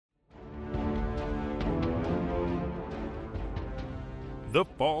The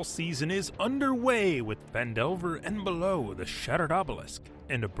fall season is underway with Phandelver and Below the Shattered Obelisk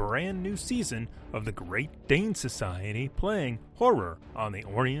and a brand new season of the Great Dane Society playing Horror on the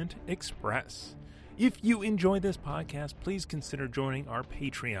Orient Express. If you enjoy this podcast, please consider joining our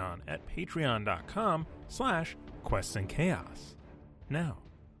Patreon at patreon.com/questsandchaos. Now,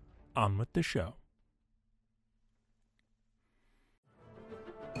 on with the show.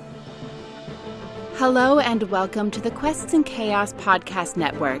 Hello and welcome to the Quests and Chaos Podcast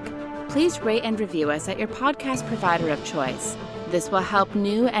Network. Please rate and review us at your podcast provider of choice. This will help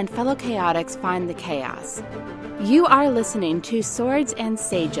new and fellow chaotics find the chaos. You are listening to Swords and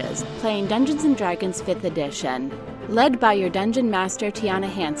Sages, playing Dungeons & Dragons 5th Edition, led by your Dungeon Master Tiana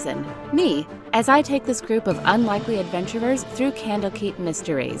Hansen, me, as I take this group of unlikely adventurers through Candlekeep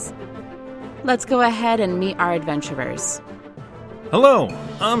mysteries. Let's go ahead and meet our adventurers. Hello,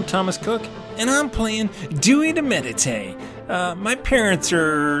 I'm Thomas Cook, and I'm playing Dewey to Meditate. My parents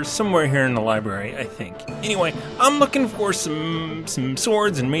are somewhere here in the library, I think. Anyway, I'm looking for some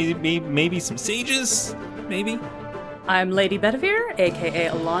swords and maybe some sages, maybe. I'm Lady Bedivere, aka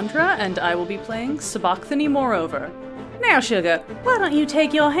Alondra, and I will be playing Sabachthani Moreover. Now, Sugar, why don't you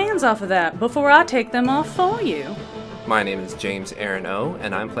take your hands off of that before I take them off for you? My name is James Aaron O,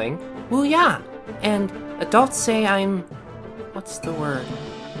 and I'm playing Wuya. And adults say I'm... what's the word?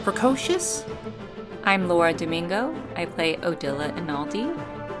 Precocious? I'm Laura Domingo. I play Odila Inaldi,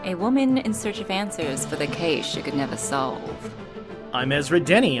 a woman in search of answers for the case she could never solve. I'm Ezra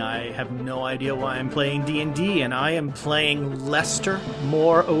Denny. I have no idea why I'm playing D&D, and I am playing Lester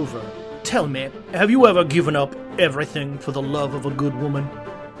Moreover. Tell me, have you ever given up everything for the love of a good woman?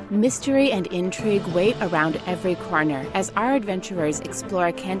 Mystery and intrigue wait around every corner as our adventurers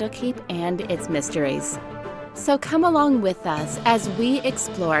explore Candlekeep and its mysteries. So come along with us as we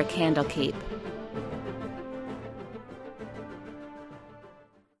explore Candlekeep.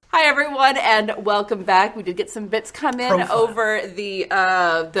 Hi everyone, and welcome back. We did get some bits come in over the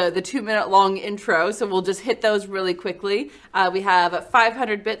 2-minute long intro, so we'll just hit those really quickly. We have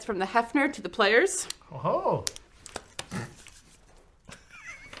 500 bits from the Hefner to the players. Oh.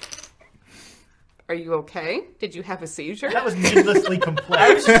 Are you okay? Did you have a seizure? That was needlessly complex.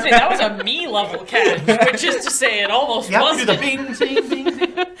 I was just saying, that was a me-level catch, which is to say it almost wasn't. You have to do the bing, bing,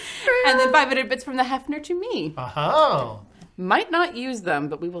 bing, bing. And then 500 bits from the Hefner to me. Oh. Might not use them,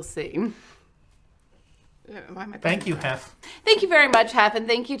 but we will see. Thank you, Hef. Thank you very much, Hef, and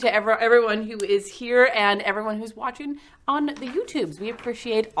thank you to everyone who is here and everyone who's watching on the YouTubes. We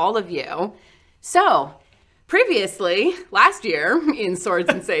appreciate all of you. So, previously, last year in Swords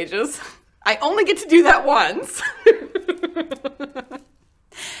and Sages... I only get to do that once.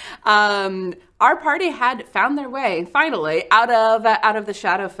 Our party had found their way, finally, out of the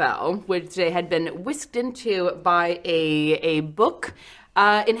Shadowfell, which they had been whisked into by a book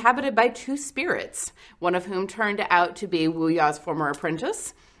inhabited by two spirits, one of whom turned out to be Wuya's former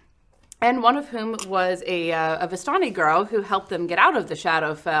apprentice, and one of whom was a Vistani girl who helped them get out of the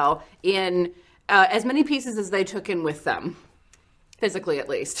Shadowfell in as many pieces as they took in with them. Physically, at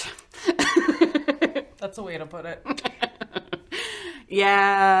least. That's a way to put it.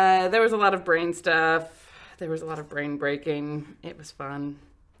 Yeah, there was a lot of brain stuff. There was a lot of brain breaking. It was fun.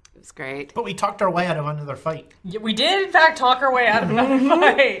 It was great. But we talked our way out of another fight. Yeah, we did, in fact, talk our way out of another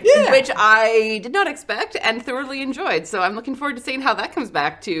fight. Yeah. Which I did not expect and thoroughly enjoyed. So I'm looking forward to seeing how that comes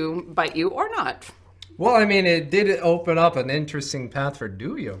back to bite you or not. Well, I mean, it did open up an interesting path for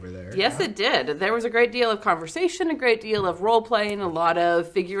Dewey over there. Yes, it did. There was a great deal of conversation, a great deal of role-playing, a lot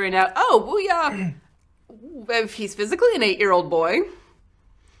of figuring out, Wuya, if he's physically an 8-year-old boy.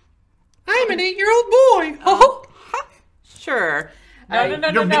 I'm an 8-year-old boy! Oh, sure. No.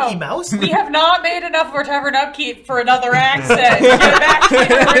 You're Mickey Mouse? We have not made enough of our tavern upkeep for another accent. Get back to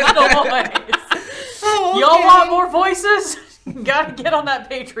the original voice. Oh, okay. Y'all want more voices? Gotta get on that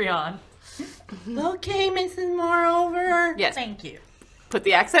Patreon. Okay, Mrs. Moreover. Yes. Thank you. Put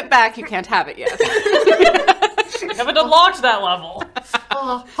the accent back. You can't have it yet. Haven't unlocked that level.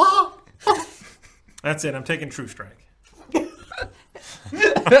 That's it, I'm taking True Strike.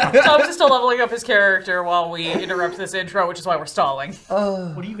 Thomas is still leveling up his character while we interrupt this intro, which is why we're stalling.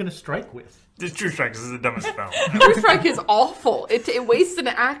 What are you going to strike with? This True Strike is the dumbest spell. True Strike is awful. It wastes an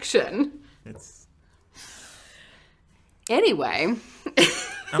action. Anyway...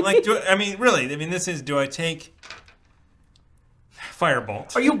 I'm like, do I take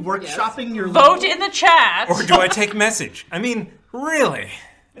Firebolt? Are you workshopping your... Vote in the chat! Or do I take Message? I mean, really?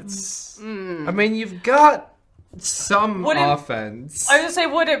 It's... I mean, you've got some offense. I was gonna say,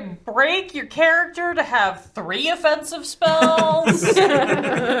 would it break your character to have 3 offensive spells?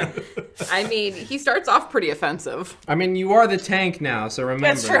 I mean, he starts off pretty offensive. I mean, you are the tank now, so remember.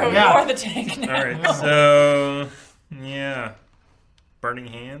 That's true. You are the tank now. All right, so yeah, burning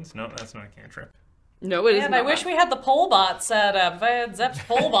hands. No, that's not a cantrip. No, it is Man, not. I wish we had the pole bot set up. If I had Zep's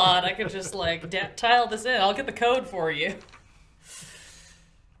pole bot, I could just tile this in. I'll get the code for you.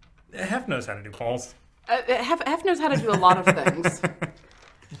 Hef knows how to do polls. Hef knows how to do a lot of things.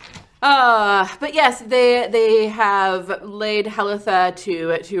 But yes, they have laid Helitha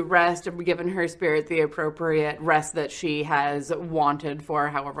to rest and given her spirit the appropriate rest that she has wanted for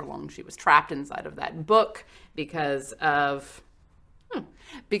however long she was trapped inside of that book because of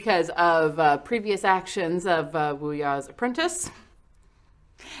previous actions of Wu Ya's apprentice.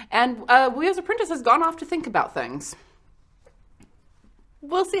 And Wu Ya's apprentice has gone off to think about things.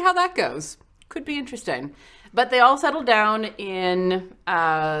 We'll see how that goes. Could be interesting. But they all settle down in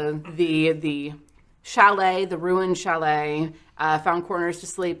the chalet, the ruined chalet, found corners to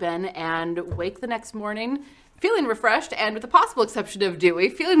sleep in, and wake the next morning feeling refreshed and, with the possible exception of Dewey,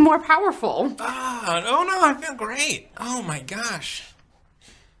 feeling more powerful. Oh no, I feel great. Oh my gosh.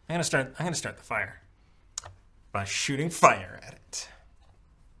 I'm gonna start the fire by shooting fire at it.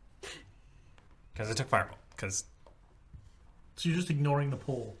 Because I took fireball. Because So you're just ignoring the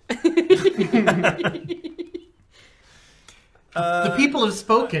poll. The people have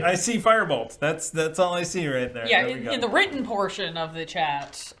spoken. I see firebolt. That's all I see right there. Yeah, There we go. in the written portion of the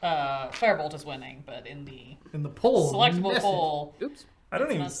chat, Firebolt is winning, but in the poll, selectable poll, oops, I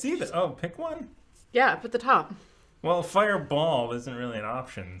don't even see this. Oh, pick one. Yeah, up at the top. Well, fireball isn't really an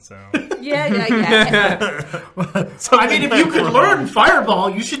option, so. Yeah. So, I mean, if you could learn Fireball,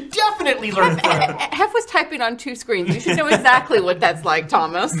 you should definitely learn Fireball. Hef was typing on 2 screens. You should know exactly what that's like,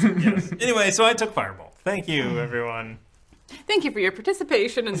 Thomas. Yes. Anyway, so I took fireball. Thank you, everyone. Thank you for your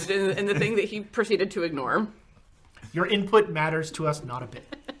participation in the thing that he proceeded to ignore. Your input matters to us not a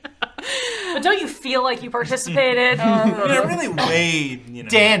bit. But don't you feel like you participated? Yeah, really weighed, you know.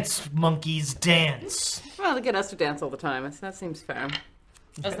 Dance, monkeys, dance. Well, they get us to dance all the time. That seems fair.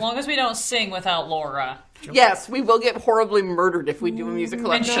 As long as we don't sing without Laura. Yes, we will get horribly murdered if we do a music And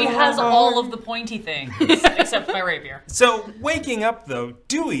collection. she has all of the pointy things, except my rapier. So, waking up, though,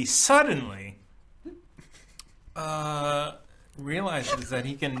 Dewey suddenly realizes that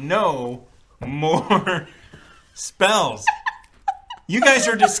he can know more spells. You guys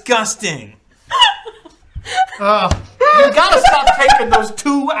are disgusting. You gotta stop taking those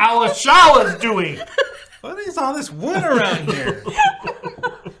 2-hour showers, Dewey. What is all this wood around here? You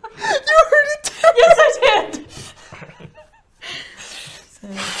heard it? Yes, I did.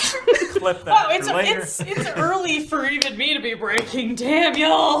 Clip that Wow, for later. it's early for even me to be breaking. Damn,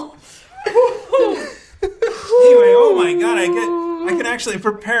 y'all. Anyway, oh my god, I can actually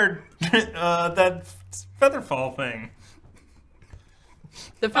prepare that featherfall thing.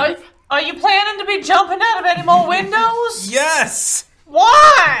 Are you planning to be jumping out of any more windows? Yes!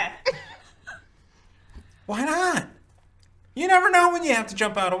 Why? Why not? You never know when you have to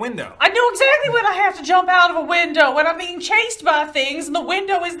jump out a window. I know exactly when I have to jump out of a window, when I'm being chased by things, and the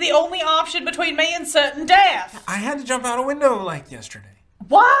window is the only option between me and certain death. I had to jump out a window like yesterday.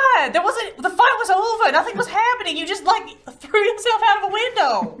 Why? The fight was over. Nothing was happening. You just, threw yourself out of a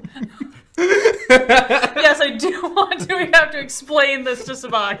window. Yes, I do want to. We have to explain this to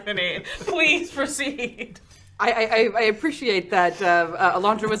Sabachthani. Please proceed. I appreciate that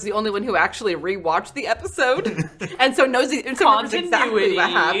Alondra was the only one who actually rewatched the episode, and so knows exactly what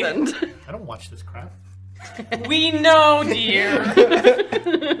happened. I don't watch this crap. We know,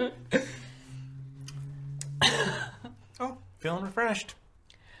 dear. Oh, feeling refreshed.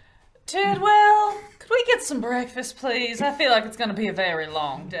 Tidwell, could we get some breakfast, please? I feel like it's going to be a very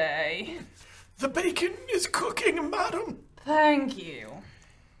long day. The bacon is cooking, madam. Thank you.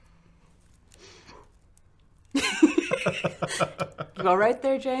 You all right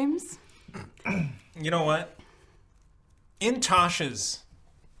there, James? You know what? In Tasha's,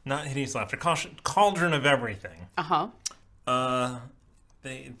 not Hideous Laughter, Cauldron of Everything,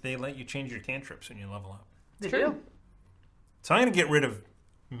 they let you change your cantrips when you level up. They do. So I'm going to get rid of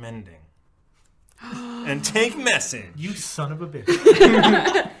mending. And take message. You son of a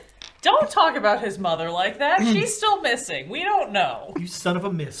bitch. Don't talk about his mother like that. She's still missing. We don't know. You son of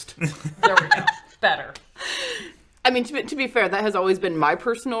a mist. There we go. Better. I mean, to be fair, that has always been my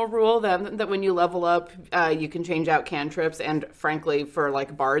personal rule, that when you level up, you can change out cantrips, and frankly, for,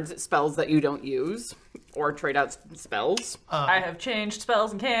 bards, spells that you don't use, or trade out spells. I have changed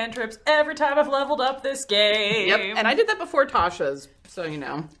spells and cantrips every time I've leveled up this game. Yep, and I did that before Tasha's, so you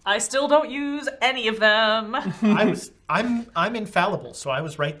know. I still don't use any of them. I'm infallible, so I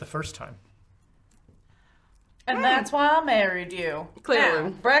was right the first time. And that's why I married you. Clearly.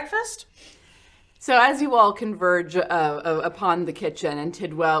 Now, breakfast? So as you all converge upon the kitchen and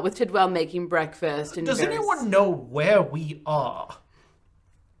with Tidwell making breakfast. And Does anyone know where we are?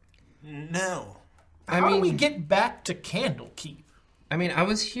 No. How do we get back to Candlekeep? I mean, I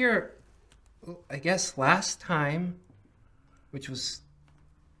was here, I guess, last time, which was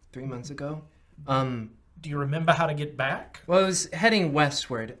 3 months ago. Do you remember how to get back? Well, I was heading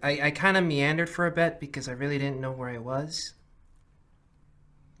westward. I kind of meandered for a bit because I really didn't know where I was.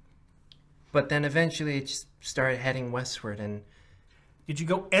 But then eventually I just started heading westward and... Did you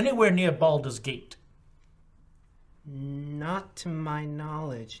go anywhere near Baldur's Gate? Not to my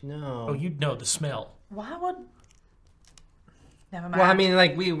knowledge, no. Oh, you'd know the smell. Why would... Never mind. Well, I mean,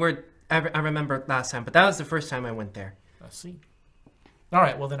 like, we were... I remember last time, but that was the first time I went there. I see. All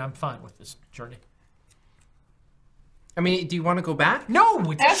right, well, then I'm fine with this journey. I mean, do you want to go back? No,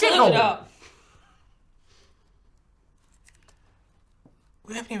 it's a Absolutely shithole. not.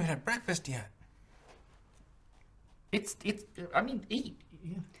 We haven't even had breakfast yet. I mean, eat.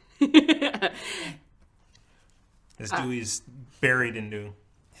 As Dewey's buried into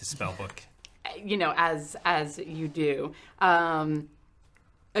his spell book. You know, as you do.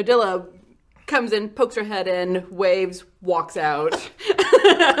 Odila comes in, pokes her head in, waves, walks out.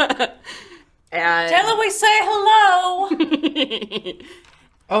 And Tell her we say hello.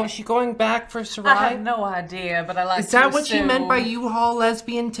 Oh, is she going back for Sarai? I have no idea, but I like to Is that what she assume- meant by U-Haul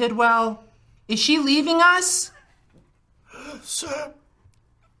lesbian Tidwell? Is she leaving us? Sir,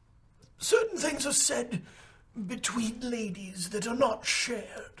 certain things are said between ladies that are not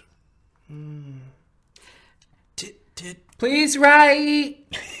shared. Please write.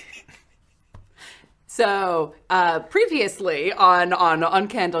 So, previously on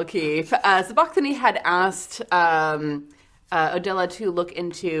Candlekeep, Sabachthani had asked Odila to look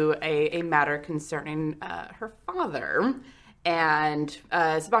into a matter concerning her father. And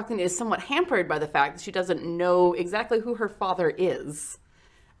Sabachthani is somewhat hampered by the fact that she doesn't know exactly who her father is.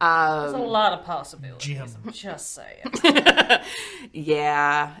 There's a lot of possibilities. Jim. I'm just saying.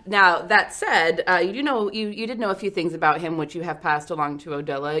 Yeah. Now, that said, you did know a few things about him, which you have passed along to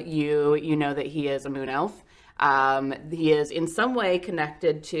Odila. You know that he is a moon elf. He is in some way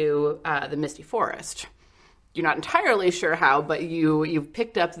connected to the Misty Forest. You're not entirely sure how, but you've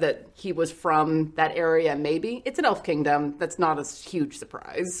picked up that he was from that area, maybe. It's an elf kingdom. That's not a huge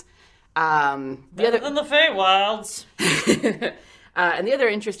surprise. Better than the Feywilds. And the other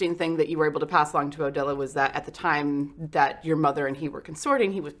interesting thing that you were able to pass along to Odila was that at the time that your mother and he were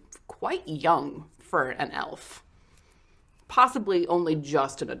consorting, he was quite young for an elf. Possibly only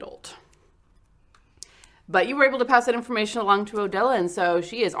just an adult. But you were able to pass that information along to Odila, and so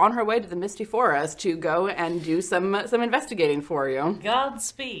she is on her way to the Misty Forest to go and do some investigating for you.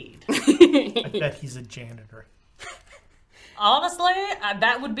 Godspeed. I bet he's a janitor. Honestly,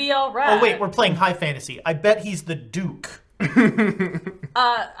 that would be all right. Oh, wait, we're playing high fantasy. I bet he's the Duke.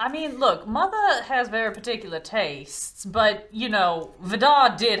 I mean, look, Mother has very particular tastes, but, you know,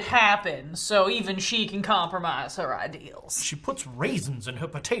 Vidar did happen, so even she can compromise her ideals. She puts raisins in her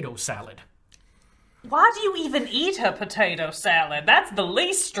potato salad. Why do you even eat her potato salad? That's the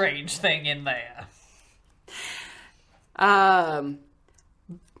least strange thing in there.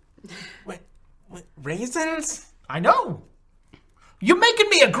 Wait, raisins? I know. You're making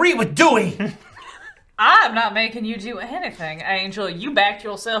me agree with Dewey. I'm not making you do anything, Angel. You backed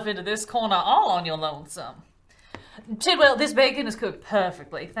yourself into this corner all on your lonesome. Tidwell, this bacon is cooked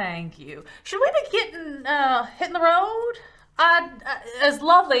perfectly, thank you. Should we be hitting the road? As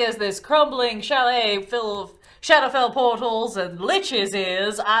lovely as this crumbling chalet full of Shadowfell portals and liches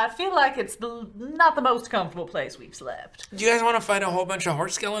is, I feel like it's not the most comfortable place we've slept. Do you guys want to fight a whole bunch of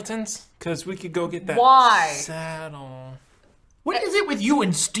horse skeletons? Because we could go get that Why? saddle. What is it with you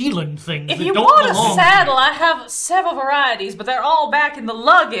and stealing things If that you don't want belong a saddle, I have several varieties, but they're all back in the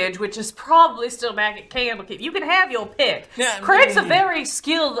luggage, which is probably still back at Candlekeep. You can have your pick. Yeah, Craig's a very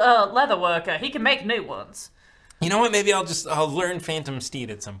skilled leather worker. He can make new ones. You know what? Maybe I'll learn Phantom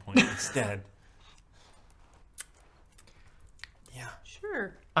Steed at some point instead. Yeah.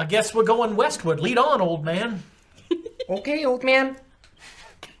 Sure. I guess we're going westward. Lead on, old man. Okay, old man.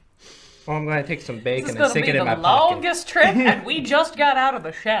 Oh, I'm going to take some bacon This is and going to stick be it in the my pocket. longest trip, and we just got out of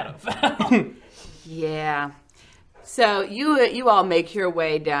the Shadowfell. Yeah. So you all make your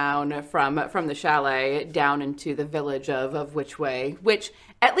way down from the chalet down into the village of Witchway, which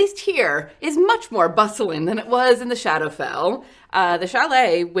at least here is much more bustling than it was in the Shadowfell. The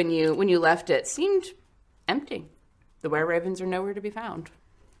chalet, when you left it, seemed empty. The were-ravens are nowhere to be found.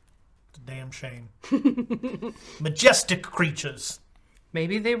 It's a damn shame. Majestic creatures.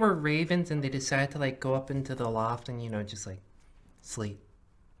 Maybe they were ravens and they decided to like go up into the loft and just like sleep.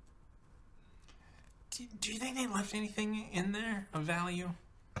 Do you think they left anything in there of value?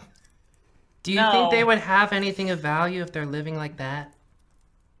 Do you think they would have anything of value if they're living like that?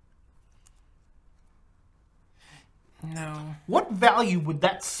 No. What value would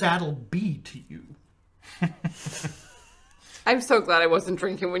that saddle be to you? I'm so glad I wasn't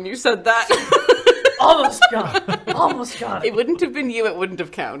drinking when you said that. Almost got it. It wouldn't have been you, it wouldn't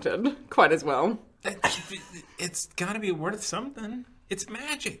have counted quite as well. It's gotta be worth something. It's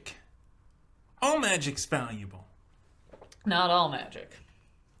magic. All magic's valuable. Not all magic.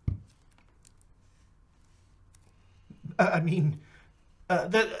 Do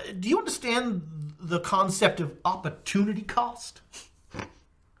you understand the concept of opportunity cost?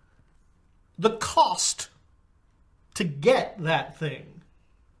 The cost to get that thing,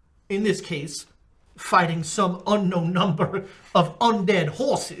 in this case, fighting some unknown number of undead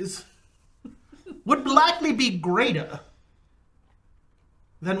horses, would likely be greater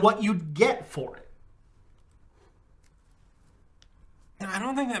than what you'd get for it. I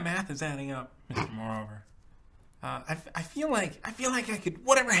don't think that math is adding up, Mr. Moreover. I feel like I could,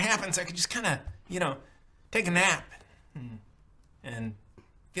 whatever happens, I could just kind of, take a nap and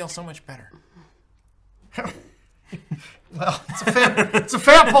feel so much better. Well, it's a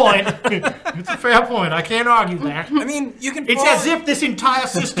fair point. It's a fair point. I can't argue that. I mean, you can. It's as if this entire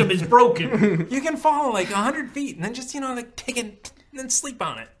system is broken. You can fall like 100 feet and then just take it and then sleep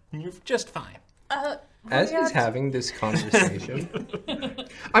on it, and you're just fine. As he's having this conversation,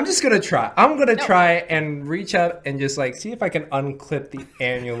 I'm just gonna try. I'm gonna try and reach up and just like see if I can unclip the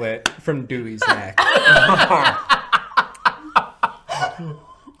amulet from Dewey's neck.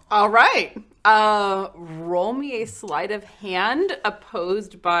 All right. Roll me a sleight of hand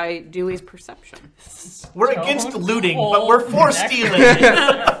opposed by Dewey's perception. We're against looting, but we're for stealing.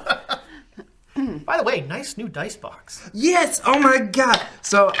 By the way, nice new dice box. Yes! Oh my god!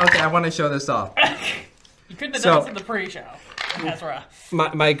 So, okay, I want to show this off. You couldn't have done this in the pre-show. That's rough.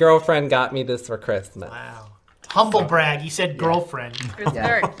 My girlfriend got me this for Christmas. Wow. Humble brag. He said girlfriend. Good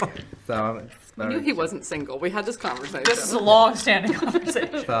start. So, I knew he wasn't single. We had this conversation. This is a long-standing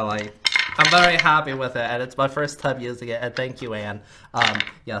conversation. So, I'm very happy with it, and it's my first time using it, and thank you, Anne.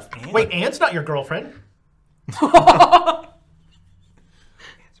 Yes. Anne? Wait, Anne's not your girlfriend?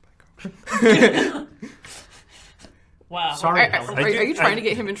 Wow. Sorry. Are you trying to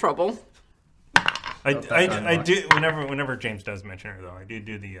get him in trouble? I do whenever James does mention her though. I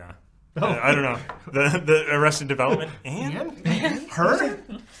do the I don't know the Arrested Development and her.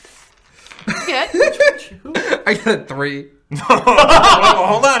 Yeah. I got a 3.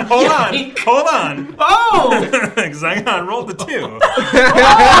 Hold on. Oh, because I rolled the 2.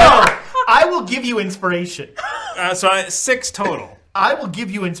 I will give you inspiration. So 6 total. I will give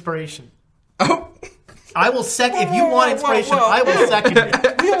you inspiration. Oh. I will second. If you want inspiration, I will second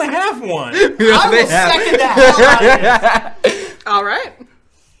it. We only have one. I will second that. All right.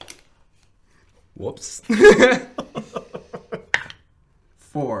 Whoops.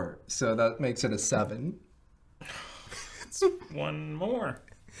 4. So that makes it a 7. It's one more.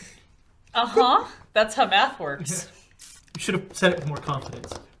 That's how math works. You should have said it with more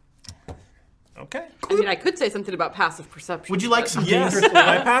confidence. Okay. I mean, I could say something about passive perception. Would you like some Yes, dangerous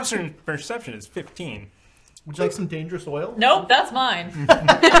my oil? passive perception is 15. Would you like some dangerous oil? Nope, that's mine.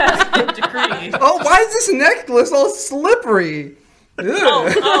 Decree. Oh, why is this necklace all slippery? Oh,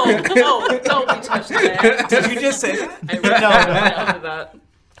 don't be touched that. Did you just say that? I really don't know that.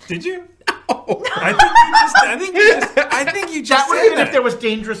 Did you? Oh. I think you just That would said have been that. if there was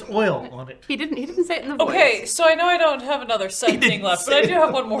dangerous oil on it. He didn't say it in the voice. Okay, so I know I don't have another 17 left, but I do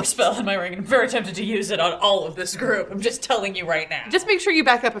have one more spell in my ring, and I'm very tempted to use it on all of this group. I'm just telling you right now. Just make sure you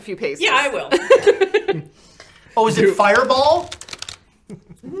back up a few paces. Yeah, I will. Oh, is it fireball?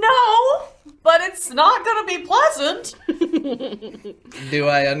 No, but it's not going to be pleasant. Do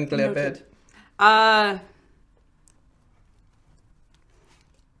I unclip it?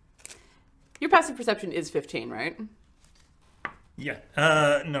 Your passive perception is 15, right? Yeah.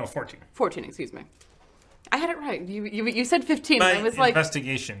 No, 14. 14, excuse me. I had it right. You said 15, My and I was like...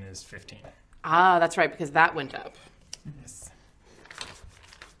 investigation is 15. Ah, that's right, because that went up. Yes.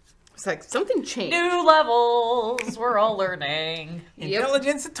 It's like, something changed. New levels. We're all learning.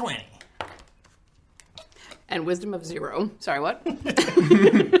 Intelligence of 20. And wisdom of 0. Sorry, what?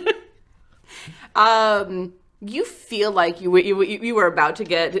 You feel like you were about to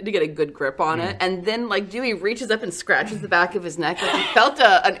get a good grip on it, and then like Dewey reaches up and scratches the back of his neck, like he felt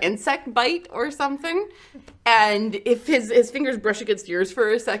an insect bite or something. And if his fingers brush against yours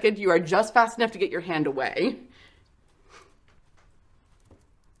for a second, you are just fast enough to get your hand away.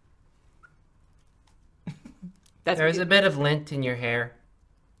 There's a bit of lint in your hair.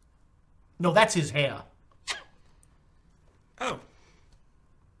 No, that's his hair. Oh.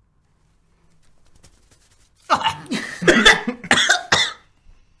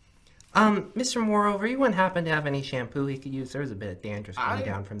 Mr. Moreover, you wouldn't happen to have any shampoo he could use? There's a bit of dandruff coming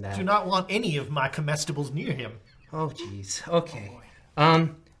down from that. I do not want any of my comestibles near him. Oh, jeez. Okay.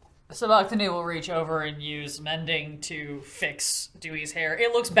 Sabachthani will reach over and use mending to fix Dewey's hair.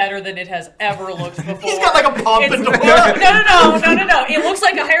 It looks better than it has ever looked before. He's got like a pompadour. No. It looks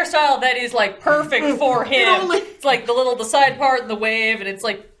like a hairstyle that is like perfect for him. It's like the side part and the wave, and it's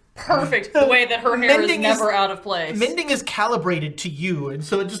like perfect the way that her hair is never out of place. Mending is calibrated to you, and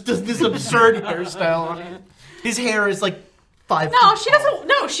so it just does this absurd hairstyle on him. His hair is like 5 No, feet she doesn't.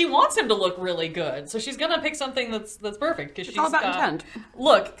 No, she wants him to look really good, so she's gonna pick something that's perfect because she's all about intent.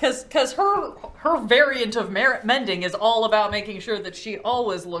 Look, because her variant of mending is all about making sure that she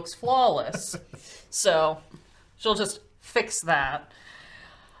always looks flawless. So she'll just fix that.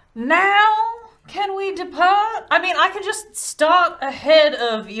 Now, can we depart? I mean, I can just start ahead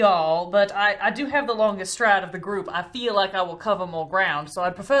of y'all, but I do have the longest stride of the group. I feel like I will cover more ground, so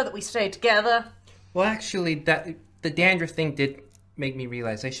I'd prefer that we stay together. Well, actually, the dandruff thing did make me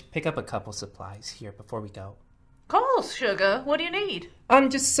realize I should pick up a couple supplies here before we go. Of course, sugar. What do you need?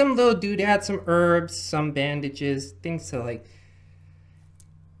 Just some little doodads, some herbs, some bandages, things to, like,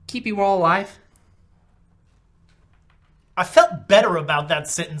 keep you all alive. I felt better about that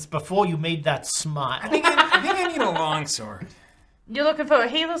sentence before you made that smile. I think I need a longsword. You looking for a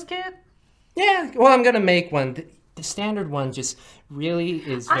healer's kit? Yeah, well, I'm gonna make one. The standard one just really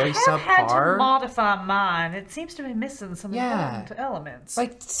is very subpar. I have had to modify mine. It seems to be missing some important elements.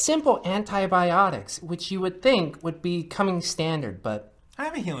 Like simple antibiotics, which you would think would be coming standard, but... I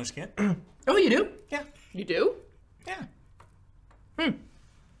have a healer's kit. Oh, you do? Yeah. You do? Yeah.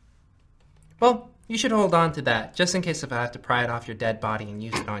 Well, you should hold on to that, just in case if I have to pry it off your dead body and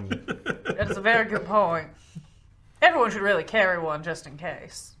use it on you. That is a very good point. Everyone should really carry one just in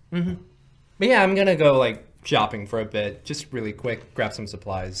case. Mm-hmm. But yeah, I'm gonna go, like, shopping for a bit, just really quick, grab some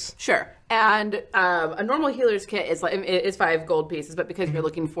supplies. Sure. And a normal healer's kit is 5 gold pieces, but because you're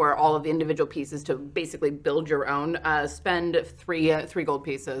looking for all of the individual pieces to basically build your own, spend 3 gold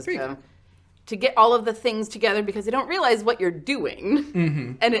pieces to get all of the things together, because they don't realize what you're doing.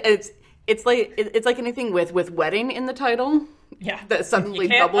 Mm-hmm. And it's like anything with wedding in the title. Yeah. That suddenly you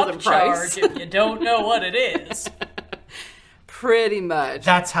can't doubles in price. if you don't know what it is. Pretty much.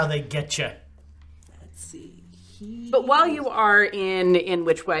 That's how they get you. But while you are in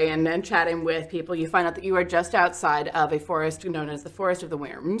Witchway and chatting with people, you find out that you are just outside of a forest known as the Forest of the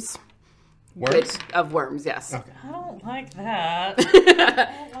Worms. Worms? Of worms, yes. Okay. I don't like that. I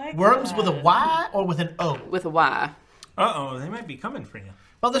don't like Worms that. with a Y or with an O? With a Y. Uh-oh, they might be coming for you.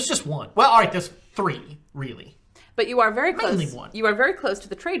 Well, there's just one. Well, all right, there's 3, really. But you are very close. Mainly one. You are very close to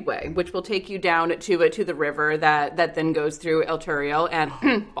the tradeway, which will take you down to the river that then goes through El Turiel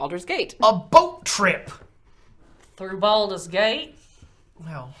and Baldur's Gate. A boat trip. Through Baldur's Gate?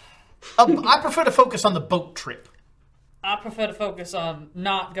 Well, I prefer to focus on the boat trip. I prefer to focus on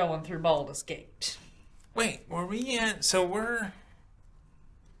not going through Baldur's Gate. Wait, were we at... So we're...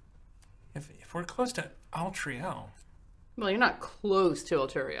 If we're close to Altriel... Well, you're not close to El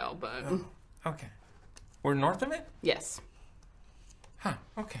Turiel, but... Oh, okay. We're north of it? Yes. Huh,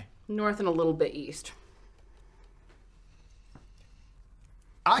 okay. North and a little bit east.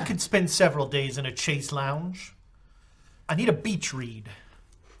 I could spend several days in a chase lounge. I need a beach read.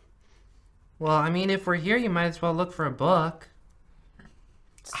 Well, I mean, if we're here, you might as well look for a book.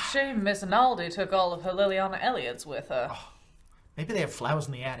 It's a shame Miss Naldi took all of her Liliana Elliots with her. Oh, maybe they have flowers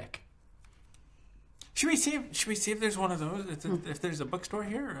in the attic. Should we see if there's one of those? If there's a bookstore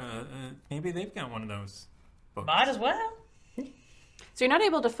here, maybe they've got one of those books. Might as well. So you're not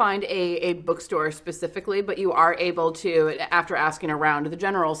able to find a bookstore specifically, but you are able to, after asking around, the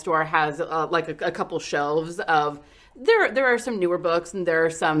general store has like a couple shelves of... There are some newer books, and there are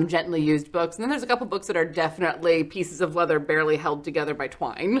some gently used books, and then there's a couple books that are definitely pieces of leather barely held together by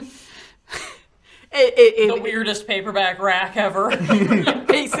twine. The weirdest paperback rack ever.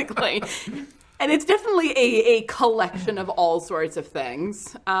 Basically. And it's definitely a collection of all sorts of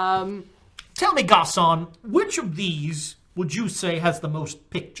things. Tell me, Garçon, which of these would you say has the most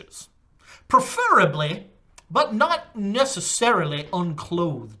pictures? Preferably, but not necessarily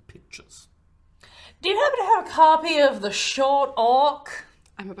unclothed pictures. Do you happen to have a copy of The Short Orc?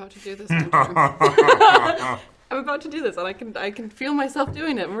 I'm about to do this. I'm about to do this, and I can feel myself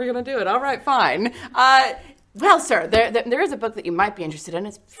doing it, and we're going to do it. All right, fine. Well, sir, there is a book that you might be interested in.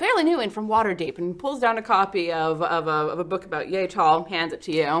 It's fairly new and from Waterdeep, and pulls down a copy of a book about Yay Tall, hands it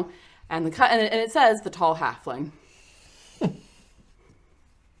to you, and it says the tall halfling.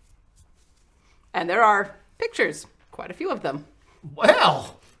 And there are pictures, quite a few of them.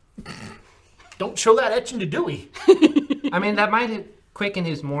 Well, don't show that etching to Dewey. I mean, that might quicken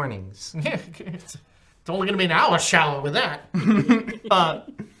his mornings. It's only going to be an hour shower with that.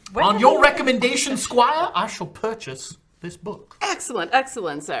 On your recommendation, Squire, I shall purchase this book.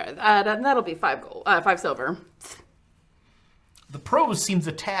 Excellent, sir. That'll be 5 silver. The prose seems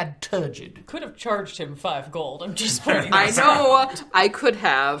a tad turgid. Could have charged him 5 gold. I'm just pointing I know. I could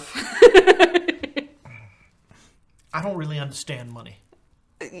have. I don't really understand money.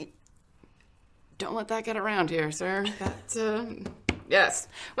 Don't let that get around here, sir. That's yes.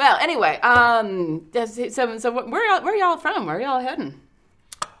 Well, anyway, so where y'all from? Where y'all heading?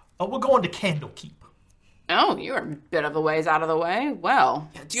 Oh, we're going to Candlekeep. Oh, you're a bit of a ways out of the way. Well,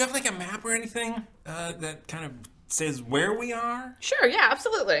 Yeah, do you have like a map or anything that kind of says where we are? sure, yeah,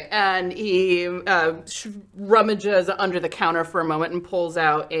 absolutely. And he rummages under the counter for a moment and pulls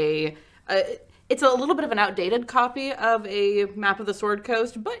out it's a little bit of an outdated copy of a map of the Sword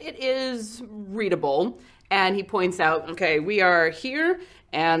Coast, but it is readable. And he points out, okay, we are here,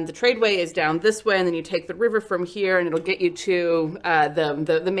 and the tradeway is down this way, and then you take the river from here, and it'll get you to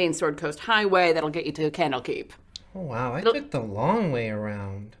the main Sword Coast Highway. That'll get you to Candlekeep. Oh, wow. I took the long way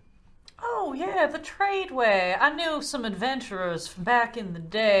around. Oh, yeah, the tradeway. I knew some adventurers from back in the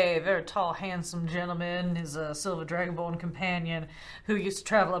day. Very tall, handsome gentleman, his silver dragonborn companion, who used to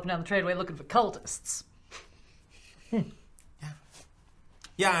travel up and down the tradeway looking for cultists.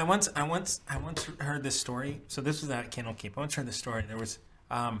 Yeah, I once heard this story. So this was at Candlekeep. I once heard this story. There was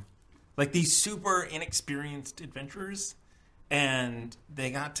like these super inexperienced adventurers, and they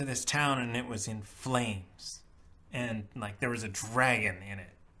got to this town and it was in flames, and like there was a dragon in it.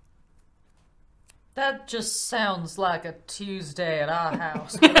 That just sounds like a Tuesday at our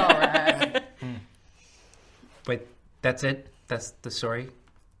house, but all right. Wait, that's it? That's the story?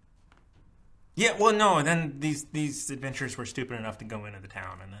 Yeah, well, no, and then these adventurers were stupid enough to go into the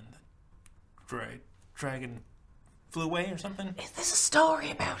town, and then the dragon flew away or something. Is this a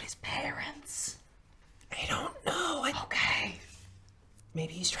story about his parents? I don't know. Okay.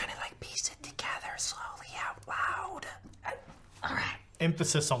 Maybe he's trying to, like, piece it together slowly out loud. All right.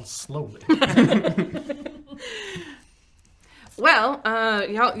 Emphasis on slowly. Well,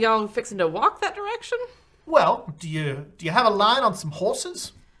 y'all fixing to walk that direction? Well, do you have a line on some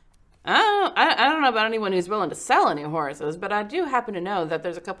horses? I don't know about anyone who's willing to sell any horses, but I do happen to know that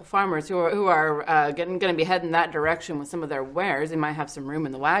there's a couple farmers who are going to be heading that direction with some of their wares. They might have some room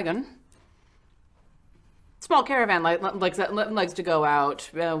in the wagon. Small caravan likes to go out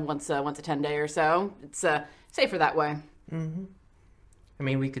once a 10-day or so. It's safer that way. Mm-hmm. I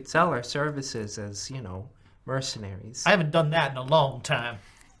mean, we could sell our services as, mercenaries. I haven't done that in a long time.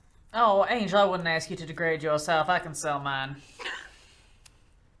 Oh, Angel, I wouldn't ask you to degrade yourself. I can sell mine.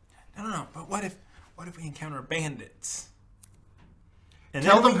 No, but what if we encounter bandits? And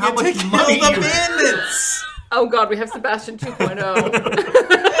Tell them how much money kill the bandits. Oh God, we have Sebastian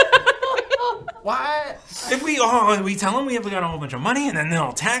 2.0. Why? If we tell them we got a whole bunch of money, and then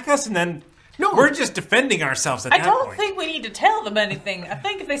they'll attack us, and then we're just defending ourselves at that point. I don't think we need to tell them anything. I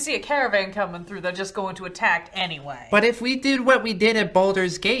think if they see a caravan coming through, they're just going to attack anyway. But if we did what we did at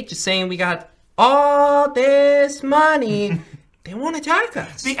Baldur's Gate, just saying we got all this money, they won't attack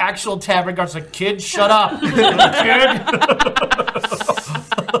us. The actual tavern guard's like, kid, shut up. Kid.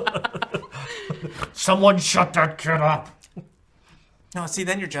 Someone shut that kid up. No, see,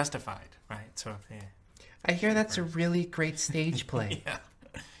 then you're justified, right? So, yeah. I hear that's a really great stage play. Yeah.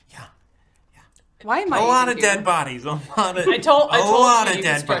 Why am I a lot of dead bodies? A lot of I told you of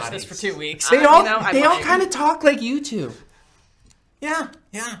dead stretch bodies. this for 2 weeks. They all kind of talk like you two. Yeah.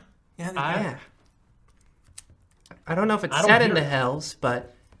 I don't know if it's set in the Hells,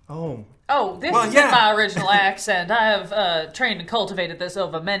 but Oh, this is in my original accent. I have trained and cultivated this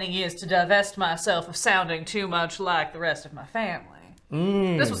over many years to divest myself of sounding too much like the rest of my family.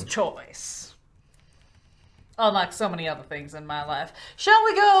 This was a choice. Unlike so many other things in my life. Shall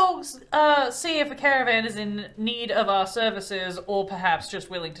we go see if a caravan is in need of our services, or perhaps just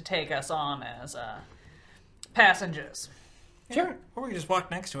willing to take us on as passengers? Sure. Or we can just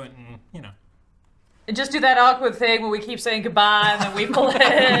walk next to it and, And just do that awkward thing where we keep saying goodbye, and then we pull in,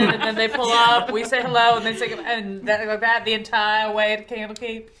 and then they pull up, we say hello, and they say goodbye, and that, like that the entire way to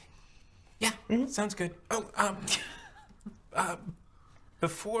Candlekeep. Yeah, sounds good. Oh,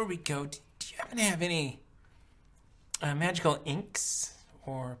 before we go, do you happen to have any magical inks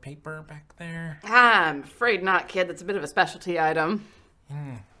or paper back there? I'm afraid not, kid. That's a bit of a specialty item.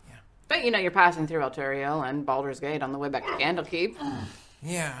 Yeah. But you're passing through Alturiel and Baldur's Gate on the way back to Candlekeep.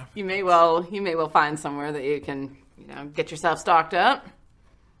 Yeah. You may well find somewhere that you can, get yourself stocked up.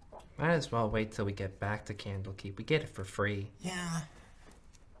 Might as well wait till we get back to Candlekeep. We get it for free. Yeah.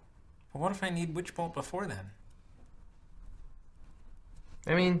 But what if I need Witch Bolt before then?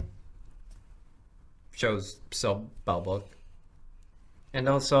 I mean, shows spellbook. And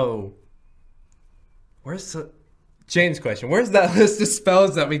also, Jane's question, where's that list of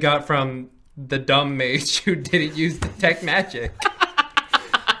spells that we got from the dumb mage who didn't use detect magic?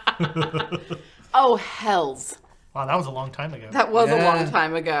 Oh, hells. Wow, that was a long time ago. That was a long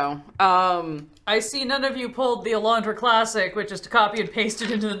time ago. I see none of you pulled the Alondra Classic, which is to copy and paste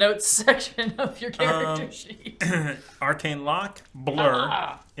it into the notes section of your character sheet. Arcane Lock,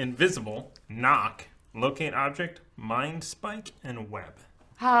 Blur, Invisible, Knock, Locate Object, Mind Spike, and Web.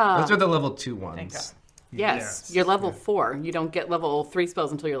 Those are the level 2 ones. Yes, you're level 4. You don't get level 3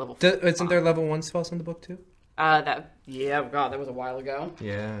 spells until you're level 4. Isn't there level 1 spells in the book too? God, that was a while ago.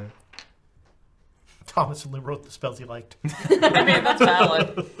 Yeah. Thomas only wrote the spells he liked. I mean, that's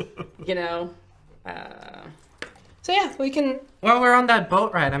valid. so yeah, we can. While we're on that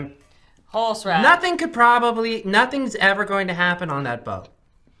boat ride, Horse ride. Nothing's ever going to happen on that boat.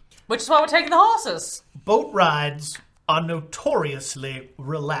 Which is why we're taking the horses. Boat rides are notoriously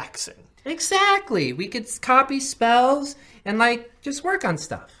relaxing. Exactly. We could copy spells and just work on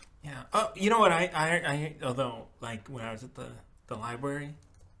stuff. Yeah. Oh, you know what? I although when I was at the library,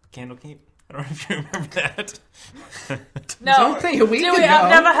 Candlekeep. I don't know if you remember that. No. Only a week ago. I've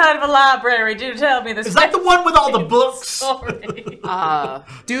never heard of a library. Do tell me this. Is that the one with all the books? Sorry.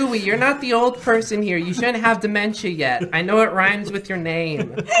 Dewey, you're not the old person here. You shouldn't have dementia yet. I know it rhymes with your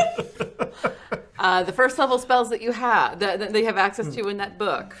name. The first level spells that you have, that you have access to in that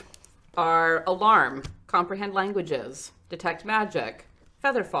book, are Alarm, Comprehend Languages, Detect Magic,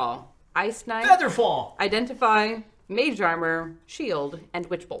 Featherfall, Ice Knife, Featherfall! Identify, Mage Armor, Shield, and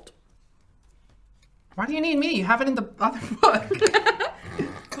Witch Bolt. Why do you need me? You have it in the other book.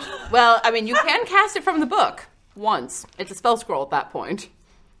 Well, I mean, you can cast it from the book once. It's a spell scroll at that point.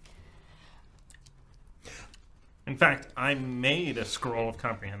 In fact, I made a scroll of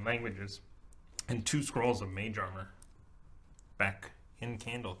Comprehend Languages and 2 scrolls of Mage Armor back in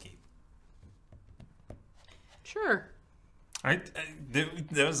Candlekeep. Sure. That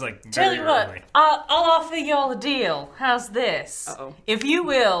was very Tell you what, early. I'll offer y'all a deal. How's this? Uh-oh. If you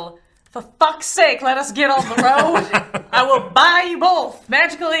will, for fuck's sake, let us get on the road. I will buy you both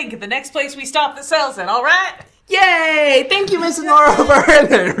magical ink at the next place we stop that sells it, all right? Yay! Thank you, Mrs. Moreover! And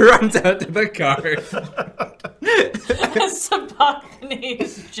then runs out to the car. Sabachthani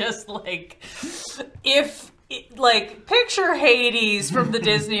is just picture Hades from the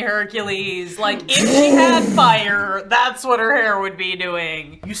Disney Hercules. If she had fire, that's what her hair would be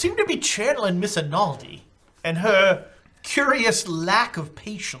doing. You seem to be channeling Miss Analdi and her curious lack of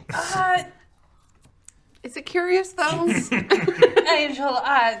patience. Is it curious, though? Angel,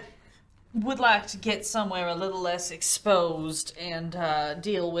 I would like to get somewhere a little less exposed and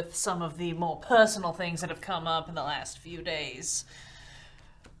deal with some of the more personal things that have come up in the last few days,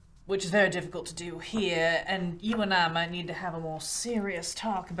 which is very difficult to do here, and you and I might need to have a more serious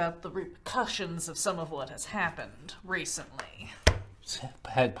talk about the repercussions of some of what has happened recently.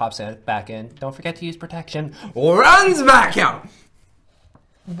 Head pops back in. Don't forget to use protection. Runs back out.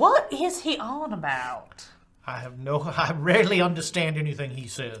 What is he on about? I rarely understand anything he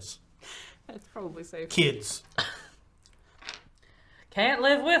says. That's probably safe. Kids. Can't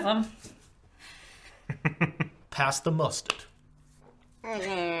live with them. Pass the mustard.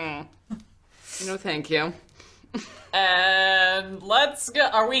 No, thank you. And let's go.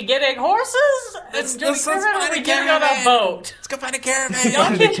 Are we getting horses? Let's Are find we a getting on a caravan. boat? Let's go find a caravan.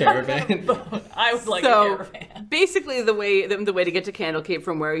 Find a caravan. I would like a So caravan. basically, the way to get to Candlekeep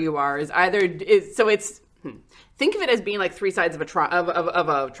from where you are is think of it as being like 3 sides of a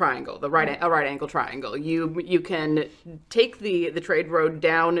triangle, a right angle triangle. You can take the trade road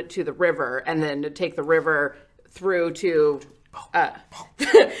down to the river and then take the river through to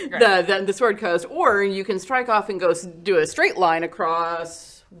the Sword Coast, or you can strike off and go do a straight line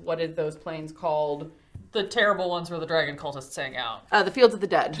across. What are those plains called? The terrible ones where the dragon cultists hang out. The Fields of the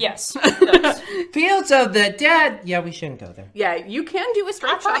Dead. Yes. Fields of the Dead. Yeah, we shouldn't go there. Yeah, you can do a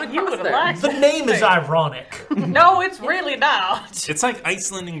straight shot across you would have there. liked The name is ironic. No, it's really not. It's like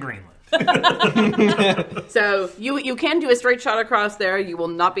Iceland and Greenland. So you can do a straight shot across there. You will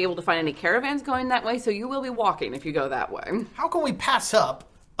not be able to find any caravans going that way, so you will be walking if you go that way. How can we pass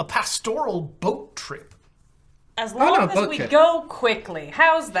up a pastoral boat trip? As long as boat we trip. go quickly.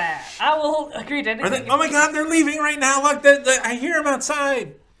 How's that? I will agree to anything. Oh my god, they're leaving right now. Look, I hear them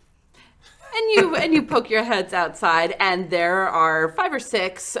outside. And you poke your heads outside, and there are 5 or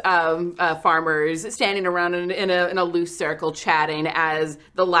 6 farmers standing around in a loose circle, chatting as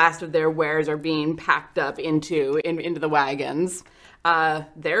the last of their wares are being packed up into the wagons.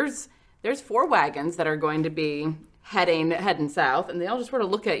 There's 4 wagons that are going to be heading south, and they all just sort of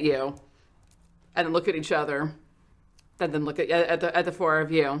look at you, and then look at each other, and then look at the 4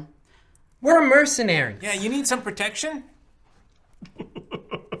 of you. We're mercenaries. Yeah, you need some protection?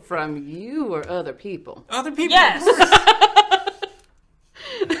 From you or other people? Other people? Yes!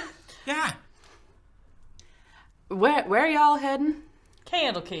 Yeah. Where are y'all heading?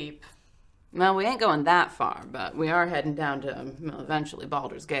 Candlekeep. Well, we ain't going that far, but we are heading down to, eventually,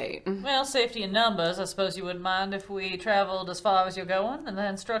 Baldur's Gate. Well, safety in numbers. I suppose you wouldn't mind if we traveled as far as you're going and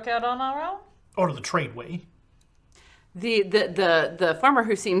then struck out on our own? Or to the tradeway. The farmer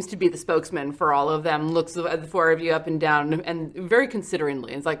who seems to be the spokesman for all of them looks at the 4 of you up and down and very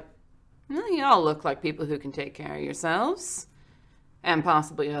consideringly. It's like, well, you all look like people who can take care of yourselves. And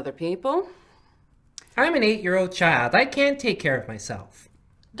possibly other people. I'm an 8-year-old child. I can't take care of myself.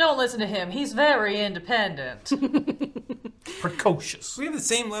 Don't listen to him. He's very independent. Precocious. We have the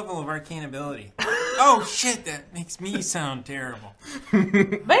same level of arcane ability. Oh, shit, that makes me sound terrible.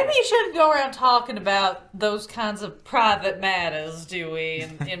 Maybe you shouldn't go around talking about those kinds of private matters, do we,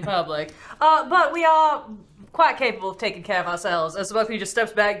 in public? But we are quite capable of taking care of ourselves. As Buffy just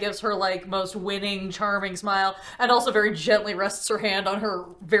steps back, gives her, most winning, charming smile, and also very gently rests her hand on her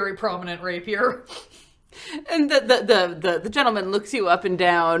very prominent rapier. And the gentleman looks you up and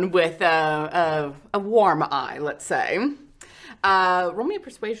down with a warm eye, let's say. Roll me a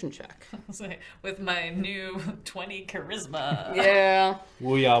persuasion check. With my new 20 charisma. Yeah.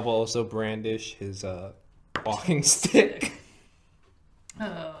 Wooyah will also brandish his walking stick.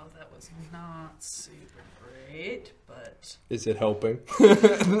 Oh, that was not super great, but... Is it helping?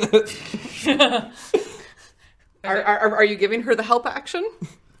 Are you giving her the help action?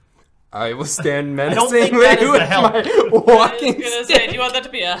 I will stand I don't think menacingly that is the with help. my I walking was gonna stick. say, do you want that to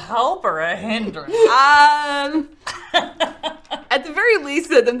be a help or a hindrance? At the very least,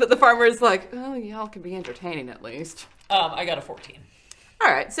 the farmer is like, oh, y'all can be entertaining at least. I got a 14. All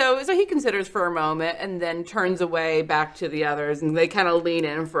right, so he considers for a moment and then turns away back to the others, and they kind of lean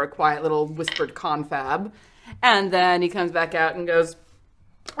in for a quiet little whispered confab. And then he comes back out and goes,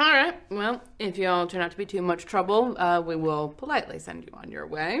 all right, well, if y'all turn out to be too much trouble, we will politely send you on your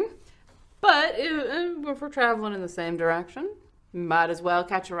way. But if we're traveling in the same direction, might as well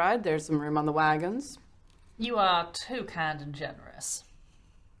catch a ride. There's some room on the wagons. You are too kind and generous.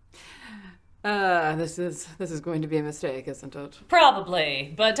 This is going to be a mistake, isn't it?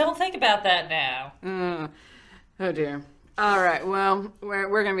 Probably, but don't think about that now. Oh dear. All right. Well,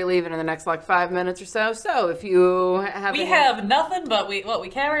 we're going to be leaving in the next 5 minutes or so. So if you have We have nothing but what we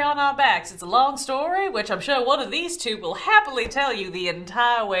carry on our backs. It's a long story, which I'm sure one of these two will happily tell you the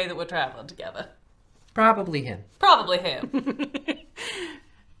entire way that we're traveling together. Probably him. Probably him.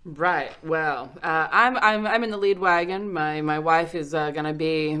 Right. Well, I'm in the lead wagon. My wife is going to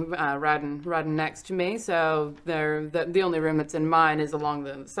be riding next to me. So the only room that's in mine is along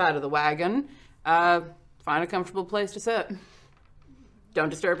the side of the wagon. Find a comfortable place to sit. Don't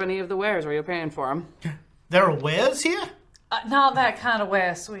disturb any of the wares or you're paying for them. There are wares here? Not that kind of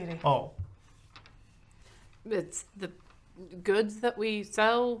way, sweetie. Oh. It's the goods that we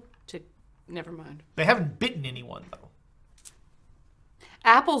sell to... Never mind. They haven't bitten anyone, though.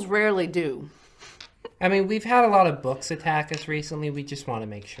 Apples rarely do. I mean, we've had a lot of books attack us recently. We just want to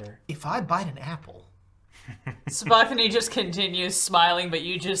make sure. If I bite an apple... Spockany just continues smiling, but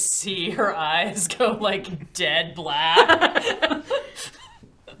you just see her eyes go dead black.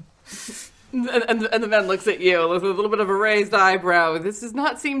 And the man looks at you with a little bit of a raised eyebrow. This does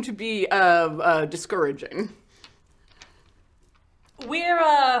not seem to be discouraging.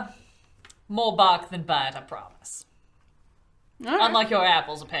 We're more bark than bite, I promise. All right. Unlike your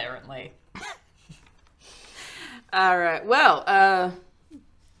apples, apparently. All right. Well,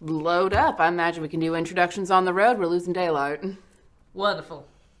 load up. I imagine we can do introductions on the road. We're losing daylight. Wonderful.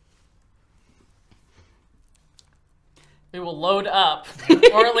 We will load up.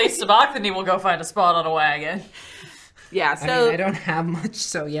 Or at least Sabachthani will go find a spot on a wagon. Yeah, I so... mean, I don't have much,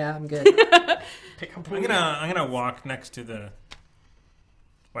 so yeah, I'm good. I'm gonna walk next to the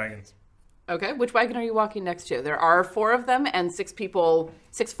wagons. Okay, which wagon are you walking next to? There are 4 of them and 6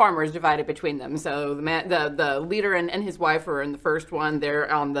 farmers divided between them. So the leader and his wife are in the first one.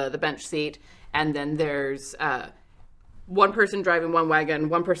 They're on the bench seat. And then there's one person driving one wagon,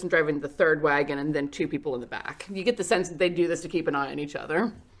 one person driving the third wagon, and then 2 people in the back. You get the sense that they do this to keep an eye on each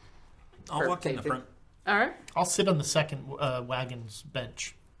other. I'll walk in the front. All right. I'll sit on the second wagon's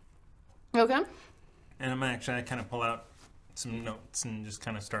bench. Okay. And I kind of pull out some notes and just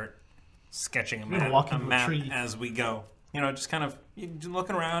kind of start sketching a gonna map, walk into a tree. as we go. Just kind of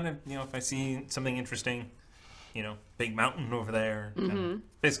looking around and, if I see something interesting, big mountain over there.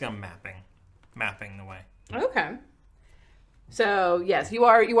 Basically, I'm mapping the way. Okay. So, yes, you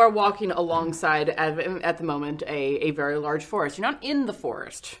are walking alongside, at the moment, a very large forest. You're not in the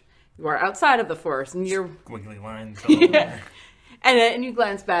forest. You are outside of the forest, and you're... Squiggly lines all over there. And you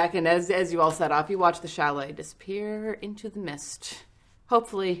glance back, and as you all set off, you watch the chalet disappear into the mist.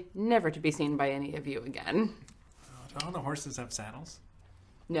 Hopefully, never to be seen by any of you again. Do all the horses have saddles?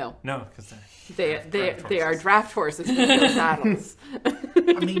 No. No, because they are draft horses with no saddles.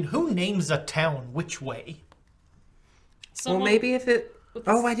 I mean, who names a town which way? Well, maybe if it...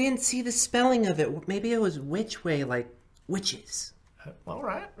 Oh, I didn't see the spelling of it. Maybe it was which way, like witches. All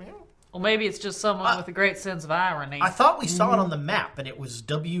right. Yeah. Well, maybe it's just someone with a great sense of irony. I thought we saw it on the map, and it was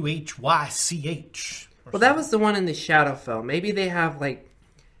WHYCH. Well, that was the one in the Shadowfell. Maybe they have, like,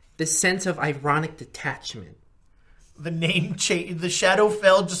 the sense of ironic detachment. The name change, the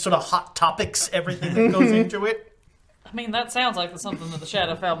Shadowfell just sort of hot topics everything that goes into it. I mean, that sounds like something that the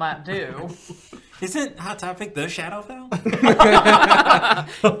Shadowfell might do. Isn't Hot Topic the Shadowfell?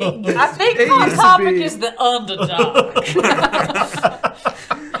 I think Hot Topic is the underdog.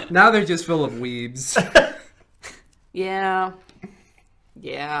 Now they're just full of weebs. Yeah.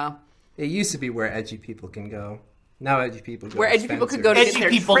 It used to be where edgy people can go. Now edgy people go Where to edgy people could Spencer's. go to get Edgy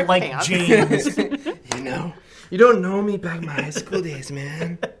their people trip like pants. James. You don't know me back in my high school days,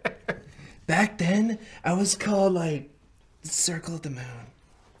 man. Back then, I was called, like, the Circle of the Moon.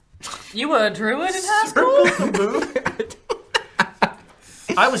 You were a druid in high school?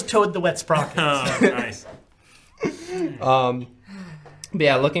 I was Toad the Wet Sprocket. Oh, nice. But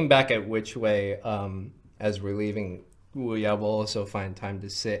yeah, looking back at which way, as we're leaving, Wuya will also find time to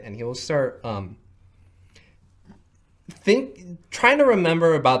sit, and he'll start trying to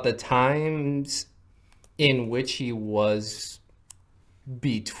remember about the times in which he was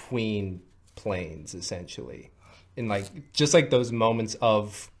between planes, essentially, in just those moments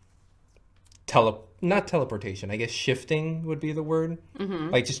of not teleportation, I guess shifting would be the word.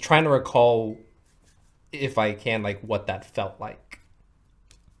 Mm-hmm. Just trying to recall, if I can, what that felt like.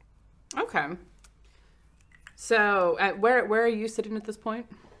 Okay. So, where are you sitting at this point?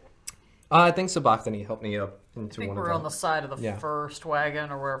 I think Sabachthani helped me up into I think one we're of on the side of the first wagon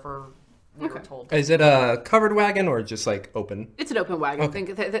or wherever we were told. Is it a covered wagon or just open? It's an open wagon. Okay.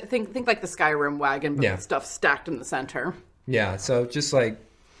 Think like the Skyrim wagon, but with stuff stacked in the center. Yeah, so just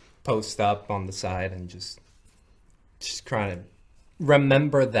post up on the side and just trying to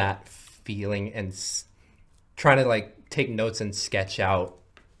remember that feeling and trying to take notes and sketch out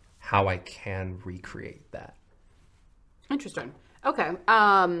how I can recreate that. Interesting. Okay.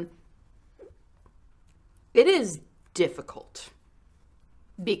 It is difficult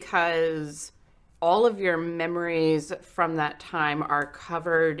because all of your memories from that time are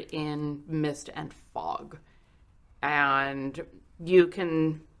covered in mist and fog. And you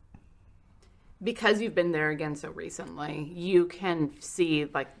can, because you've been there again so recently, you can see,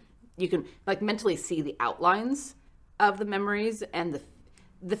 mentally see the outlines of the memories, and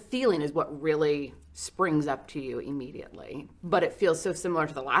the feeling is what really springs up to you immediately. But it feels so similar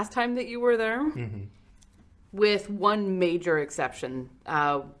to the last time that you were there. Mm-hmm. With one major exception.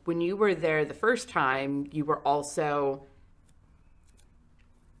 When you were there the first time, you were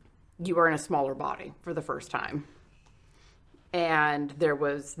in a smaller body for the first time. And there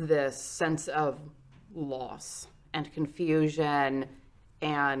was this sense of loss and confusion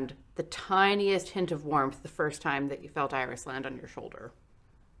and the tiniest hint of warmth the first time that you felt Iris land on your shoulder.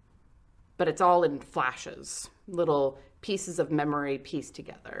 But it's all in flashes, little pieces of memory pieced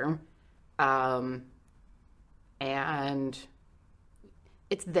together. And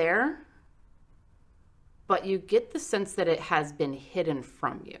it's there, but you get the sense that it has been hidden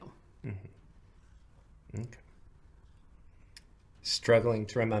from you. Mm-hmm. Okay. Struggling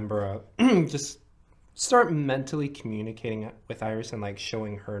to remember, just start mentally communicating with Iris and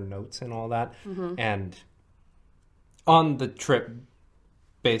showing her notes and all that. Mm-hmm. And on the trip,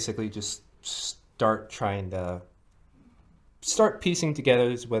 basically just start piecing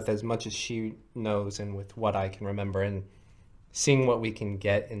together with as much as she knows and with what I can remember, and seeing what we can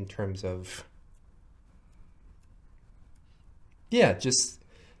get in terms of, just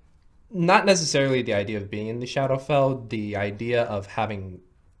not necessarily the idea of being in the Shadowfell, the idea of having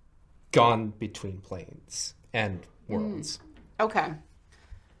gone between planes and worlds. Okay.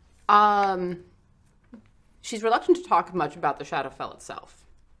 She's reluctant to talk much about the Shadowfell itself.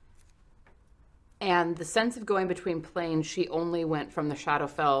 And the sense of going between planes, she only went from the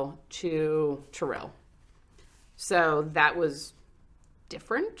Shadowfell to Tyrell. So that was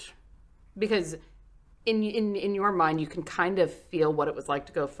different because in your mind, you can kind of feel what it was like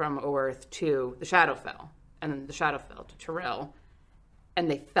to go from Oerth to the Shadowfell and then the Shadowfell to Tyrell, and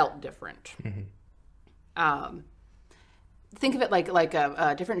they felt different. Think of it like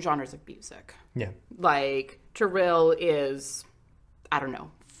different genres of music. Yeah. Like Tyrell is, I don't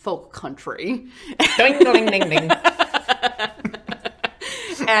know, folk country. Ding, ding, ding, ding.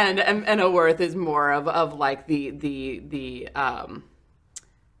 and Oerth is more of like the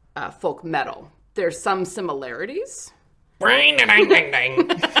folk metal. There's some similarities. Ding, ding, ding, ding.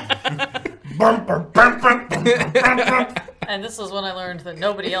 And this is when I learned that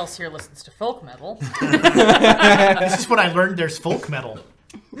nobody else here listens to folk metal. This is when I learned there's folk metal.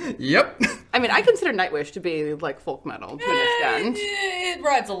 Yep. I mean, I consider Nightwish to be like folk metal to an extent. It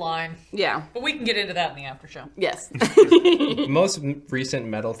rides a line. Yeah. But we can get into that in the after show. Yes. The most recent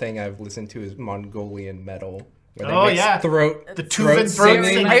metal thing I've listened to is Mongolian metal. Where they mix yeah. throat Tuvan throat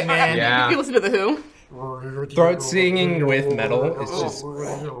singing, man. Yeah. You listen to The Who? Throat singing with metal. It's just,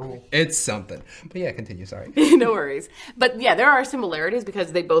 it's something. But yeah, continue, sorry. No worries. But yeah, there are similarities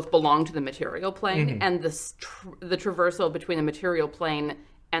because they both belong to the material plane, and the traversal between the material plane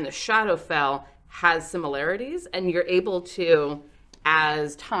and the Shadowfell has similarities, and you're able to,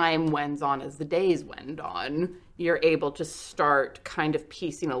 as time wends on, as the days wend on, you're able to start kind of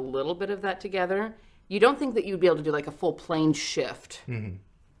piecing a little bit of that together. You don't think that you'd be able to do like a full plane shift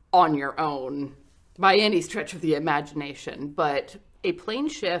on your own by any stretch of the imagination, but a plane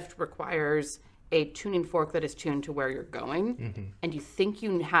shift requires a tuning fork that is tuned to where you're going, and you think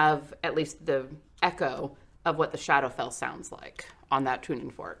you have at least the echo of what the Shadowfell sounds like on that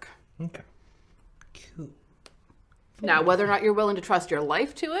tuning fork. Okay. Cool. Now, whether or not you're willing to trust your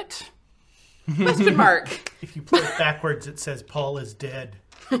life to it, question mark. If you play it backwards, it says Paul is dead.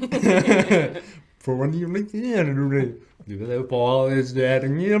 For when you make the end, Paul is dead,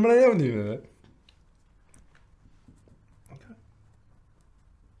 and you don't do that.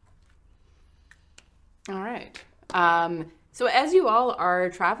 All right. So as you all are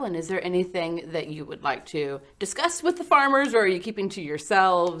traveling, is there anything that you would like to discuss with the farmers, or are you keeping to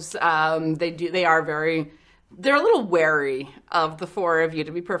yourselves? They're a little wary of the four of you,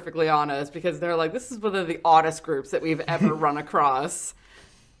 to be perfectly honest, because they're like, this is one of the oddest groups that we've ever run across.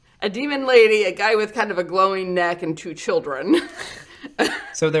 A demon lady, a guy with kind of a glowing neck, and 2 children.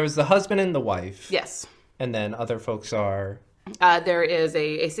 So there was the husband and the wife. Yes. And then other folks are... There is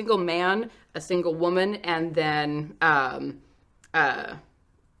a single man, a single woman, and then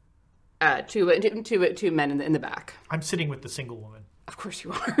two men in the back. I'm sitting with the single woman. Of course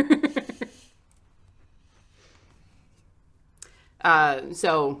you are.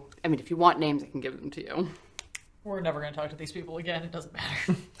 So, I mean, if you want names, I can give them to you. We're never going to talk to these people again. It doesn't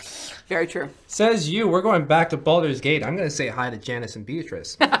matter. Very true. Says you. We're going back to Baldur's Gate. I'm going to say hi to Janice and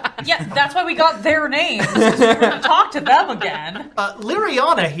Beatrice. Yeah, that's why we got their names. We're going to talk to them again.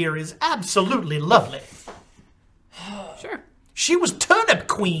 Liriana here is absolutely lovely. Sure. She was Turnip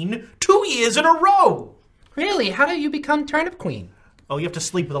Queen 2 years in a row. Really? How do you become Turnip Queen? Oh, you have to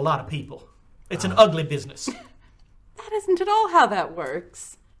sleep with a lot of people. It's an ugly business. That isn't at all how that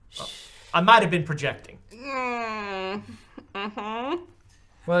works. I might have been projecting.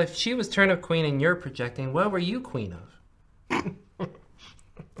 Well, if she was Turnip Queen and you're projecting, what were you queen of?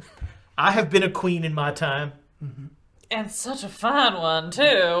 I have been a queen in my time. Mm-hmm. And such a fine one,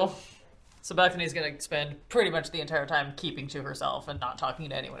 too. So Bethany's going to spend pretty much the entire time keeping to herself and not talking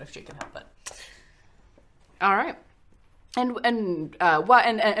to anyone if she can help it. All right. And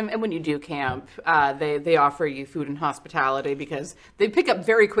when you do camp, they offer you food and hospitality because they pick up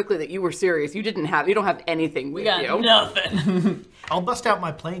very quickly that you were serious. You don't have anything with you. We got nothing. I'll bust out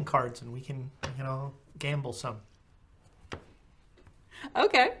my playing cards and we can, gamble some.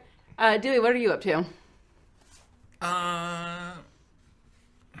 Okay. Dewey, what are you up to?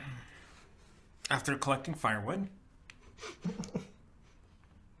 After collecting firewood.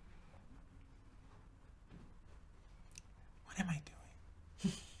 What am I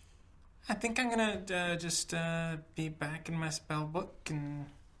doing? I think I'm gonna just be back in my spell book and,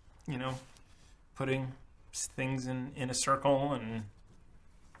 putting things in a circle and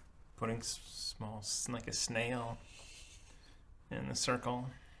putting small, like a snail in the circle.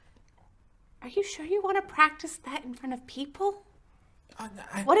 Are you sure you want to practice that in front of people?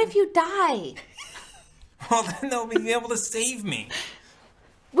 What if you die? Well, then they'll be able to save me.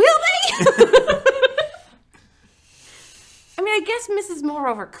 Will they? I mean, I guess Mrs.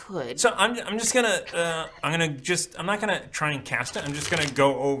 Moreover could. So I'm just gonna I'm not gonna try and cast it. I'm just gonna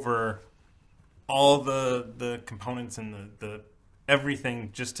go over all the components and the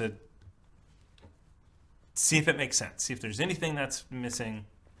everything just to see if it makes sense. See if there's anything that's missing.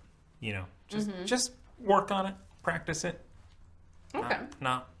 Just work on it, practice it. Okay.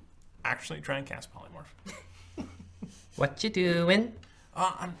 Not actually try and cast polymorph. What you doing?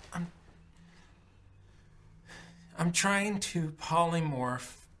 I'm trying to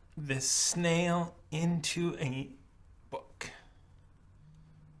polymorph this snail into a book.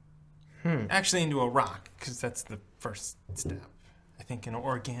 Actually, into a rock, because that's the first step. I think an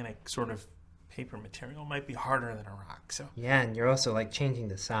organic sort of paper material might be harder than a rock. So Yeah, and you're also like changing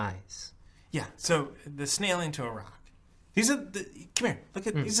the size. yeah, so the snail into a rock. These are come here. Look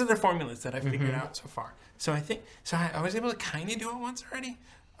at these are the formulas that I figured out so far. So I was able to kind of do it once already,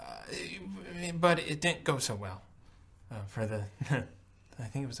 but it didn't go so well for the. I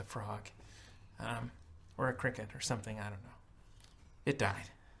think it was a frog, or a cricket or something. I don't know. It died.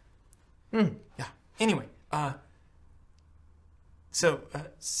 Yeah. Anyway, because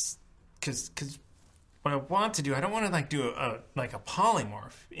what I want to do, I don't want to like do a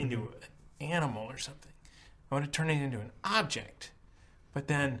polymorph into an animal or something. I want to turn it into an object, but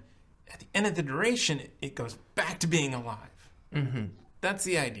then at the end of the duration, it goes back to being alive. That's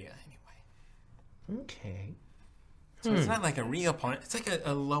the idea, anyway. Okay. So it's not like a real polymorph. It's like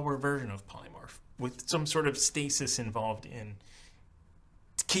a lower version of polymorph with some sort of stasis involved in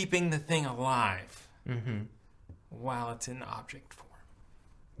keeping the thing alive while it's in object form.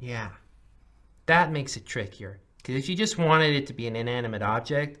 Yeah. That makes it trickier. Because if you just wanted it to be an inanimate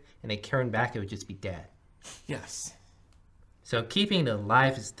object and it turned back, it would just be dead. Yes. So keeping it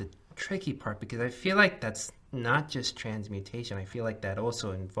alive is the tricky part, because I feel like that's not just transmutation. I feel like that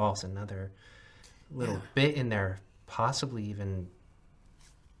also involves another little bit in there, possibly even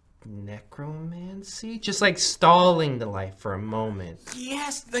necromancy, just like stalling the life for a moment.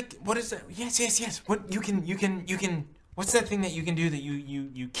 Yes, like what is that? Yes. What you can. What's that thing that you can do that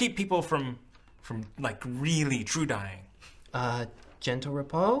you keep people from like really true dying? Gentle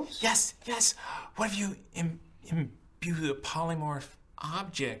repose? Yes. What if you imbue the polymorph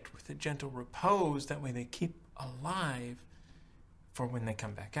object with a gentle repose? That way they keep alive for when they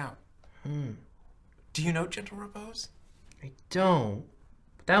come back out. Do you know gentle repose? I don't.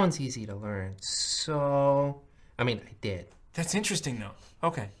 That one's easy to learn. So, I mean, I did. That's interesting, though.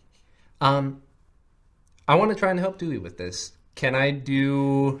 Okay. I want to try and help Dewey with this. Can I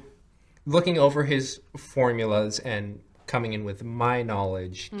do, looking over his formulas and coming in with my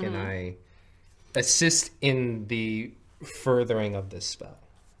knowledge, can I assist in the furthering of this spell?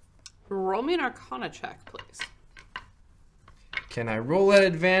 Roll me an Arcana check, please. Can I roll at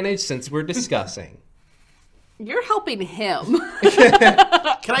advantage since we're discussing? You're helping him.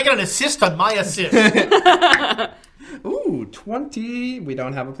 Can I get an assist on my assist? Ooh, 20. We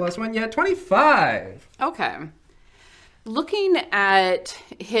don't have a +1 yet. 25. Okay. Looking at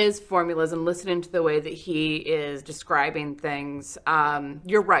his formulas and listening to the way that he is describing things,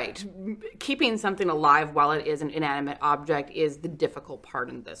 you're right. Keeping something alive while it is an inanimate object is the difficult part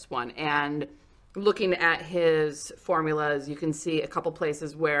in this one. And looking at his formulas, you can see a couple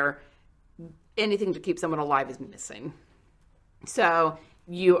places where anything to keep someone alive is missing. So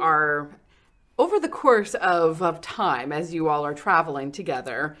you are, over the course of time, as you all are traveling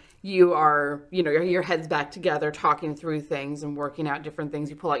together, you are, your heads back together, talking through things and working out different things.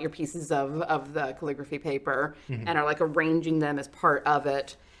 You pull out your pieces of the calligraphy paper and are like arranging them as part of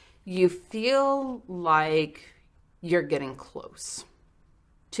it. You feel like you're getting close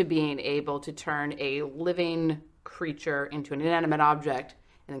to being able to turn a living creature into an inanimate object,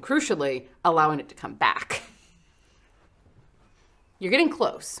 and then crucially, allowing it to come back. You're getting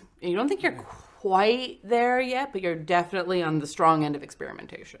close. You don't think you're quite there yet, but you're definitely on the strong end of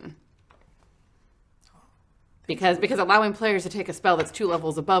experimentation. Because allowing players to take a spell that's 2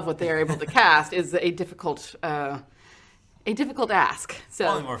 levels above what they are able to cast is a difficult ask. So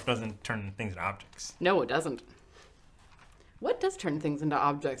Polymorph doesn't turn things into objects. no, it doesn't. What does turn things into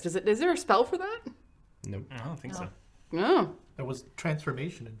objects? Is there a spell for that? Nope. I don't think so. No. There was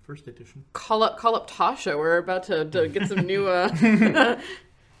transformation in first edition. Call up Tasha. We're about to get some new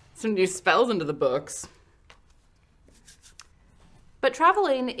some new spells into the books. But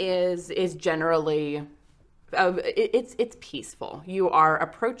traveling is generally it's peaceful. You are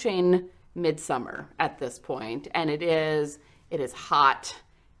approaching midsummer at this point, and it is hot.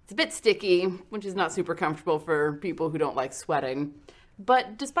 It's a bit sticky, which is not super comfortable for people who don't like sweating.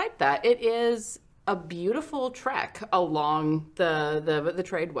 But despite that, it is a beautiful trek along the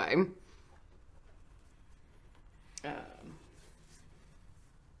tradeway.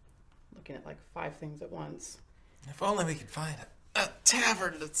 Looking at like 5 things at once. If only we could find a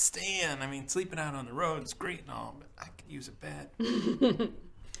tavern to stay in. I mean, sleeping out on the road is great and all, but I could use a bed.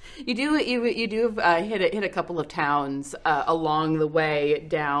 You do hit a couple of towns along the way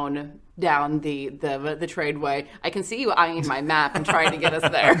down the tradeway. I can see you eyeing my map and trying to get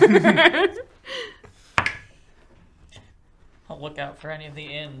us there. I'll look out for any of the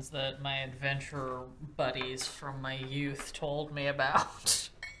inns that my adventure buddies from my youth told me about.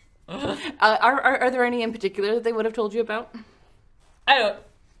 Are there any in particular that they would have told you about? I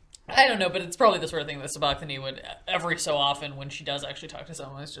don't know, but it's probably the sort of thing that Sabachthani would, every so often when she does actually talk to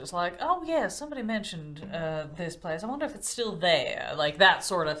someone, it's just like, oh yeah, somebody mentioned this place. I wonder if it's still there. Like that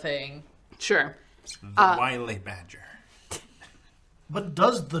sort of thing. Sure. The wily badger. But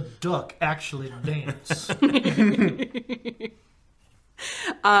does the duck actually dance?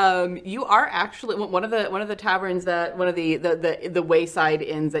 You are actually one of the taverns that one of the wayside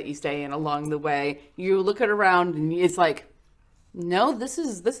inns that you stay in along the way. You look around and it's like, no, this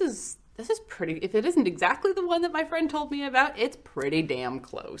is pretty. If it isn't exactly the one that my friend told me about, it's pretty damn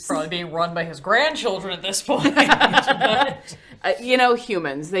close. Probably being run by his grandchildren at this point.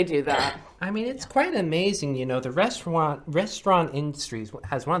 Humans, they do that. I mean, it's quite amazing. The restaurant industry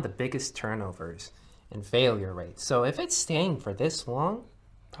has one of the biggest turnovers and failure rates. So if it's staying for this long,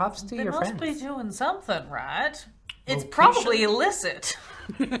 props to your friends. They must be doing something right. It's probably illicit.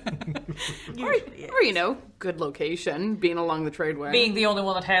 or good location, being along the tradeway. Being the only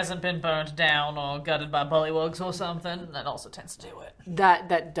one that hasn't been burnt down or gutted by bullywugs or something, that also tends to do it.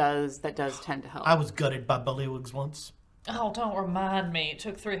 That does tend to help. I was gutted by bullywugs once. Oh, don't remind me. It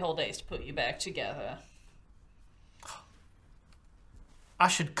took 3 whole days to put you back together. I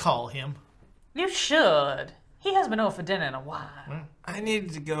should call him. You should. He hasn't been over for dinner in a while. I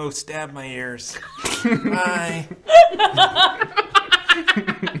needed to go stab my ears. Bye.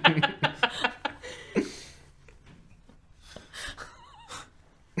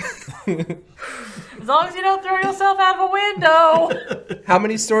 As long as you don't throw yourself out of a window. How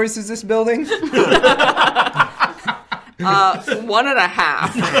many stories is this building?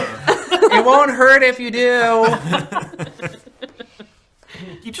 1.5. It won't hurt if you do.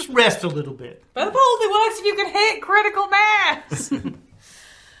 You just rest a little bit. But it only works if you can hit critical mass.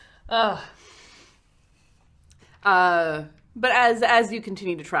 But as you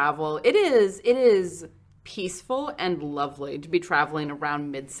continue to travel, it is peaceful and lovely to be traveling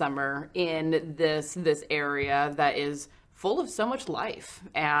around Midsummer in this area that is full of so much life,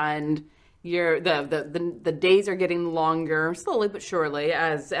 and the days are getting longer slowly but surely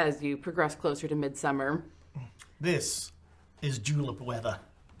as you progress closer to Midsummer. This is julep weather.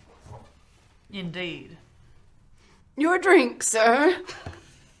 Indeed. Your drink, sir.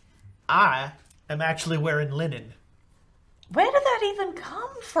 I am actually wearing linen. Where did that even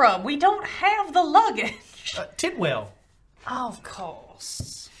come from? We don't have the luggage. Tidwell. Of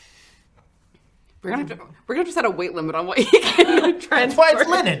course. We're gonna just set a weight limit on what you can transfer. That's why it's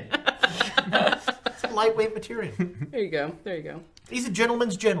linen. It's a lightweight material. There you go. He's a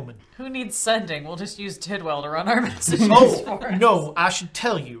gentleman's gentleman. Who needs sending? We'll just use Tidwell to run our messages for us. No, I should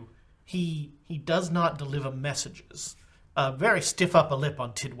tell you, he does not deliver messages. Very stiff upper lip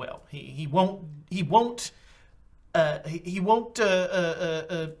on Tidwell. He won't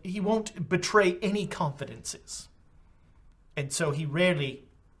betray any confidences. And so he rarely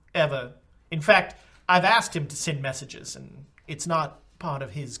ever... In fact, I've asked him to send messages, and it's not part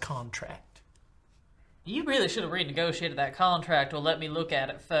of his contract. You really should have renegotiated that contract or let me look at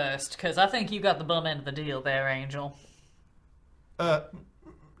it first, because I think you got the bum end of the deal there, Angel.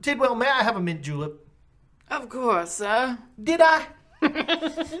 Tidwell, may I have a mint julep? Of course, sir. Did I?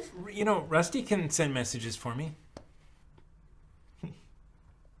 Rusty can send messages for me.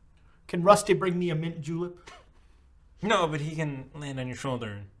 Can Rusty bring me a mint julep? No, but he can land on your shoulder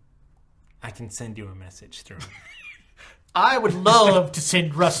and I can send you a message through. I would love to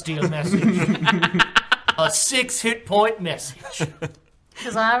send Rusty a message. A 6-hit point message.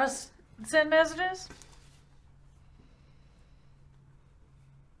 Does Iris send messages?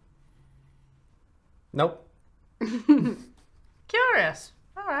 Nope. Curious.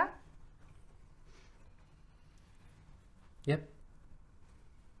 All right. Yep.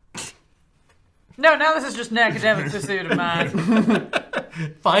 No, now this is just an academic pursuit of mine.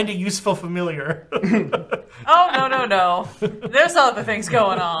 Find a useful familiar. Oh, no. There's other things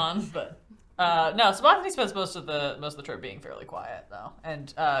going on, but no. Sabachthani spends most of the trip being fairly quiet though,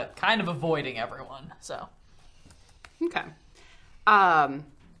 and kind of avoiding everyone. So, okay. On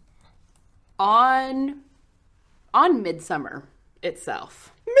Midsummer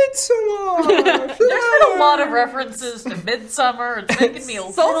itself, Midsummer! There's been a lot of references to Midsummer. It's making me a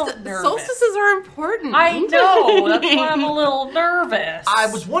little nervous. Solstices are important. I know. That's why I'm a little nervous. I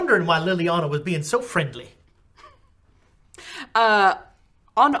was wondering why Liliana was being so friendly. On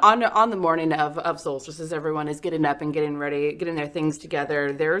the morning of solstices, everyone is getting up and getting ready, getting their things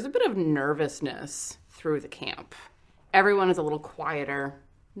together. There's a bit of nervousness through the camp. Everyone is a little quieter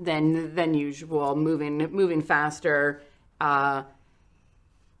than usual, moving faster.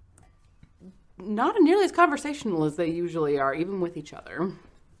 Not nearly as conversational as they usually are, even with each other.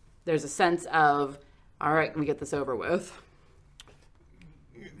 There's a sense of, all right, we get this over with.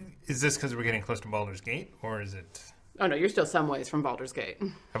 Is this because we're getting close to Baldur's Gate, or is it? Oh no, you're still some ways from Baldur's Gate.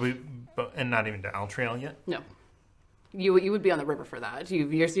 Have we? And not even to Altrail yet? No, you would be on the river for that.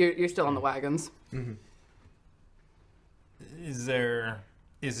 You're still on the wagons. Mm-hmm.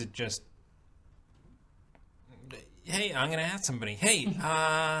 Is it just? Hey, I'm gonna ask somebody. Hey,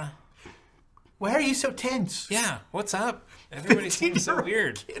 Why are you so tense? yeah, what's up? Everybody seems so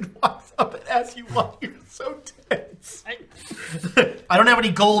weird. Kid walks up and asks you why you're so tense. I don't have any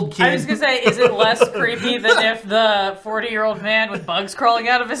gold, kid. I was going to say, is it less creepy than if the 40-year-old man with bugs crawling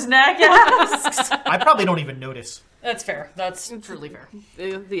out of his neck asks? I probably don't even notice. That's fair. That's truly fair.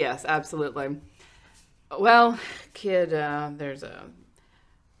 Yes, absolutely. Well, kid, there's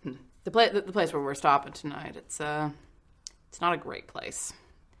the place where we're stopping tonight. It's not a great place,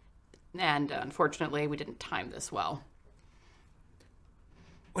 and unfortunately, we didn't time this well.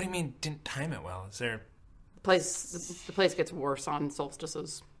 What do you mean didn't time it well? Is there? The place gets worse on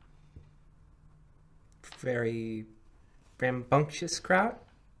solstices. Very rambunctious crowd.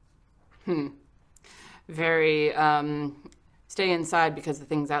 Very stay inside because the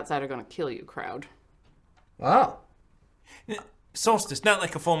things outside are going to kill you crowd. Wow. Solstice, not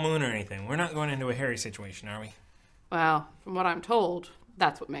like a full moon or anything. We're not going into a hairy situation, are we? Well, from what I'm told,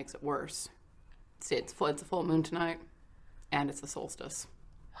 that's what makes it worse. See, it's a full moon tonight, and it's the solstice.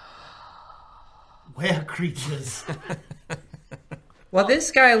 Were creatures. Well,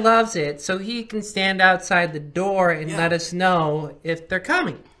 this guy loves it, so he can stand outside the door and let us know if they're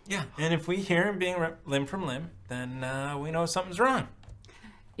coming. Yeah, and if we hear him being limb from limb, then we know something's wrong.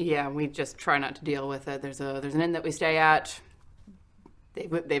 Yeah, we just try not to deal with it. There's an inn that we stay at.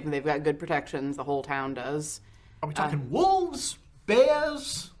 They've got good protections. The whole town does. Are we talking wolves?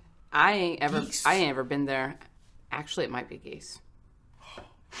 Bears? I ain't Geese? ever been there. Actually, it might be geese.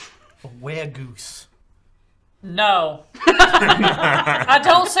 A were-goose. No. I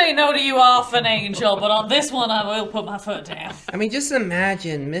don't say no to you often, Angel, but on this one I will put my foot down. I mean, just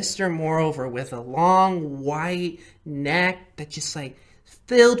imagine Mr. Moreover with a long white neck that's just like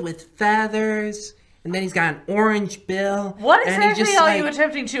filled with feathers, and then he's got an orange bill. What and he's exactly just are like, you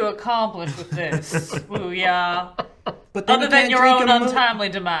attempting to accomplish with this, Booyah? But then Other you than can't your drink own a untimely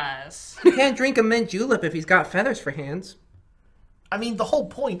demise. You can't drink a mint julep if he's got feathers for hands. I mean, the whole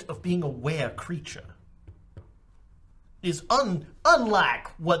point of being a were-creature is unlike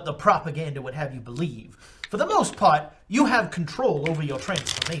what the propaganda would have you believe. For the most part, you have control over your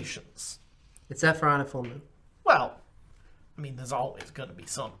transformations. Except for on a full moon. Well, I mean, there's always going to be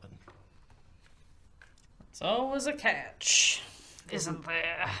something. It's always a catch, isn't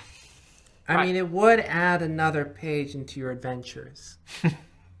there? I mean, it would add another page into your adventures.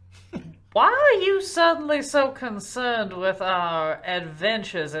 Why are you suddenly so concerned with our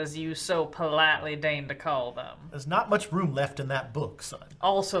adventures, as you so politely deign to call them? There's not much room left in that book, son.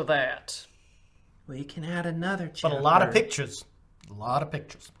 Also that. Well, you can add another chapter. But a lot of pictures. A lot of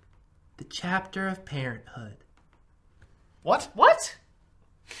pictures. The chapter of parenthood. What? What?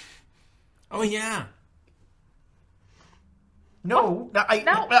 Oh, yeah. No.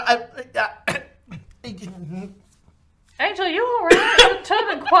 Angel, you alright? You're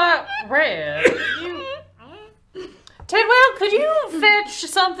turning quite red. Tidwell, could you fetch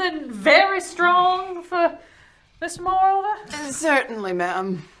something very strong for Mr. Moreover? Certainly,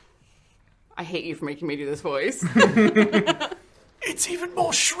 ma'am. I hate you for making me do this voice. It's even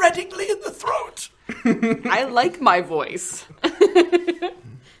more shreddingly in the throat. I like my voice.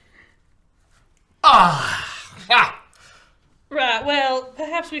 Right, well,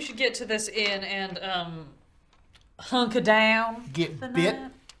 perhaps we should get to this inn and, hunker down. Get the bit.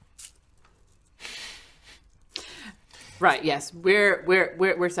 night. Right, yes.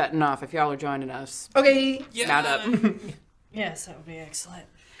 We're setting off if y'all are joining us. Okay. Mount up. Yes, that would be excellent.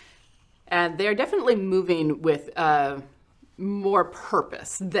 And they're definitely moving with more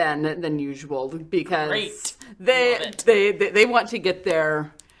purpose than usual because Great. they want to get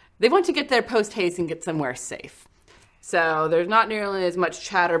their post haste and get somewhere safe. So there's not nearly as much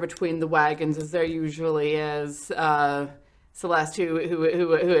chatter between the wagons as there usually is. Celeste,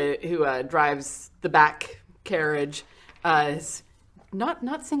 who drives the back carriage, is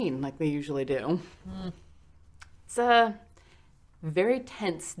not singing like they usually do. It's a very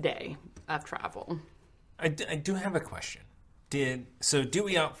tense day of travel. I do have a question.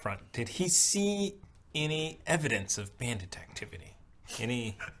 Dewey out front, did he see any evidence of bandit activity?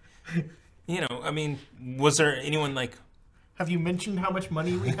 Any, was there anyone like... Have you mentioned how much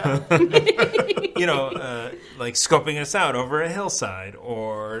money we have? Like scoping us out over a hillside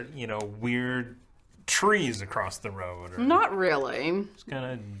or, weird trees across the road? Or Not really.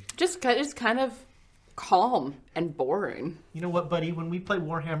 Just kind of calm and boring. You know what, buddy? When we play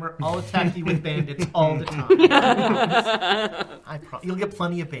Warhammer, I'll attack you with bandits all the time. You'll get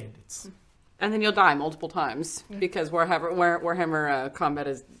plenty of bandits. And then you'll die multiple times because Warhammer combat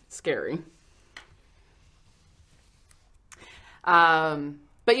is scary.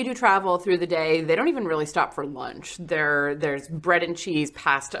 But you do travel through the day. They don't even really stop for lunch. There's bread and cheese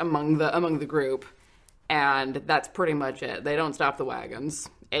passed among the group, and that's pretty much it. They don't stop the wagons.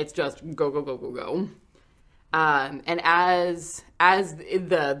 It's just go go go go go. And as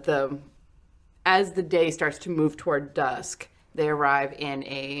the day starts to move toward dusk, they arrive in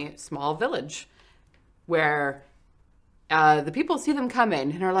a small village where the people see them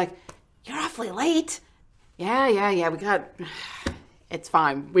coming and are like, "You're awfully late." Yeah. It's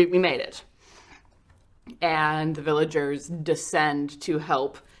fine. We made it. And the villagers descend to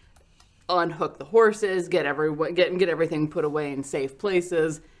help unhook the horses, get everything put away in safe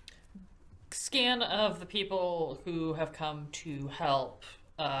places. Scan of the people who have come to help.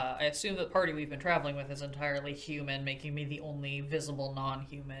 I assume the party we've been traveling with is entirely human, making me the only visible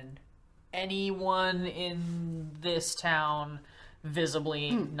non-human. Anyone in this town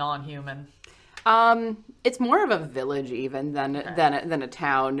visibly non-human? It's more of a village even than a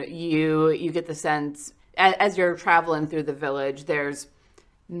town. You get the sense as you're traveling through the village, there's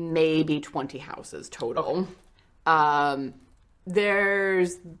maybe 20 houses total. Okay.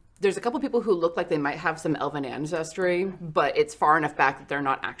 There's a couple people who look like they might have some elven ancestry, but it's far enough back that they're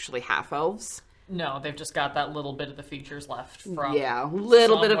not actually half elves. No, they've just got that little bit of the features left from. Yeah,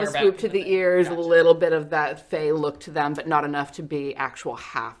 little bit of a swoop to the ears, a little bit of that fey look to them, but not enough to be actual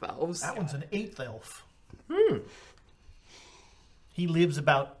half elves. That one's an 8th elf. He lives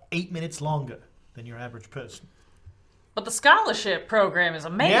about 8 minutes longer than your average person. But the scholarship program is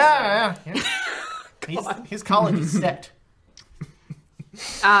amazing. Yeah. His college is set.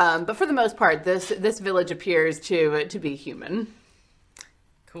 But for the most part, this village appears to be human.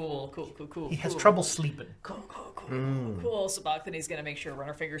 Cool. He has trouble sleeping. Cool. Sabachthani's gonna make sure to run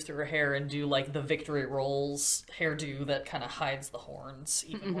her fingers through her hair and do like the victory rolls hairdo that kind of hides the horns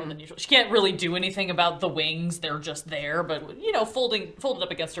even more than usual. She can't really do anything about the wings; they're just there. But folded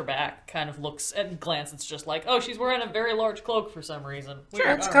up against her back, kind of looks at glance. It's just like, oh, she's wearing a very large cloak for some reason.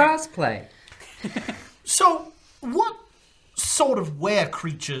 Sure, it's cosplay. So, what sort of were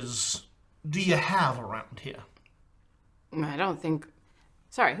creatures do you have around here? I don't think.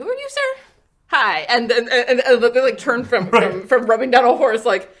 Sorry, who are you, sir? Hi, and they like turn from rubbing down a horse.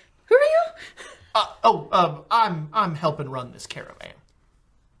 Like, who are you? I'm helping run this caravan.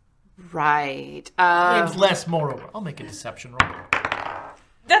 Right. Name's Les Moreover. I'll make a deception roll.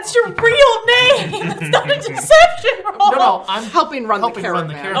 That's your real name. That's not a deception roll. No, I'm helping run the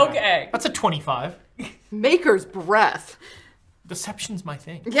caravan. Okay, that's a 25. Maker's breath. Deception's my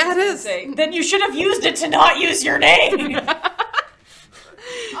thing. Yeah, it is. Then you should have used it to not use your name.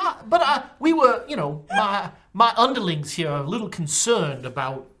 But we were, my underlings here are a little concerned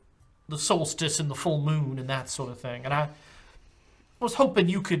about the solstice and the full moon and that sort of thing. And I was hoping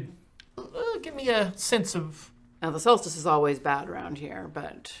you could give me a sense of... Now, the solstice is always bad around here,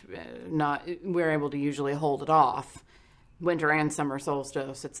 but we're able to usually hold it off. Winter and summer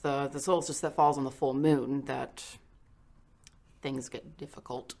solstice. It's the solstice that falls on the full moon that things get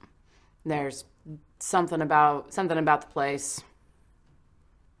difficult. There's something about the place.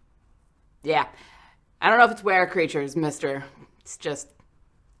 Yeah. I don't know if it's were creatures, mister. It's just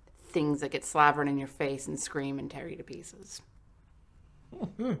things that get slavered in your face and scream and tear you to pieces.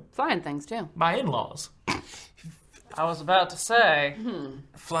 Flying things, too. My in-laws. I was about to say.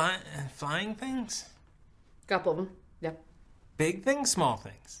 Flying things? Couple of them, yep. Big things, small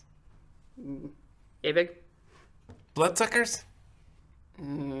things? Big? Bloodsuckers?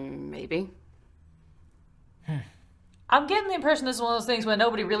 Maybe. I'm getting the impression this is one of those things where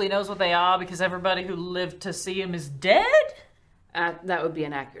nobody really knows what they are because everybody who lived to see him is dead? That would be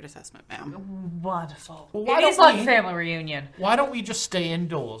an accurate assessment, ma'am. Wonderful. Well, it is like a family reunion. Why don't we just stay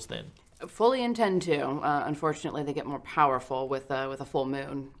indoors, then? Fully intend to. Unfortunately, they get more powerful with a full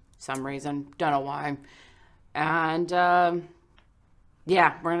moon. Some reason. Don't know why. And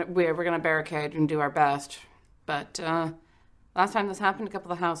yeah, we're gonna barricade and do our best. But last time this happened, a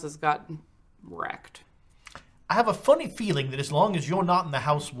couple of the houses got wrecked. I have a funny feeling that as long as you're not in the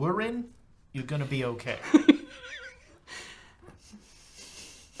house we're in, you're gonna be okay.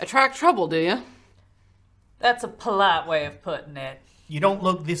 Attract trouble, do you? That's a polite way of putting it. You don't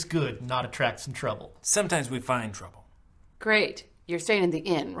look this good and not attract some trouble. Sometimes we find trouble. Great. You're staying in the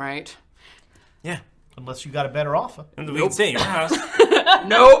inn, right? Yeah. Unless you got a better offer. And we can stay at your house.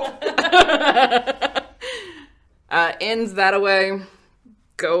 Nope. Inn's that away.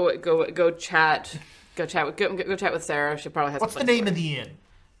 Go chat. Go chat with Sarah. She probably has. What's the name of the inn?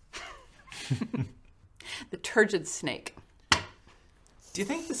 The Turgid Snake. Do you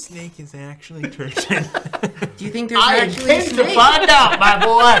think the snake is actually turgid? Do you think there's I actually a intend to snake? find out, my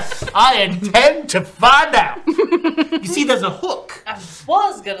boy. I intend to find out. You see, there's a hook. I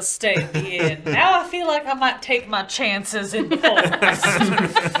was gonna stay at the inn. Now I feel like I might take my chances in the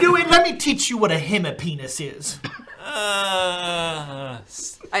forest. Dewey, let me teach you what a hemipenis is. I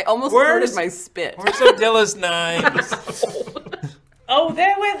almost Where's- squirted my spit. Where's Odilla's knives? Oh,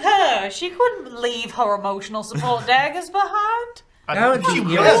 they're with her. She couldn't leave her emotional support daggers behind. That would be Who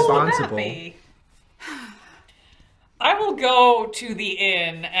would irresponsible. that be? I will go to the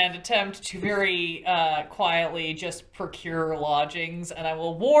inn and attempt to very quietly just procure lodgings, and I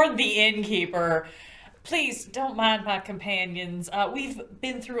will warn the innkeeper, please don't mind my companions. We've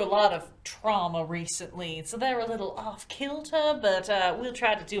been through a lot of trauma recently, so they're a little off-kilter, but we'll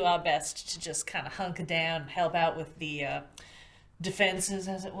try to do our best to just kind of hunker down and help out with the defenses,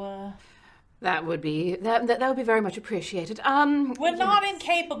 as it were. That would be very much appreciated. We're not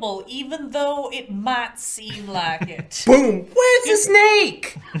incapable, even though it might seem like it. Boom! Where's the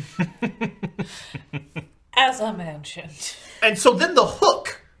snake? As I mentioned. And so then the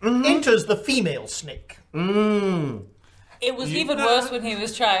hook enters the female snake. It was even worse when he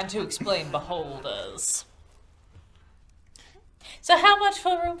was trying to explain beholders. So how much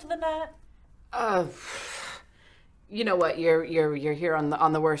for room for the night? You know what? You're here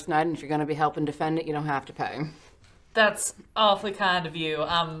on the worst night, and if you're going to be helping defend it, you don't have to pay. That's awfully kind of you.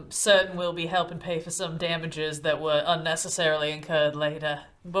 I'm certain we'll be helping pay for some damages that were unnecessarily incurred later.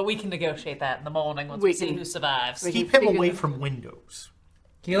 But we can negotiate that in the morning once we see who survives. Keep him away from windows.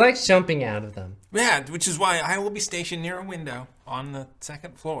 He likes jumping out of them. Yeah, which is why I will be stationed near a window on the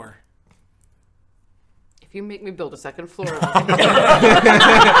second floor. If you make me build a second floor, It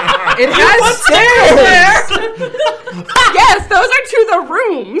has stairs! yes, those are to the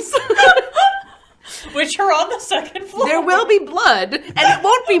rooms. Which are on the second floor. There will be blood, and it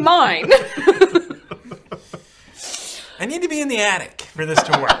won't be mine. I need to be in the attic for this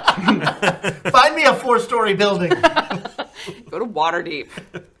to work. Find me a 4-story building. Go to Waterdeep.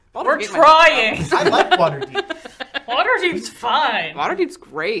 We're trying. I like Waterdeep. Waterdeep's fine. Waterdeep's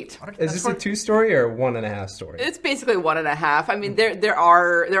great. Is this a 2-story or a 1.5 story? It's basically 1.5. I mean, there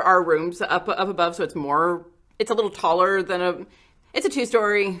are rooms up above, so it's more. It's a little taller than It's a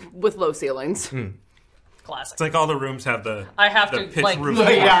 2-story with low ceilings. Classic. It's like all the rooms have the I have the to, pitch like, roof.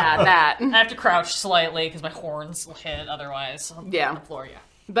 Yeah, that. I have to crouch slightly because my horns will hit otherwise. On Yeah. the floor, yeah.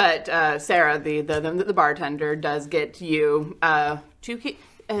 But Sarah, the bartender, does get you 2 key.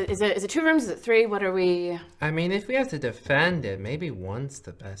 Is it 2 rooms? Is it 3? What are we? I mean, if we have to defend it, maybe 1's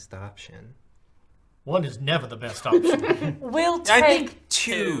the best option. 1 is never the best option. We'll take I think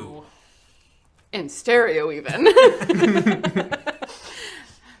 2. In stereo, even.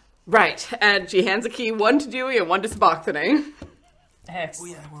 Right, and she hands a key, 1 to Dewey and 1 to Sabachthani. Oh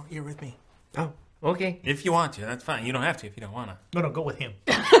yeah, well, you're with me. Oh, okay. If you want to, that's fine. You don't have to if you don't want to. No, go with him.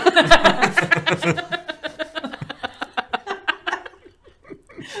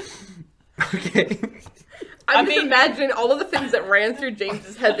 Okay. I'm just imagining all of the things that ran through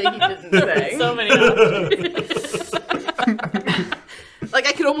James's head that he didn't say. So many options. Like,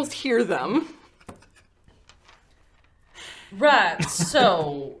 I could almost hear them. Right,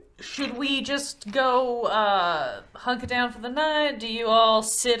 so should we just go hunker down for the night? Do you all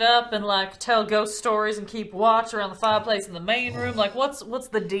sit up and like tell ghost stories and keep watch around the fireplace in the main room? Like, what's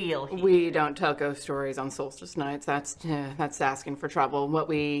the deal here? We don't tell ghost stories on solstice nights. That's asking for trouble. What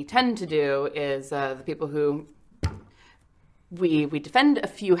we tend to do is the people who we defend a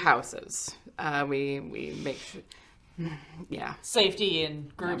few houses. We make sure. Yeah, Safety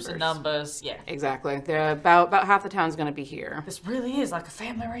in groups and numbers. Yeah, exactly. They're about half the town's going to be here. this really is like a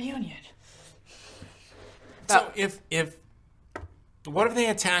family reunion. So if what if they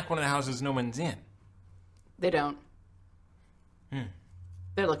attack one of the houses no one's in? They don't.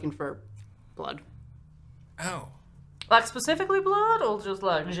 They're looking for blood. Oh. Like specifically blood, or just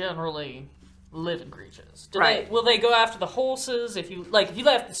like generally? living creatures? Will Right. they go after the horses if you left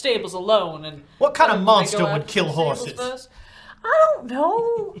the stables alone? And What kind of would they go monster would after kill the stables horses? first? I don't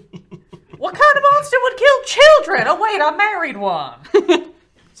know. What kind of monster would kill children? Oh wait, I married one.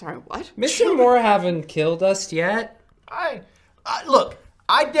 Sorry, what? Mr. Moore haven't killed us yet. Look,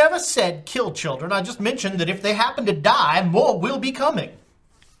 I never said kill children. I just mentioned that if they happen to die, more will be coming.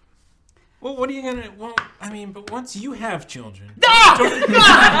 Well, what are you gonna? Well, I mean, but once you have children, don't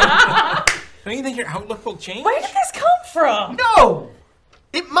you think your outlook will change? Where did this come from? No!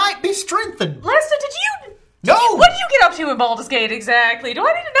 It might be strengthened. Lester, No! What did you get up to in Baldur's Gate exactly? Do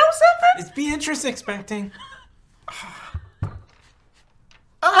I need to know something? Is Beatrice expecting?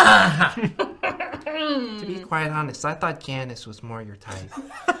 To be quite honest, I thought Janice was more your type.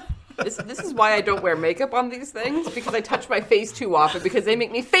 This is why I don't wear makeup on these things, because I touch my face too often, because they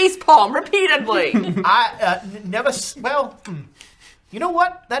make me facepalm repeatedly. You know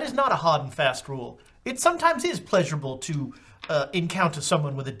what? That is not a hard and fast rule. It sometimes is pleasurable to encounter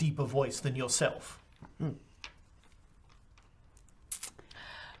someone with a deeper voice than yourself.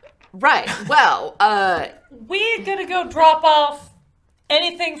 Right, well, We're gonna go drop off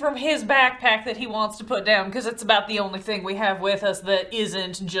anything from his backpack that he wants to put down, because it's about the only thing we have with us that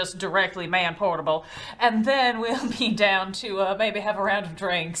isn't just directly man-portable. And then we'll be down to maybe have a round of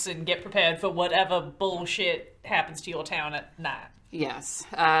drinks and get prepared for whatever bullshit happens to your town at night. yes,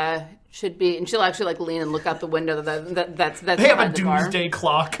 should be, and she'll actually lean and look out the window that's They have a behind the bar. doomsday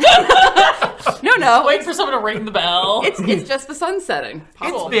clock. No, Wait for someone to ring the bell. it's just the sun setting.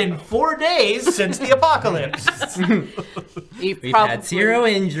 It's been 4 days since the apocalypse. We've Had 0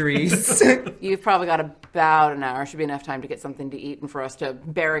 injuries. You've probably got about an hour. Should be enough time to get something to eat and for us to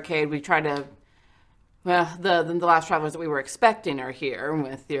barricade. We tried to. Well, the last travelers that we were expecting are here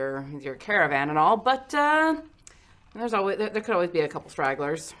with your caravan and all, but there could always be a couple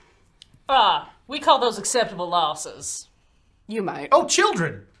stragglers. We call those acceptable losses. You might. Oh,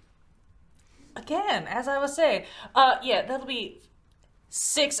 children! Again, as I was saying, yeah, that'll be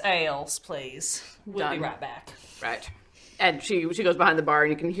 6 ales, please. We'll be Done. right back. Right. And she goes behind the bar,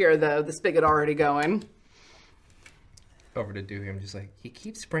 and you can hear the spigot already going. Over to Dewey, I'm just like, he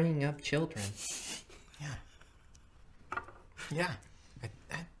keeps bringing up children. Yeah,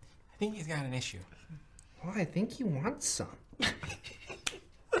 I think he's got an issue. Well, I think he wants some.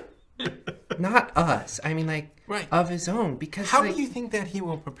 Not us. I mean, Right. of his own. Because How do you think that he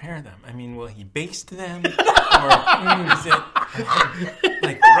will prepare them? I mean, will he baste them? Or is it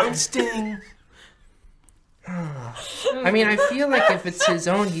like roasting? I mean, I feel like if it's his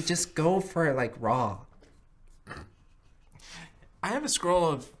own, he'd just go for it raw. I have a scroll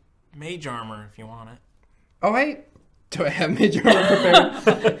of mage armor if you want it. Oh, do I have mage armor prepared?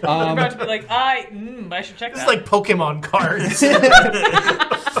 I'm about to be like, I should check It's that. like Pokemon cards.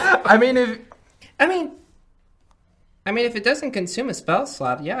 I mean, if it doesn't consume a spell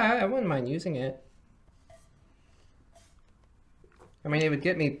slot, yeah, I wouldn't mind using it. I mean, it would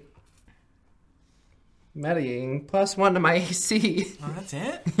get me metaing +1 to my AC. Oh, that's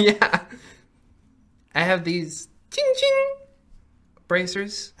it? Yeah. I have these ching ching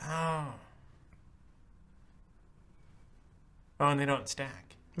bracers. Oh, and they don't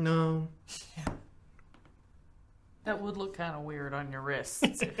stack. No. That would look kind of weird on your wrists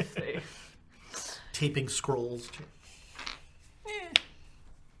if they... Taping scrolls.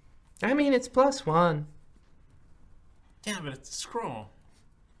 I mean, it's +1. Yeah, but it's a scroll.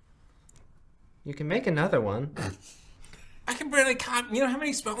 You can make another one. I can barely copy. You know how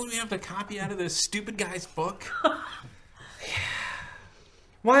many spells we have to copy out of this stupid guy's book?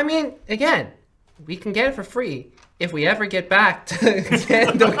 Well, I mean, again, we can get it for free if we ever get back to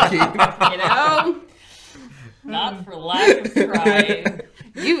Candlekeep. You know? Not for lack of trying.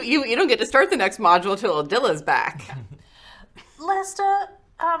 You don't get to start the next module till Odilla's back. Lester,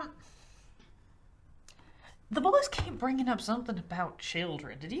 the boys keep bringing up something about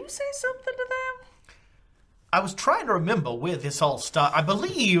children. Did you say something to them? I was trying to remember where this all started. I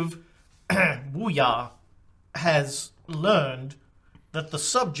believe Wuya has learned that the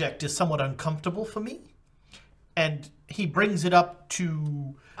subject is somewhat uncomfortable for me, and he brings it up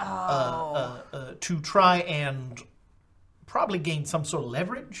to try and probably gain some sort of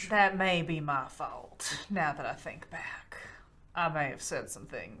leverage. That may be my fault, now that I think back. I may have said some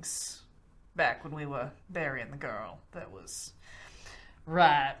things back when we were burying the girl that was...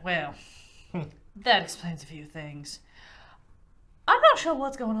 Right, well, that explains a few things. I'm not sure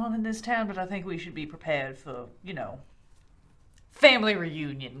what's going on in this town, but I think we should be prepared for, family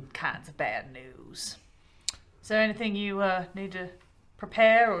reunion kinds of bad news. Is there anything you need to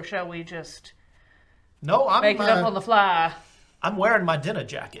prepare, or shall we just No, make it up on the fly? I'm wearing my dinner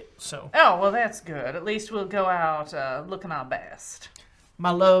jacket, so... Oh, well, that's good. At least we'll go out looking our best.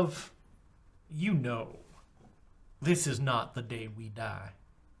 My love, you know, this is not the day we die.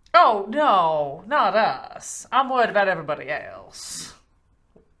 Oh, no, not us. I'm worried about everybody else.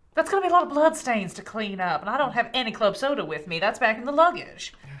 That's going to be a lot of bloodstains to clean up, and I don't have any club soda with me. That's back in the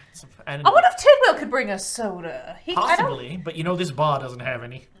luggage. And I wonder if Tidwell could bring us soda. possibly, but you know this bar doesn't have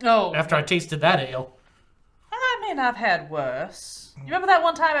any. Oh. After I tasted that ale. I mean, I've had worse. You remember that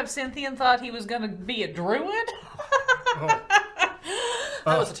one time Absinthian thought he was going to be a druid? That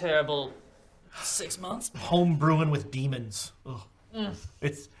was a terrible 6 months. Home brewing with demons.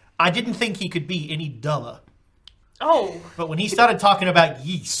 I didn't think he could be any dumber. Oh. But when he started talking about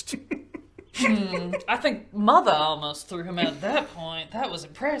yeast... I think Mother almost threw him out at that point. That was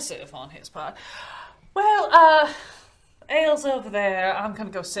impressive on his part. Well, ale's over there. I'm going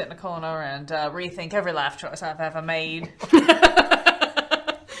to go sit in a corner and rethink every life choice I've ever made.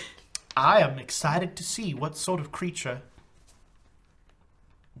 I am excited to see what sort of creature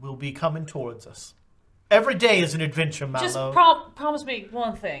will be coming towards us. Every day is an adventure, my Just love. promise me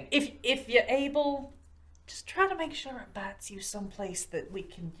one thing. If you're able, just try to make sure it bites you someplace that we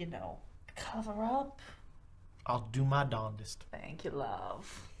can, cover up. I'll do my darndest. Thank you,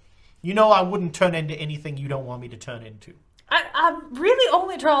 love. You know I wouldn't turn into anything you don't want me to turn into. I'm really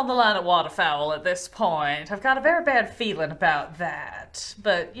only drawing the line at waterfowl at this point. I've got a very bad feeling about that.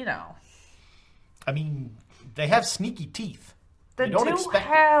 But, I mean, they have sneaky teeth. They You don't do expect it.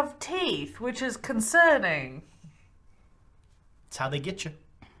 have teeth, which is concerning. That's how they get you.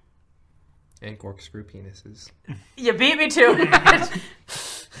 And corkscrew penises. You beat me to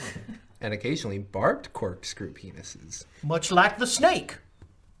it. And occasionally barbed corkscrew penises. Much like the snake.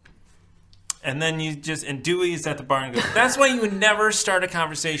 And then and Dewey is at the bar and goes, that's why you would never start a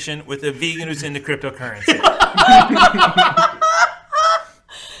conversation with a vegan who's into cryptocurrency.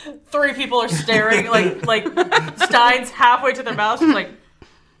 3 people are staring, like Stein's halfway to their mouth, like,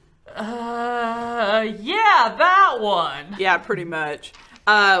 yeah, that one. Yeah, pretty much.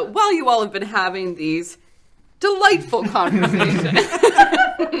 While you all have been having these delightful conversations,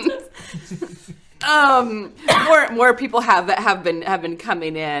 more people have been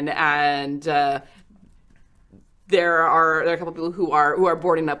coming in, and there are a couple people who are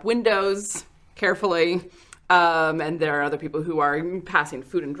boarding up windows carefully, and there are other people who are passing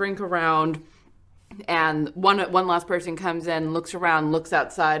food and drink around. And one last person comes in, looks around, looks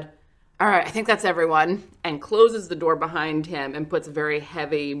outside. All right, I think that's everyone, and closes the door behind him and puts a very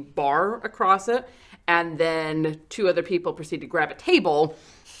heavy bar across it. And then 2 other people proceed to grab a table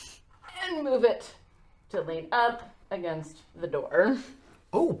and move it to lean up against the door.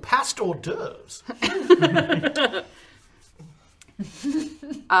 Oh, past hors d'oeuvres.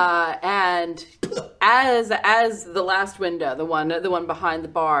 And as the last window, the one behind the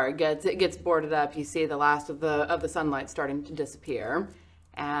bar gets boarded up, you see the last of the sunlight starting to disappear,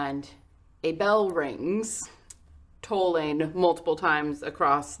 and a bell rings, tolling multiple times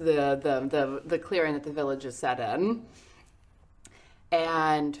across the clearing that the village is set in.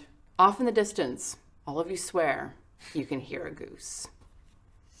 And off in the distance, all of you swear you can hear a goose.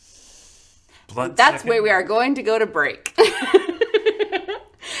 That's where we are going to go to break.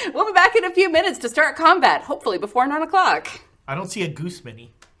 We'll be back in a few minutes to start combat, hopefully before 9 o'clock. I don't see a goose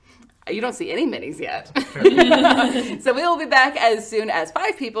mini. You don't see any minis yet. So we will be back as soon as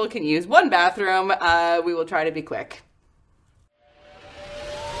 5 people can use 1 bathroom. We will try to be quick.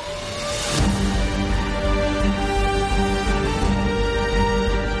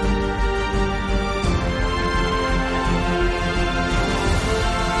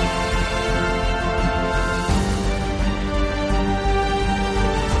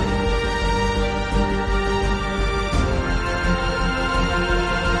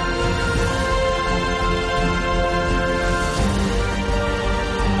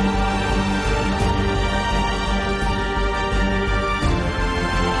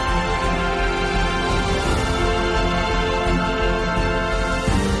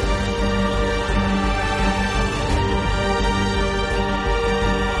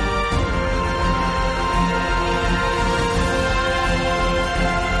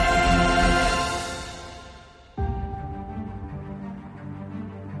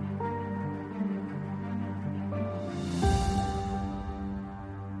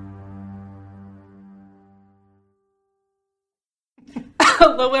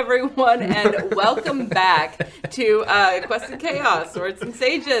 Hello, everyone, and welcome back to Quest and Chaos, Swords and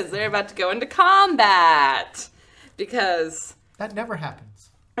Sages. They're about to go into combat. Because... that never happens.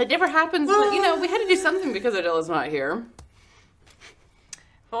 It never happens, but, we had to do something because Odilla's not here.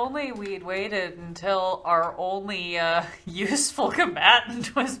 only we'd waited until our only useful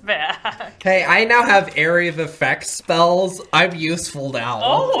combatant was back. Hey, I now have area of effect spells. I'm useful now.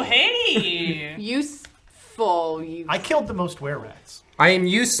 Oh, hey! Useful. I killed the most were-rats. I am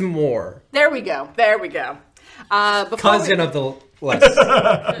use more. There we go. Cousin of the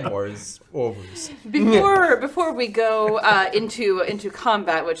less wars overs. Before we go into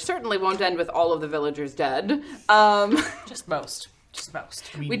combat, which certainly won't end with all of the villagers dead. Just most.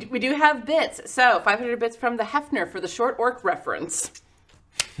 We do have bits. So 500 bits from the Hefner for the short orc reference.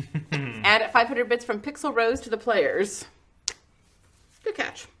 And 500 bits from Pixel Rose to the players. Good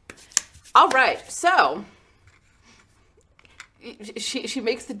catch. All right, so she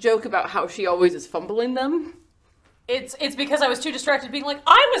makes the joke about how she always is fumbling them. It's because I was too distracted being like,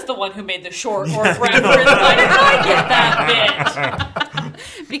 I was the one who made the short orc reference. Why did I get that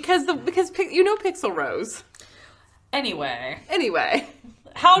bit? because you know Pixel Rose. Anyway.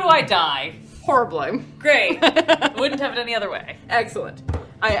 How do I die? Horribly. Great. Wouldn't have it any other way. Excellent.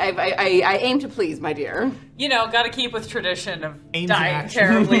 I aim to please, my dear. You know, gotta keep with tradition of dying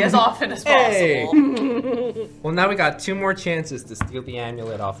terribly as often as Hey. possible. Well, now we got 2 more chances to steal the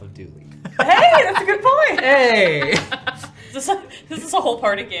amulet off of Dooley. Hey, that's a good point. Hey! Is this a whole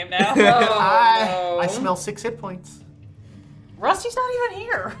party game now? I smell 6 hit points. Rusty's not even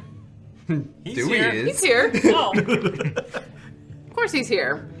here. Dewey is. He's here. Oh. Of course he's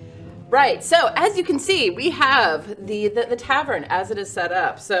here. Right, so as you can see, we have the tavern as it is set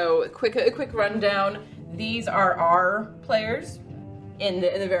up. So a quick rundown. These are our players in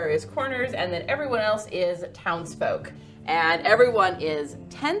the various corners, and then everyone else is townsfolk. And everyone is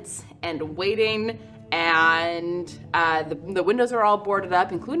tense and waiting, and the windows are all boarded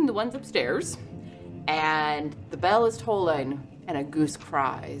up, including the ones upstairs. And the bell is tolling, and a goose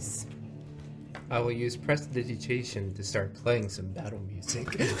cries. I will use prestidigitation to start playing some battle music.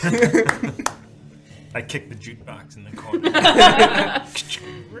 I kick the jukebox in the corner.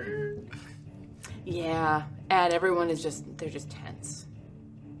 Yeah, and everyone is they're just tense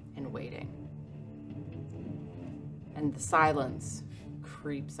and waiting. And the silence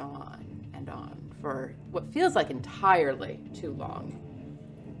creeps on and on for what feels like entirely too long.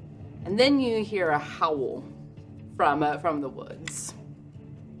 And then you hear a howl from the woods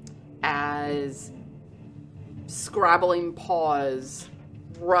as scrabbling paws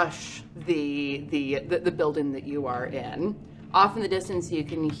rush the building that you are in. Off in the distance, you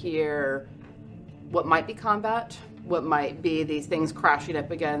can hear what might be combat, what might be these things crashing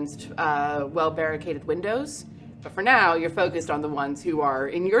up against well-barricaded windows. But for now, you're focused on the ones who are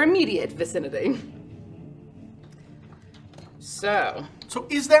in your immediate vicinity. So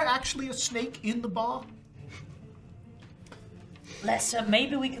is there actually a snake in the bar? Lester,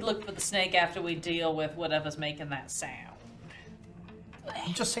 maybe we could look for the snake after we deal with whatever's making that sound.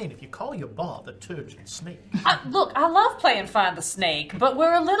 I'm just saying, if you call your bar the Turgid Snake. Look, I love playing Find the Snake, but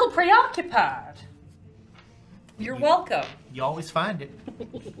we're a little preoccupied. You're welcome. You always find it.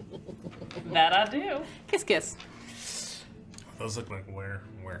 That I do. Kiss, kiss. Those look like were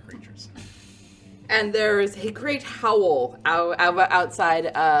creatures. And there's a great howl outside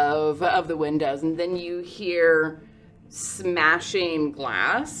of the windows, and then you hear smashing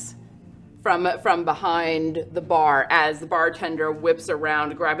glass from behind the bar as the bartender whips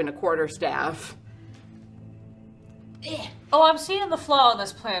around grabbing a quarterstaff. Oh, I'm seeing the flaw in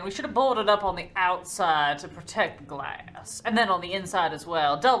this plan. We should have bolted up on the outside to protect the glass. And then on the inside as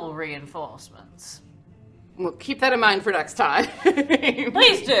well. Double reinforcements. Well, keep that in mind for next time.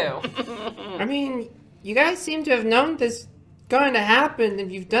 Please do. I mean, you guys seem to have known this going to happen, and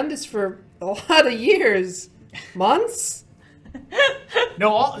you've done this for a lot of years. Months?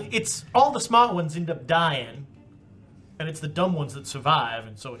 No, all the smart ones end up dying, and it's the dumb ones that survive,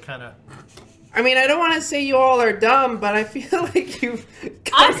 and so it kind of... I mean, I don't want to say you all are dumb, but I feel like you've...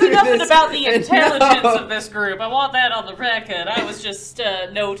 I said nothing about the intelligence of this group. I want that on the record. I was just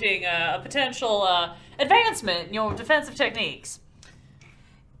noting a potential advancement in your defensive techniques.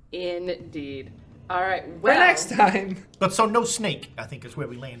 Indeed. All right, well... For next time. But so no snake, I think, is where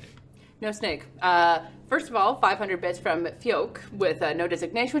we landed. No snake. First of all, 500 bits from Fioke with no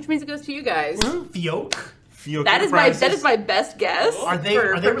designation, which means it goes to you guys. Fioke? Fioke That is my best guess. Are they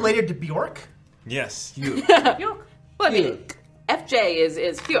related to Bjork? Yes. Well, I mean, FJ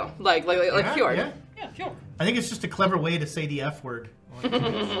is Fioke, like Fjord. Yeah, Fjord. I think it's just a clever way to say the F word.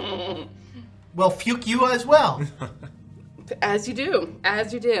 Well, Fioke you as well. As you do.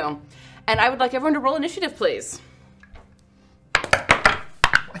 And I would like everyone to roll initiative, please.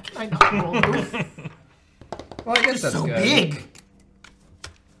 Why can I not roll? Well, I guess that's so good. big.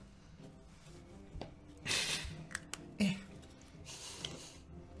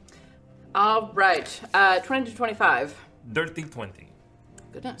 All right. 20 to 25. Dirty 20.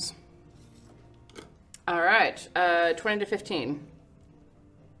 Goodness. All right. 20 to 15.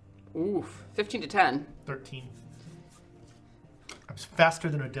 Oof. 15 to 10. 13. I'm faster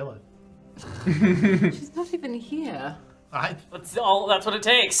than Odila. She's not even here. That's what it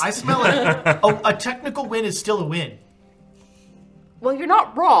takes. I smell it. Oh, a technical win is still a win. Well, you're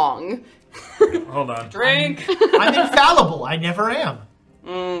not wrong. Hold on. Drink. I'm infallible. I never am.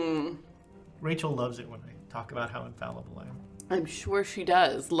 Rachel loves it when I talk about how infallible I am. I'm sure she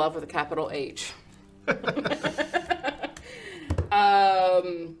does. Love with a capital H.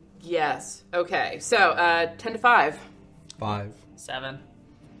 Yes. Okay. So, 10 to 5. 5. 7.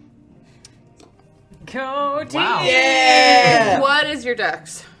 Go team. Wow. Yeah. What is your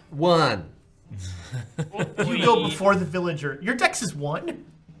dex? 1. You go before the villager. Your dex is 1?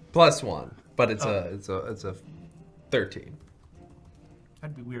 Plus 1. But it's a 13.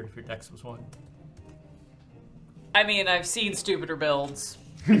 That'd be weird if your dex was 1. I mean, I've seen stupider builds.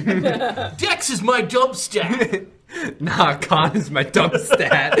 Dex is my dump stat. Nah, con is my dump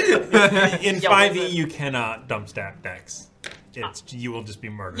stat. In 5e, you cannot dump stack Dex. You will just be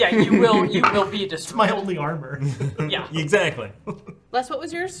murdered. Yeah, you will be It's destroyed. my only armor. Yeah. Exactly. Les, what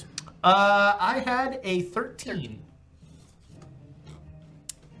was yours? I had a 13.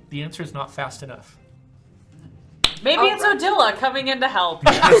 The answer is not fast enough. Maybe it's Odila coming in to help.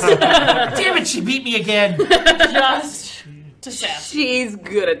 Damn it, she beat me again. Just to sass. She's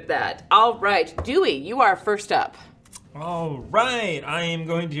good at that. All right. Dewey, you are first up. All right. I am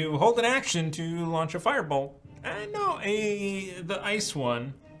going to hold an action to launch a firebolt. No, the ice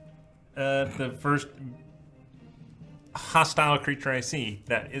one. The first hostile creature I see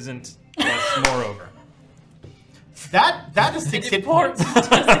that isn't moreover. That is 6 hit points.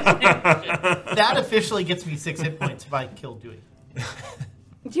 That officially gets me 6 hit points if I kill Dewey.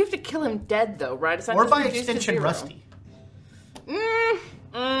 You have to kill him dead, though, right? It's not Or just by reduced to extension, 0. Rusty.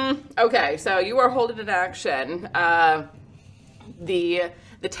 Okay, so you are holding an action.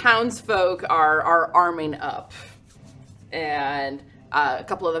 The townsfolk are arming up, and a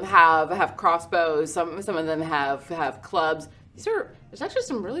couple of them have crossbows. Some of them have clubs. There's actually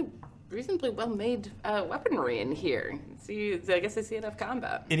some really reasonably well made weaponry in here. See, I guess I see enough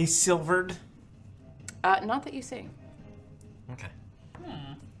combat. Any silvered? Not that you see. Okay.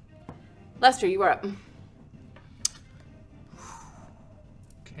 Lester, you are up.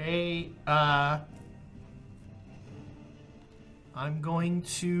 Okay, I'm going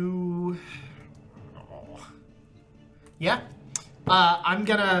to... Yeah. I'm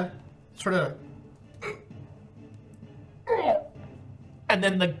gonna sort of... And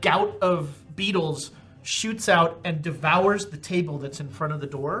then the gout of beetles shoots out and devours the table that's in front of the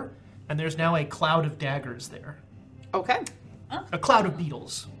door, and there's now a cloud of daggers there. Okay. A cloud of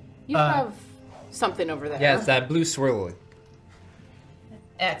beetles. You have something over there. Yeah, it's that blue swirly.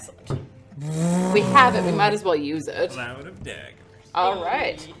 Excellent. We have it. We might as well use it. Cloud of daggers. All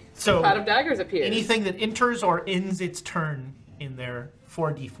right. So Cloud of daggers appears. anything that enters or ends its turn in their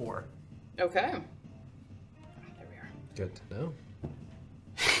 4d4. Okay. Good to know.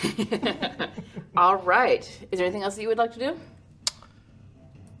 All right. Is there anything else that you would like to do?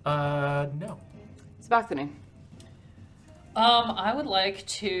 No. Sabachthani. I would like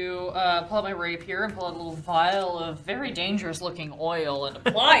to pull out my rapier and pull out a little vial of very dangerous-looking oil and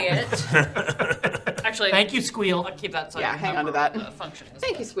apply it. Actually, Thank you, Squeal. I'll keep that. So Yeah, I hang on to remember that. the function is.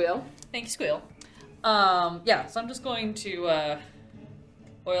 Thank you, Squeal. Thank you, Squeal. Yeah, so I'm just going to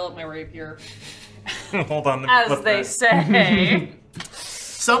oil up my rapier, Hold on. as they say.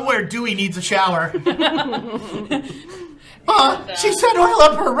 Somewhere Dewey needs a shower. She said oil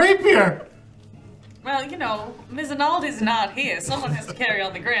up her rapier. Well, you know, Ms. Analdi's not here. Someone has to carry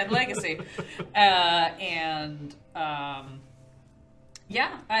on the grand legacy. Yeah,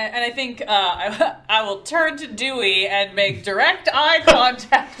 I think I will turn to Dewey and make direct eye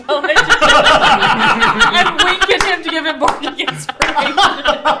contact while I do and wink at him to give him bardic inspiration.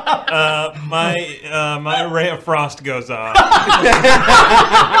 My ray of frost goes off.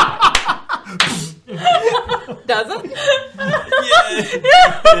 Does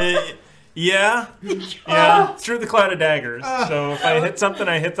it? Yeah, through the cloud of daggers. So if I hit something,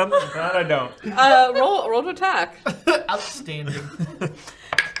 I hit something. If not, I don't. Roll to attack. Outstanding.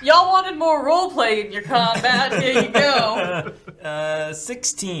 Y'all wanted more roleplay in your combat. Here you go.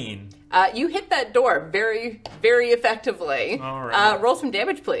 16. You hit that door very, very effectively. All right. Roll some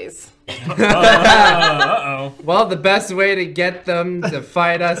damage, please. Uh-oh. Well, the best way to get them to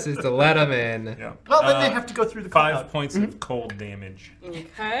fight us is to let them in. Yeah. Well, then they have to go through the 5 cloud. points of cold damage.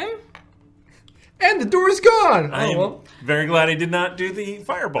 Okay. And the door's gone. I'm very glad I did not do the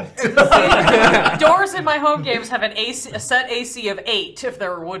firebolt. Doors in my home games have a set AC of 8 if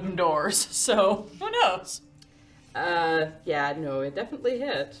they're wooden doors, so who knows? Yeah, no, it definitely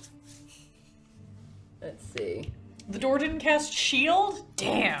hit. Let's see. The door didn't cast shield?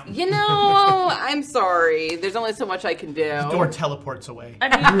 Damn. You know, I'm sorry. There's only so much I can do. The door teleports away.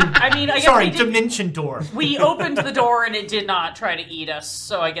 I mean, I guess Sorry, dimension door. we opened the door and it did not try to eat us,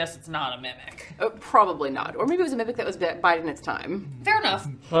 so I guess it's not a mimic. Probably not. Or maybe it was a mimic that was biding its time. Fair enough.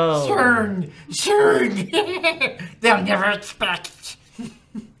 Turn! They'll never expect.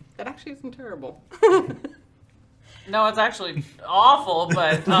 That actually isn't terrible. No, it's actually awful,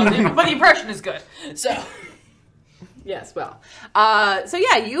 but the impression is good. So... Yes, well. So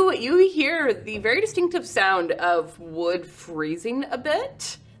yeah, you hear the very distinctive sound of wood freezing a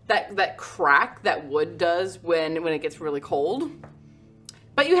bit. That crack that wood does when it gets really cold.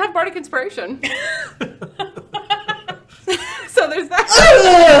 But you have bardic inspiration. So there's that.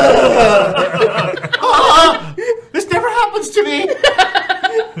 This never happens to me.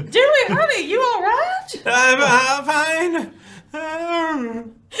 Dewey, honey, you all right? I'm fine.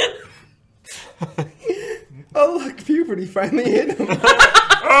 Oh, look, puberty finally hit him.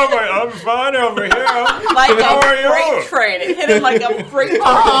 I'm fine over here. Like How a are you? freight train. It hit him like a freight train.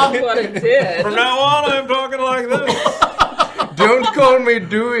 That's what it did. From now on, I'm talking like this. Don't call me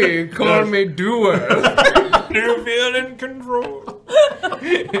Dewey, call me Doer. Do you feel in control?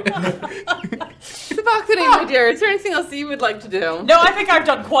 Suboxone, my dear, is there anything else that you would like to do? No, I think I've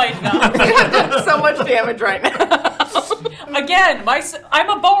done quite enough. You have done so much damage right now. Again, I'm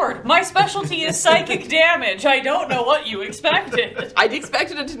a bard. My specialty is psychic damage. I don't know what you expected. I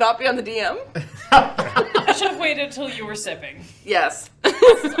expected it to not be on the DM. I should have waited until you were sipping. Yes.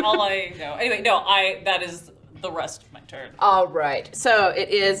 That's all I know. Anyway, no, that is the rest of my turn. All right. So it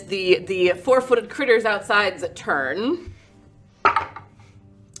is the four-footed critters outside's turn.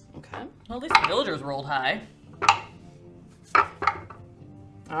 Okay. Well, at least the villagers rolled high.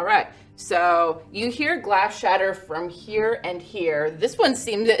 All right. So you hear glass shatter from here and here. This one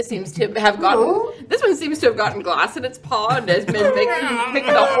seems to have gotten. This one seems to have gotten glass in its paw and has been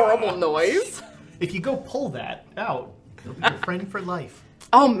making a horrible noise. If you go pull that out, it'll be your friend for life.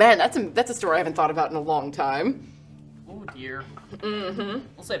 Oh man, that's a story I haven't thought about in a long time. Oh dear. Mm-hmm.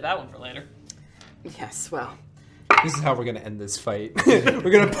 We'll save that one for later. Yes. Well. This is how we're gonna end this fight.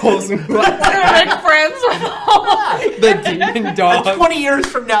 We're gonna pull some Make friends with the demon dog. 20 years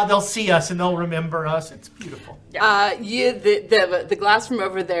from now, they'll see us and they'll remember us. It's beautiful. The glass from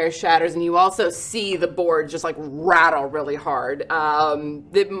over there shatters, and you also see the board just like rattle really hard.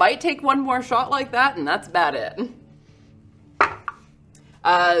 It might take one more shot like that, and that's about it.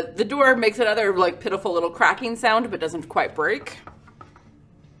 The door makes another like pitiful little cracking sound, but doesn't quite break.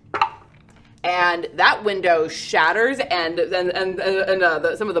 And that window shatters, and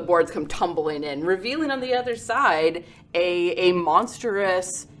some of the boards come tumbling in, revealing on the other side a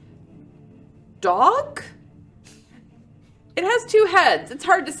monstrous dog. It has two heads. It's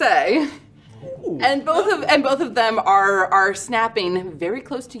hard to say, and both of them are snapping very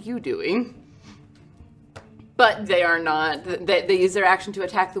close to you, Dewey. But they are not. They use their action to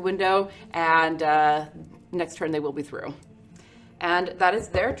attack the window, and next turn they will be through. And that is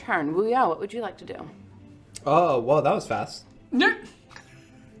their turn. Wu Yao, what would you like to do? Oh, well, that was fast.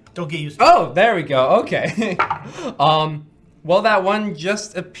 Don't get used to it. Oh, there we go. Okay. Well, that one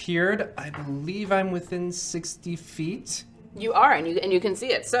just appeared. I believe I'm within 60 feet. You are, and you can see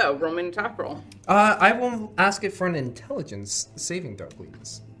it. So, roll me an attack roll. I will ask it for an intelligence saving throw,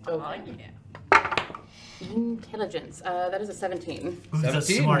 please. Oh, yeah. Intelligence. That is a 17. Who's a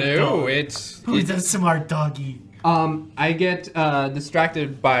 17? smart No, dog? it's... Who's a smart doggy? I get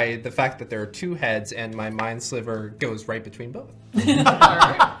distracted by the fact that there are two heads, and my mind sliver goes right between both.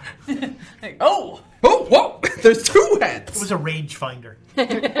 Oh! Oh, whoa! There's two heads! It was a rage finder.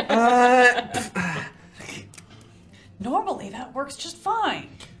 Normally that works just fine.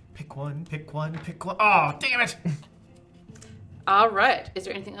 Pick one, pick one, pick one. Oh, damn it! All right. Is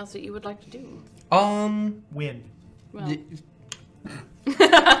there anything else that you would like to do? Win. Well,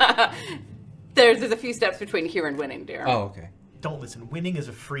 there's a few steps between here and winning, dear. Oh, okay. Don't listen. Winning is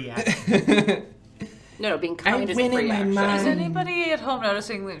a free action. No, being kind is a free action. Is anybody at home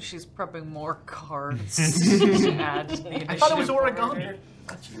noticing that she's prepping more cards to add to the initiative? I thought it was origami. I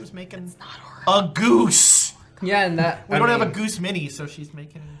thought she was making a goose. Yeah, and that... We don't have a goose mini, so she's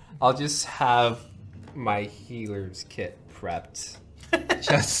making... I'll just have my healer's kit prepped.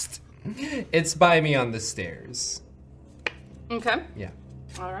 Just... It's by me on the stairs. Okay. Yeah.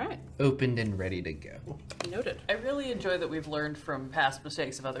 All right. Opened and ready to go. Noted. I really enjoy that we've learned from past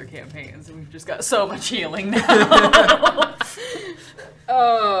mistakes of other campaigns, and we've just got so much healing now.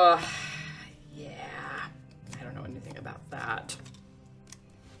 Oh, yeah. I don't know anything about that.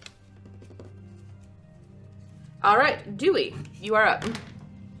 All right, Dewey, you are up.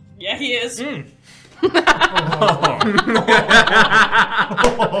 Yeah, he is.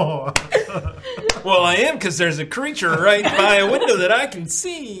 Well, I am, because there's a creature right by a window that I can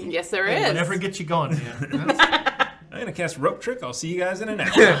see. Yes, there Hey, is. whatever gets you going, man. I'm going to cast Rope Trick. I'll see you guys in an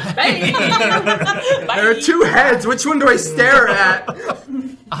hour. There are two heads. Which one do I stare at?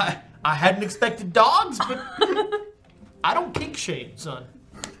 I hadn't expected dogs, but I don't kink shame, son.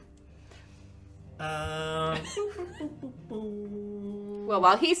 Well,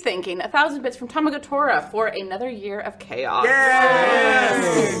 while he's thinking, 1,000 bits from Tamagatora for another year of chaos.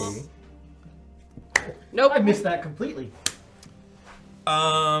 Yes! Nope. I missed that completely.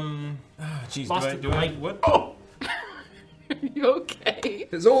 Jeez, Lost it right. what? Oh! You okay?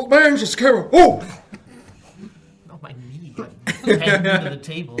 His old man just came. Oh! Oh, my knee got banged into the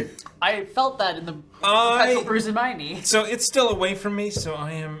table. I felt that in the potential bruise in my knee. So it's still away from me, so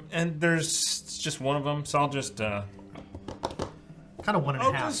I am... And there's just one of them, so I'll just... Kind of one and a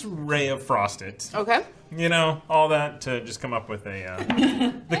I'll half. just Ray of Frost it. Okay. You know, all that to just come up with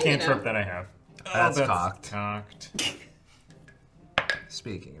a the cantrip that I have. That's cocked. Cocked.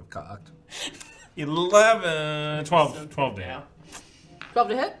 Speaking of cocked. 12 damage. Yeah. 12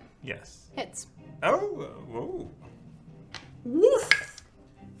 to hit? Yes. Hits. Oh, whoa. Woof.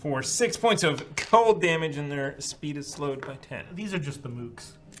 For 6 points of cold damage, and their speed is slowed by 10. These are just the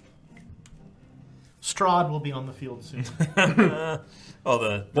mooks. Strahd will be on the field soon.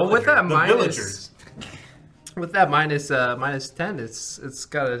 With that villagers. With that minus 10, it's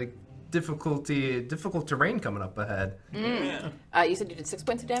got a difficult terrain coming up ahead. You said you did 6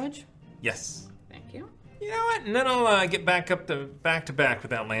 points of damage? Yes. Thank you. You know what? And then I'll get back to back with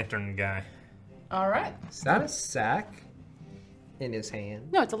that lantern guy. All right. Is that a sack in his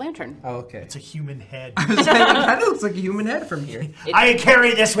hand? No, it's a lantern. Oh, okay. It's a human head. It kind of looks like a human head from here. I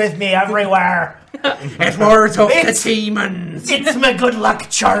carry this with me everywhere. It's words of the demons. It's my good luck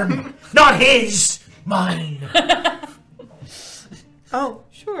charm. Not his. Mine. Oh,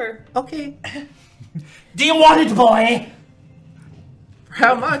 Sure. okay. Do you want it, boy? For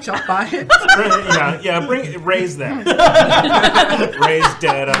how much? I'll buy it. Raise that. Raise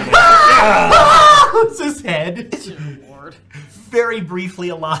dead on there. It's his head. Lord. Very briefly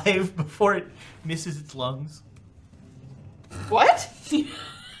alive before it misses its lungs. What?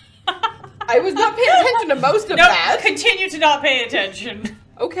 I was not paying attention to most of No, that. continue to not pay attention.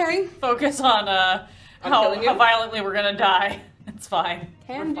 Okay. Focus on how killing you? violently we're gonna die. It's fine.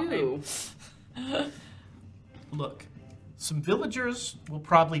 Can We're do. Look, some villagers will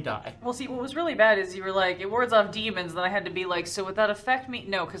probably die. Well, see, what was really bad is you were like, it wards off demons, then I had to be like, so would that affect me?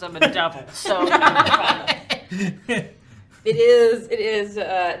 No, because I'm a devil. So It is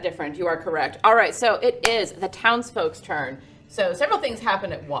different. You are correct. All right, so it is the townsfolk's turn. So several things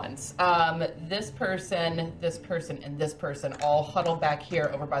happen at once. This person, and this person all huddle back here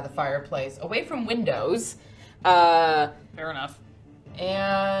over by the fireplace, away from windows. fair enough.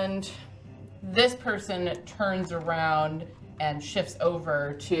 And this person turns around and shifts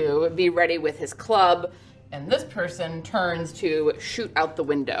over to be ready with his club. And this person turns to shoot out the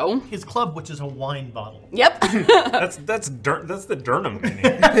window. His club, which is a wine bottle. Yep. That's the Durham mini.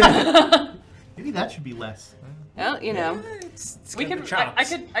 Maybe that should be less. Well, you know. We could.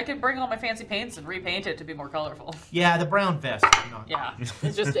 I could bring all my fancy paints and repaint it to be more colorful. Yeah, the brown vest. Not. Yeah.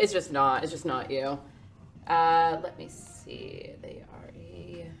 It's just not you. Let me see. They are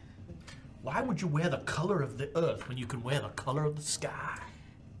Why would you wear the color of the earth when you can wear the color of the sky?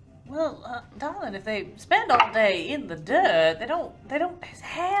 Well, darling, if they spend all day in the dirt, they don't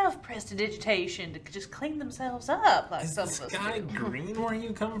have prestidigitation to just clean themselves up like Is some the of us sky do. green where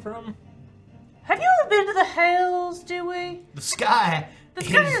you come from? Have you ever been to the Hells, Dewey? The sky. The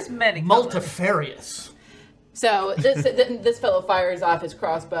sky has many multifarious. So this fellow fires off his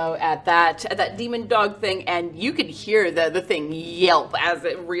crossbow at that demon dog thing, and you can hear the thing yelp as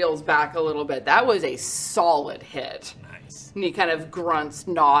it reels back a little bit. That was a solid hit. Nice. And he kind of grunts,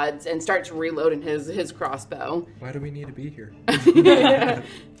 nods, and starts reloading his crossbow. Why do we need to be here? I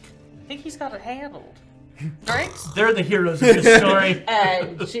think he's got it handled. Right? They're the heroes of this story.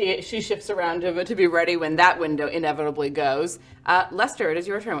 And she shifts around to be ready when that window inevitably goes. Lester, it is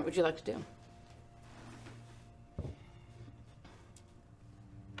your turn. What would you like to do?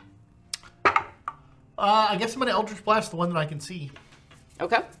 I guess I'm going to Eldritch Blast the one that I can see.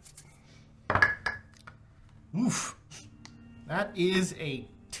 Okay. Oof. That is a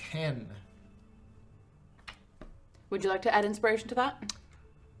 10. Would you like to add inspiration to that?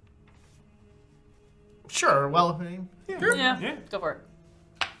 Sure, well, I mean, Yeah, go for it.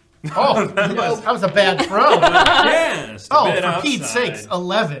 oh, that was a bad throw. Yes. Oh, for Pete's sakes,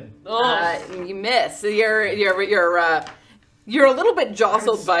 11. You miss. You're a little bit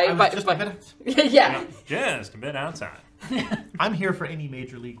jostled by. I was just a bit. Yeah. Just a bit outside. I'm here for any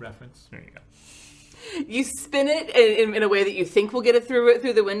major league reference. There you go. You spin it in a way that you think will get it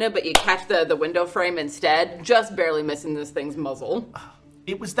through the window, but you catch the window frame instead, just barely missing this thing's muzzle.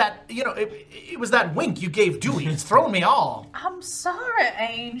 It was that, it was that wink you gave Dewey. It's thrown me all. I'm sorry,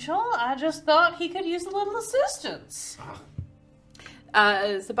 Angel. I just thought he could use a little assistance.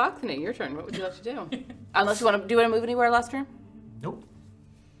 Sabachthani, your turn. What would you like to do? Unless do you want to move anywhere last turn? Nope.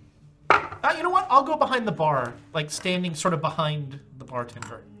 You know what? I'll go behind the bar, like standing sort of behind the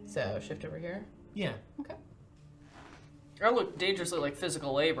bartender. So shift over here. Yeah. Okay. I look dangerously like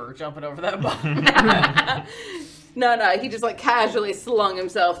physical labor jumping over that bar. No, he just like casually slung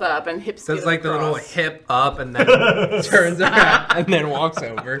himself up and hip Does like the little hip up and then turns around and then walks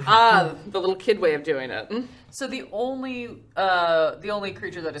over. The little kid way of doing it. So the only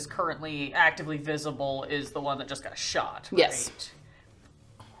creature that is currently actively visible is the one that just got shot. Right? Yes.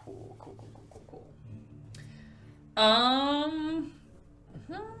 Cool.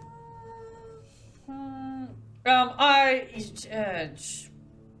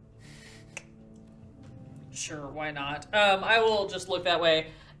 Sure, why not? I will just look that way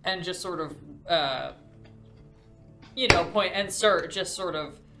and just sort of, point and start just sort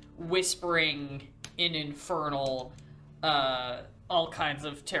of whispering in infernal, all kinds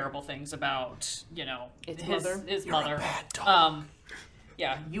of terrible things about, his mother.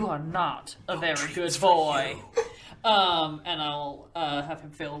 Yeah, you are not a very good boy. And I'll have him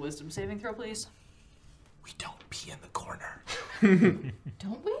fail a wisdom saving throw, please. We don't pee in the corner.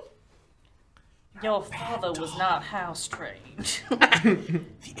 Don't we? Your father was not house trained.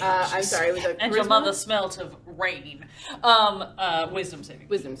 I'm sorry, was it and your mother smelt of rain. Wisdom saving.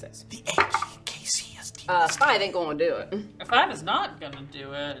 Wisdom says. The AKC is demons. 5 ain't gonna do it. If 5 is not gonna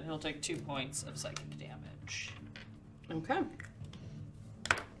do it, he'll take 2 points of psychic damage. Okay.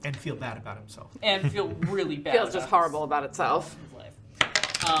 And feel bad about himself. And feel really bad. Feels just horrible about itself. His life.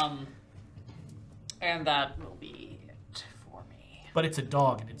 And that will be it for me. But it's a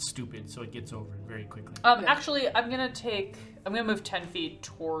dog and it's stupid, so it gets over it very quickly. Actually, I'm gonna move 10 feet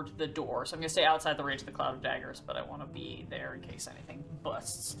toward the door, so I'm gonna stay outside the range of the cloud of daggers, but I want to be there in case anything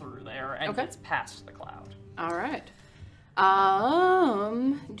busts through there and gets past the cloud. All right.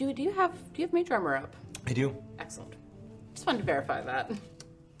 Do you have mage armor up? I do. Excellent. Just wanted to verify that.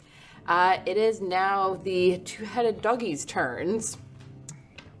 It is now the two-headed doggy's turns.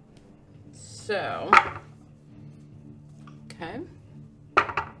 So, okay.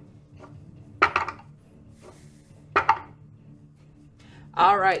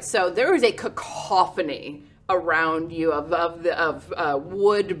 All right. So there is a cacophony around you of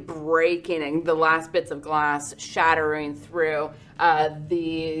wood breaking and the last bits of glass shattering through.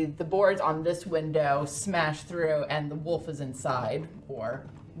 The boards on this window smash through, and the wolf is inside, or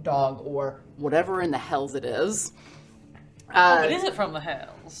dog, or whatever in the hells it is. But is it from the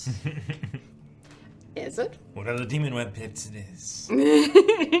hells? Is it? What are the demon web pits it is?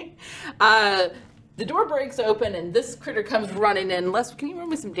 The door breaks open, and this critter comes running in. Les, can you roll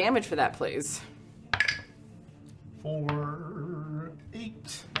me some damage for that, please? 4,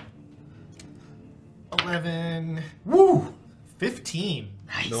 8, 11. Woo! 15.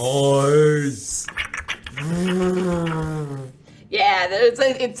 Nice. Yeah,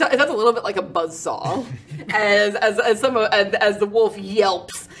 it sounds a little bit like a buzzsaw as the wolf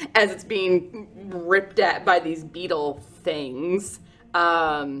yelps as it's being ripped at by these beetle things.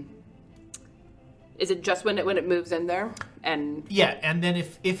 Is it just when it moves in there? And yeah, and then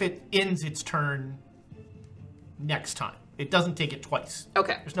if it ends its turn next time, it doesn't take it twice.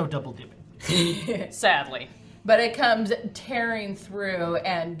 Okay. There's no double dipping. Sadly. But it comes tearing through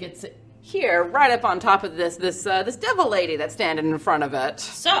and gets here, right up on top of this devil lady that's standing in front of it.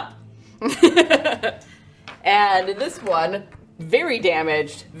 Sup? And this one, very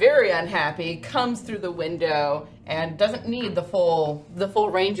damaged, very unhappy, comes through the window and doesn't need the full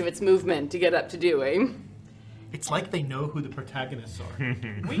range of its movement to get up to Dewey. It's like they know who the protagonists are.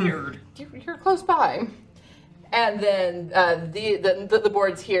 Weird. You're close by. And then the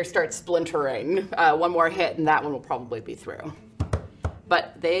boards here start splintering. One more hit, and that one will probably be through.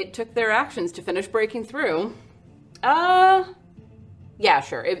 But they took their actions to finish breaking through. Yeah,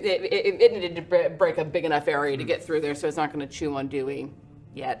 sure. It needed to break a big enough area to get through there, so it's not going to chew on Dewey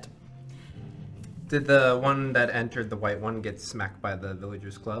yet. Did the one that entered the white one get smacked by the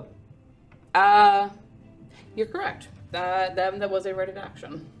villagers club? You're correct. That was a rated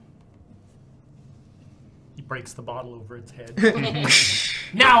action. He breaks the bottle over its head.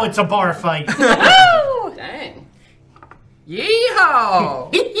 Now it's a bar fight. Dang.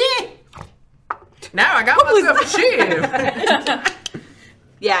 Yeehaw! Now I got myself a shiv.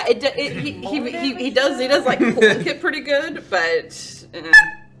 Yeah, he does like plunk it pretty good, but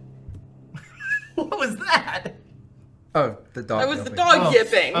What was that? Oh, the dog. that was the dog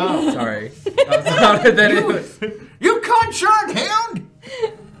yipping. Oh. Sorry. That was louder than it was. You contract hound!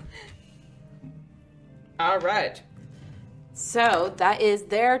 All right. So that is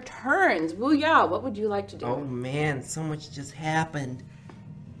their turns. Woo-ya, what would you like to do? Oh man, so much just happened.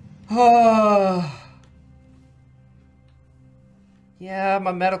 Oh. Yeah,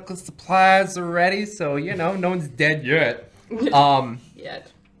 my medical supplies are ready, so no one's dead yet.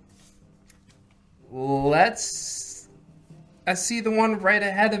 Yet. I see the one right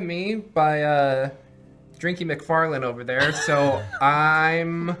ahead of me by Drinky McFarlane over there, so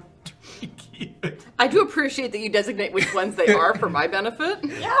I'm... I do appreciate that you designate which ones they are for my benefit.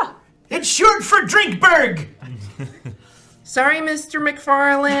 Yeah. It's short for Drinkberg! Sorry, Mr.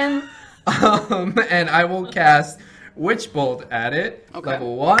 McFarlane. And I will cast Witch Bolt at it. Okay.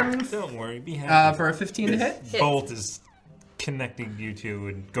 Level 1. Don't worry, be happy. For a 15 to hit. This bolt is connecting you two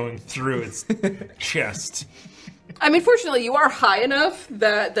and going through its chest. I mean, fortunately, you are high enough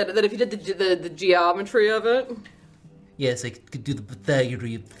that if you did the geometry of it... Yes, I could do the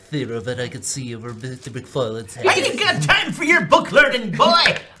Pythagorean theorem of it. I could see over Mr. McFarlane's head. I ain't got time for your book learning,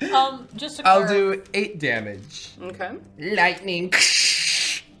 boy! Just to I'll clarify, do 8 damage. Okay. Lightning.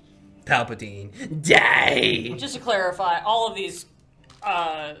 Palpatine. Die! just to clarify, all of these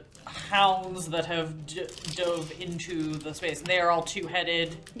hounds that have dove into the space, they are all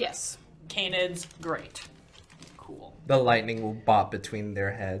two-headed Yes. canids. Great. Cool. The lightning will bop between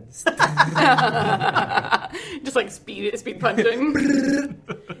their heads. Just like speed punching.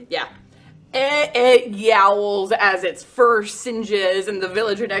 Yeah. It yowls as its fur singes, and the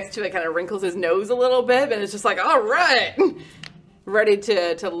villager next to it kind of wrinkles his nose a little bit, and it's just like, all right, ready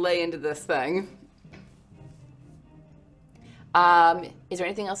to lay into this thing. Is there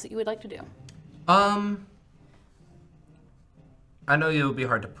anything else that you would like to do? I know it'll be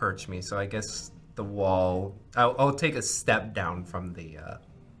hard to perch me, so I guess the wall... I'll take a step down from the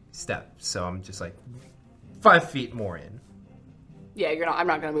step, so I'm just like 5 feet more in. Yeah, I'm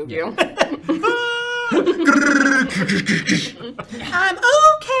not gonna move you. I'm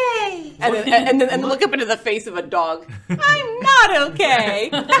okay! And then look up into the face of a dog. I'm not okay.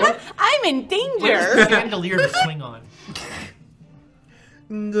 I'm in Where's the danger. chandelier to swing on?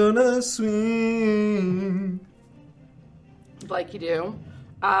 Gonna swing. Like you do.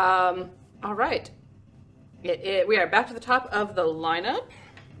 All right. We are back to the top of the lineup.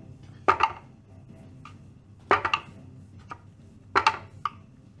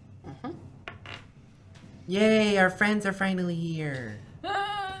 Yay, our friends are finally here.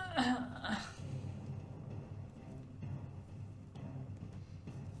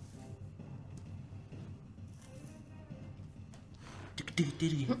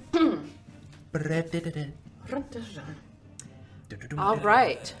 All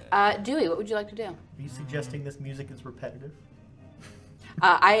right. Dewey, what would you like to do? Are you suggesting this music is repetitive?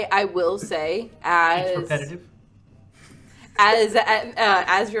 I will say, It's as repetitive?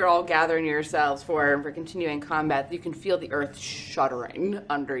 as you're all gathering yourselves for continuing combat, you can feel the earth shuddering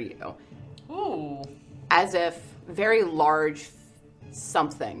under you, Ooh. as if very large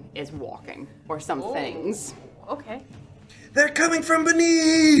something is walking, or some things. Okay. They're coming from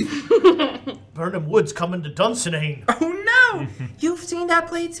beneath! Burnham Wood's coming to Dunsinane. Oh no! You've seen that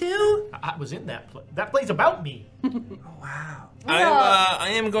play too? I was in that play. That play's about me. Wow. I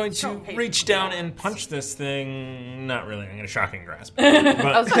am going to hate reach down and punch this thing. Not really. I'm going to shocking grasp.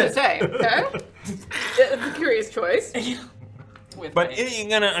 I was But, going to say, okay? It's a curious choice. With but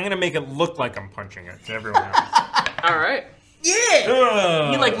me. I'm gonna make it look like I'm punching it to everyone else. All right.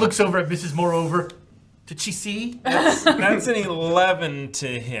 Yeah! He looks over at Mrs. Moreover. Did she see? That's an 11 to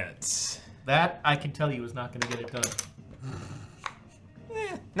hit. That, I can tell you, is not going to get it done.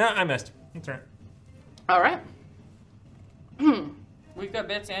 No, I missed. That's right. All right. We've got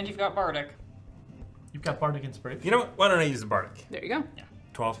Bits and you've got Bardic. You've got Bardic Inspiration. You know what? Why don't I use the Bardic? There you go.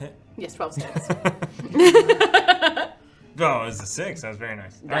 12 hit? Yes, 12 hits. Oh, it was a 6. That was very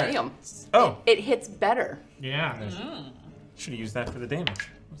nice. All right. Damn. Oh, It hits better. Yeah. should have used that for the damage.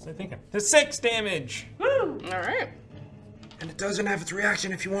 What was I thinking? The 6 damage! All right. And it doesn't have its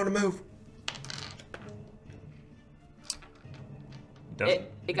reaction if you want to move. Doesn't.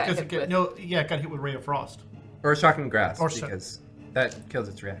 It got Because hit with. it got hit with Ray of Frost. Or shocking grass, Or because that kills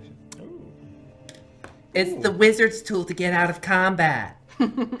its reaction. It's the wizard's tool to get out of combat.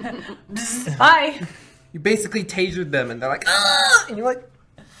 Bye. You basically tasered them, and they're like, ah! And you're like,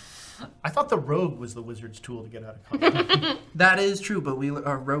 I thought the rogue was the wizard's tool to get out of combat. That is true, but we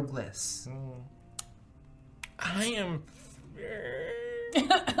are rogueless. I am.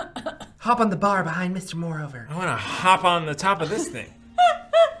 Hop on the bar behind Mr. Moreover. I want to hop on the top of this thing.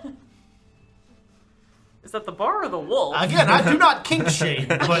 Is that the bar or the wolf? Again, I do not kink shame,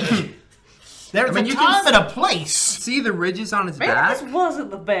 but there's a time and a place. See the ridges on his Maybe back? this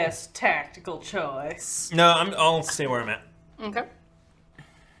wasn't the best tactical choice. No, I'll stay where I'm at. Okay.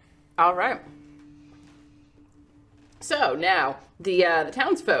 All right. So now the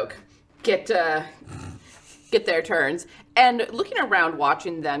townsfolk get their turns, and looking around,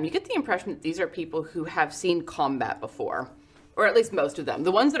 watching them, you get the impression that these are people who have seen combat before, or at least most of them.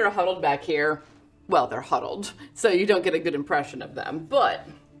 The ones that are huddled back here, well, they're huddled, so you don't get a good impression of them. But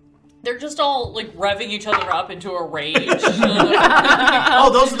They're just all like revving each other up into a rage. Oh,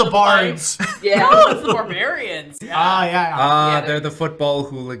 those are the bards. yeah, No, it's the barbarians. Yeah. they're the football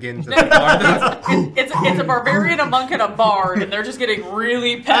hooligans. At the bar. It's a barbarian, a monk, and a bard, and they're just getting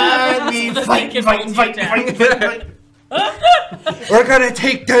really passionate. And we so that fight. they can multi-attack. We're gonna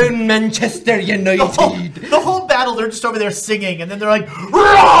take down Manchester United. The whole battle, they're just over there singing, and then they're like,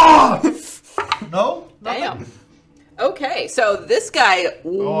 "Rah!" No? Damn. Okay, so this guy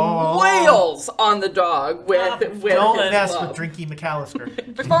wails on the dog with Don't his mess club. with Drinky McAllister.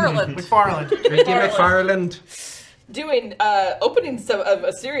 McFarland. McFarland. Ricky McFarland. Doing opening of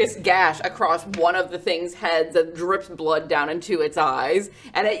a serious gash across one of the thing's heads that drips blood down into its eyes,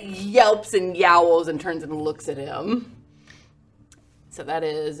 and it yelps and yowls and turns and looks at him. So that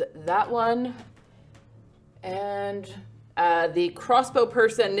is that one, and the crossbow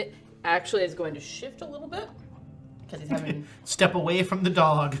person actually is going to shift a little bit because he's having. Step away from the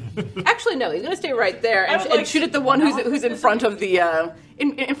dog. Actually, no, he's going to stay right there I and, would and like shoot at the one who's in front of the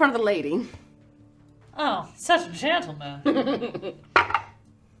in front of the lady. Oh, such a gentleman.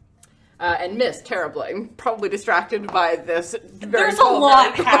 And missed terribly, probably distracted by this. There's a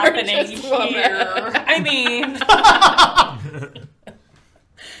lot happening here. I mean,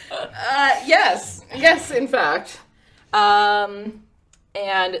 yes, in fact.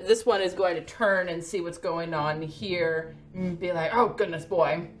 And this one is going to turn and see what's going on here and be like, "Oh goodness,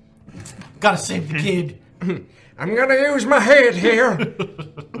 boy, Gotta save the kid. I'm gonna use my head here.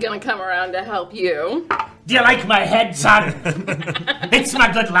 I'm gonna come around to help you." Do you like my head, son? It's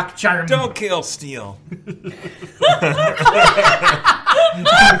my good luck charm. Don't kill Steel.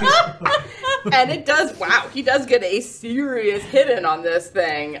 And it does. Wow, he does get a serious hit in on this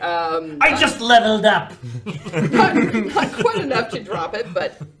thing. I just leveled up. Not quite enough to drop it,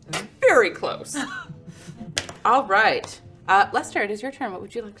 but very close. All right, Lester, it is your turn. What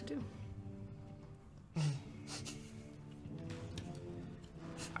would you like to do?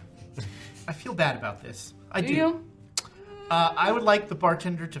 I feel bad about this. I do. You? I would like the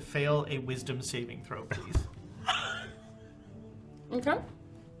bartender to fail a wisdom saving throw, please. Okay.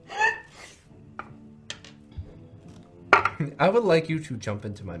 I would like you to jump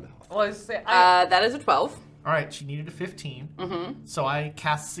into my mouth. well, I say, That is a 12. All right, she needed a 15. Mm-hmm. So I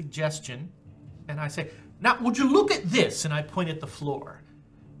cast suggestion, and I say, "Now, would you look at this?" And I point at the floor.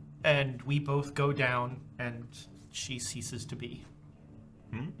 And we both go down, and she ceases to be.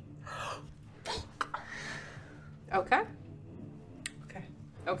 Okay.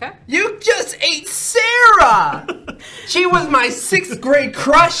 Okay. You just ate Sarah! She was my 6th grade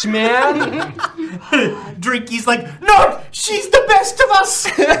crush, man! Drinky's like, "No, she's the best of us!"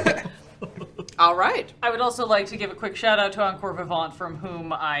 All right. I would also like to give a quick shout out to Encore Vivant, from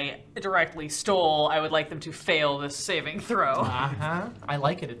whom I directly stole. I would like them to fail this saving throw. Uh-huh. I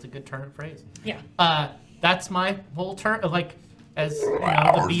like it. It's a good turn of phrase. Yeah. That's my whole turn. Like, as you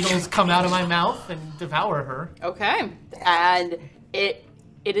know, the beetles come out of my mouth and devour her. Okay. And it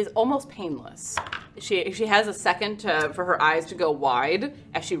is almost painless. She has a second for her eyes to go wide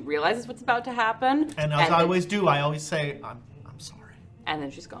as she realizes what's about to happen. And as I always do, I always say, I'm sorry. And then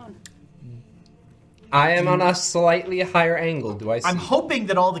she's gone. I am on a slightly higher angle. Do I see? I'm hoping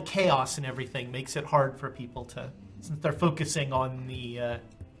that all the chaos and everything makes it hard for people to, since they're focusing on the...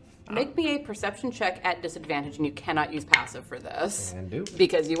 Make me a perception check at disadvantage, and you cannot use passive for this. Can do.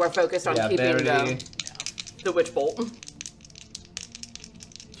 Because you are focused on keeping the witch bolt.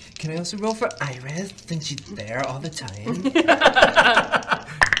 Can I also roll for Iris, since she's there all the time?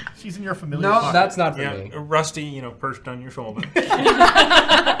 She's in your familiar No, pocket. that's not for Yeah, me. Rusty, perched on your shoulder.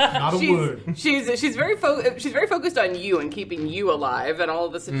 Not a word. She's very focused on you and keeping you alive and all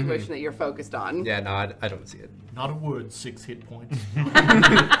of the situation that you're focused on. Yeah, no, I don't see it. Not a word. 6 hit points.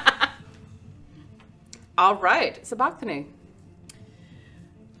 All right, Sabachthani.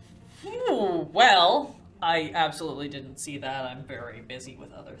 Ooh, well, I absolutely didn't see that. I'm very busy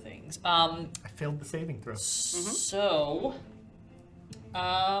with other things. I failed the saving throw. So,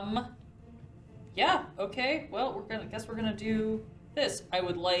 yeah, okay. Well, guess we're gonna do this. I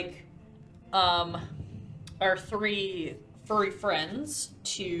would like, our 3 furry friends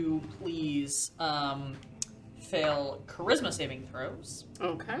to please, fail charisma saving throws.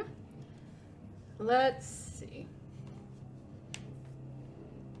 Okay. Let's see.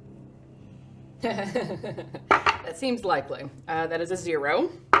 That seems likely. That is a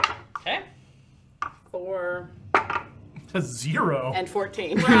 0. Okay. 4 A 0. and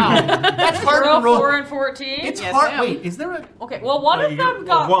 14. That's hard to roll. 4 and 14. It's Yes, hard. ma'am. Wait, is there a... Okay, well, one of them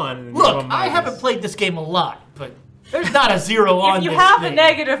got... one. Look, I haven't played this game a lot, but there's not a 0 on If you this have a thing.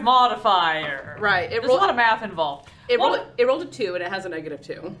 negative modifier. Right. There's a lot of math involved. It rolled a 2 and it has a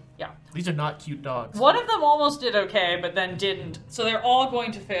 -2. Yeah. These are not cute dogs. One of them almost did okay, but then didn't. So they're all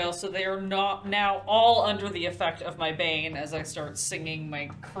going to fail. So they are not now all under the effect of my bane as I start singing my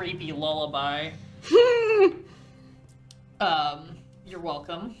creepy lullaby. You're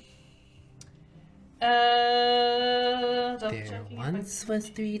welcome. There Double-checking. once was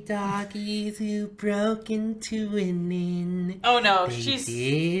 3 doggies who broke into an inn. Oh no, They she's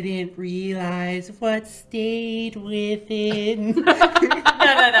didn't realize what stayed within.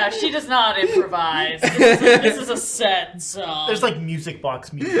 no. She does not improvise. This is a set song. There's like music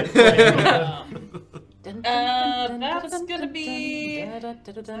box music playing. That's gonna be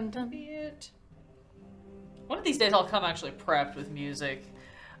it. One of these days I'll come actually prepped with music,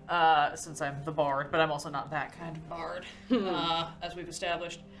 since I'm the bard, but I'm also not that kind of bard, as we've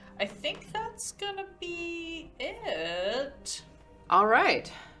established. I think that's gonna be it. All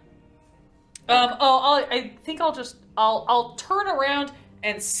right. I think I'll turn around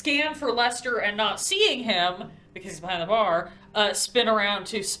and scan for Lester and not seeing him because he's behind the bar. Spin around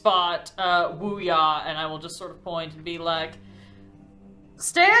to spot Wooya, and I will just sort of point and be like,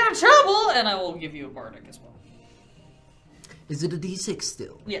 "Stay out of trouble," and I will give you a bardic as well. Is it a D6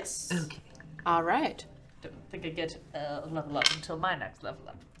 still? Yes. Okay. All right. Don't think I get a level up until my next level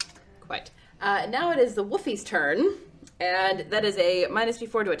up. Quite. Now it is the Woofie's turn, and that is a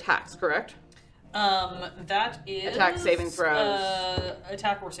 -d4 to attacks, correct? That is Attack saving throws.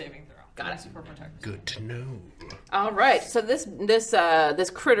 Attack or saving throw. Got it. Super protect. Good to know. All right. So this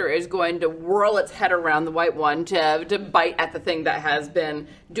critter is going to whirl its head around the white one to bite at the thing that has been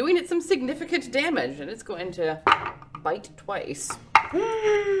doing it some significant damage, and it's going to bite twice.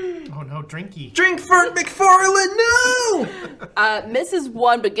 Oh no, Drinky. Drinkford McFarlane, no! Misses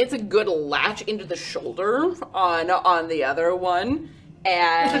one, but gets a good latch into the shoulder on the other one.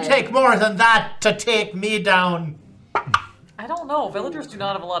 And It'll take more than that to take me down. I don't know. Villagers do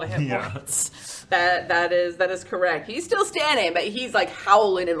not have a lot of hit points. That is correct. He's still standing, but he's like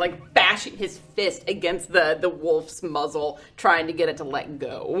howling and like bashing his fist against the wolf's muzzle, trying to get it to let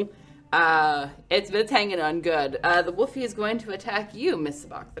go. It's hanging on good. The Woofie is going to attack you, Miss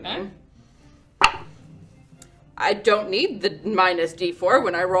Sabachthani. I don't need the -d4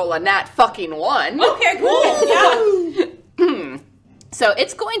 when I roll a nat fucking 1. Okay, cool. Yeah. So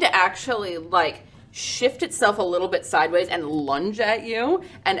it's going to actually like shift itself a little bit sideways and lunge at you,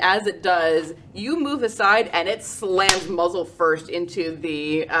 and as it does, you move aside and it slams muzzle first into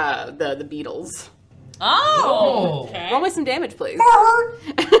the beetles. Oh. Okay. Roll me some damage, please. Oh,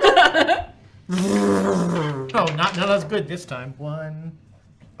 no, that's good this time. 1.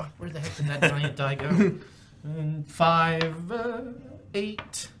 Oh, where the heck did that giant die go? 5,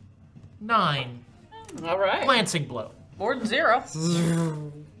 8, 9. All right. Lancing blow. More than 0.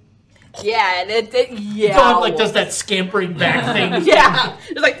 Yeah, and it yeah. Dog like does that scampering back thing. Yeah,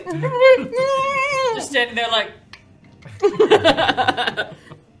 it's like Just standing there like.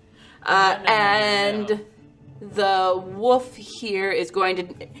 and the wolf here is going to.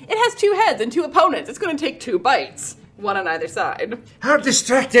 It has 2 heads and 2 opponents. It's going to take 2 bites, one on either side. How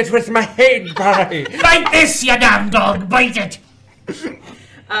distracted with my head by. Bite this, you damn dog! Bite it!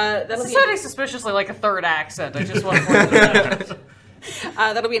 That'll This be, is sounding suspiciously like a third accent. I just want to point that out.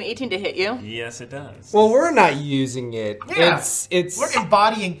 that'll be an 18 to hit you. Yes, it does. Well, we're not using it. Yeah. It's We're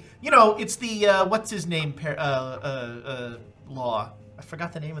embodying. You know, it's the what's his name? Law. I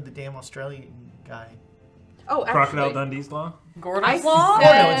forgot the name of the damn Australian guy. Oh, actually, Crocodile Dundee's Law? Gordon's I Law? Oh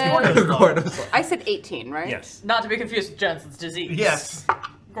no, it's Gordon's Law. I said 18, right? Yes. Not to be confused with Jensen's disease. Yes.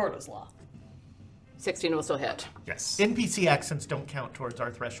 Gordo's Law. 16 will still hit. Yes. NPC accents don't count towards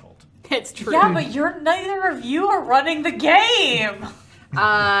our threshold. It's true. Yeah, but neither of you are running the game.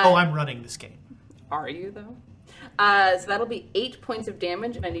 I'm running this game. Are you, though? So that'll be 8 points of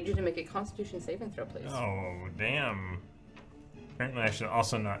damage, and I need you to make a Constitution saving throw, please. Oh, damn. Apparently I should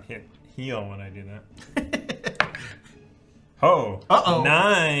also not hit heal when I do that. Oh. Uh-oh.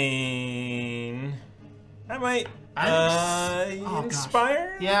 9. I might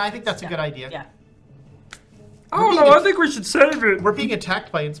inspire? Yeah, I think that's a good idea. Yeah. Oh no, I think we should save it. We're being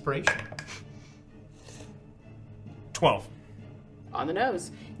attacked by inspiration. 12. On the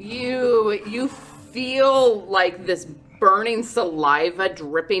nose. You feel like this burning saliva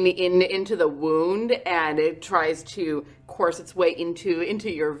dripping into the wound, and it tries to course its way into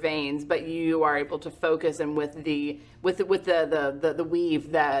your veins, but you are able to focus, and with the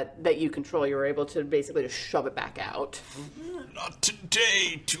weave that you control, you're able to basically just shove it back out. Not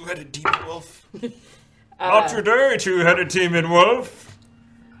today, two-headed demon wolf. Not today, two-headed demon wolf.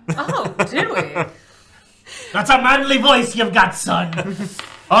 Oh, did we? That's a manly voice you've got, son.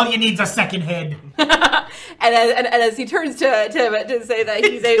 All you need's a second head. And as he turns to say that,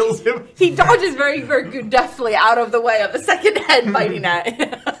 he dodges very, very deftly out of the way of the second head biting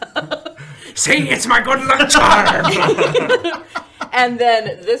at. See, it's my good luck charm. And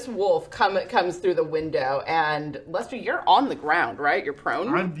then this wolf comes through the window, and Lester, you're on the ground, right? You're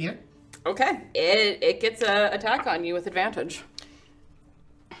prone. Yeah. Okay. It gets an attack on you with advantage.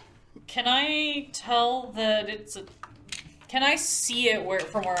 Can I tell that it's a... Can I see it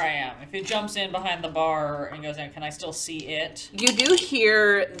from where I am? If it jumps in behind the bar and goes in, can I still see it? You do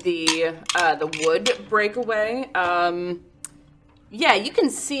hear the wood break away. Yeah, you can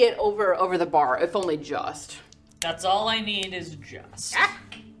see it over the bar, if only just. That's all I need is just.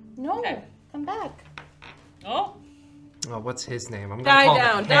 No, Okay. come back. Oh, Oh, what's his name? I'm Die call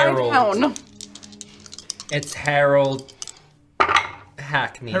down, it die Harold. down. It's Harold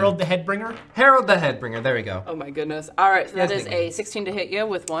Hackney. Harold the Headbringer. Harold the Headbringer. There we go. Oh my goodness. All right, so that Yes, is Nicky. a 16 to hit you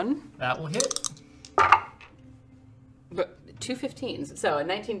with one. That will hit. But 2 15s, so a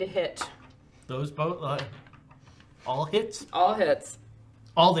 19 to hit. Those both. All hits. All hits.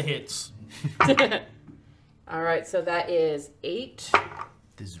 All the hits. All right, so that is 8.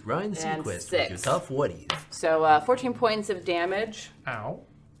 This is Ryan And Sequest with 6. your tough whaties. So 14 points of damage. Ow.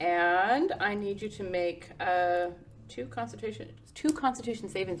 And I need you to make 2 Constitution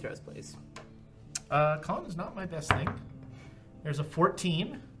saving throws, please. Con is not my best thing. There's a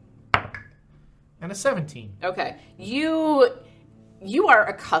 14 and a 17. Okay, you are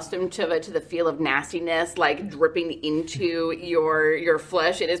accustomed to the feel of nastiness, like dripping into your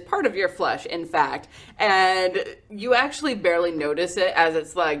flesh. It is part of your flesh, in fact, and you actually barely notice it as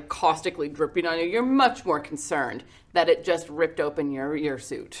it's like caustically dripping on you. You're much more concerned that it just ripped open your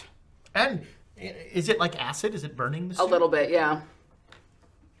suit. And is it like acid? Is it burning the suit? A little bit, yeah.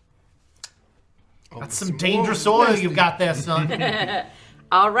 That's some dangerous oil you've got there, son.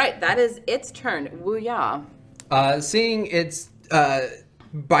 All right, that is its turn. Woo-ya. Seeing it's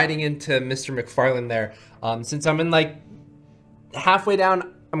biting into Mr. McFarlane there, since I'm in like halfway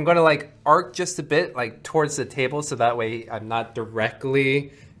down, I'm gonna like arc just a bit like towards the table, so that way I'm not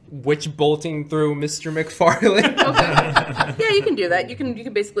directly witch bolting through Mr. McFarlane. Yeah, you can do that. You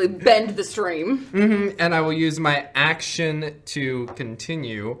can basically bend the stream. And I will use my action to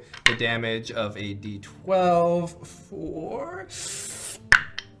continue the damage of a D12 for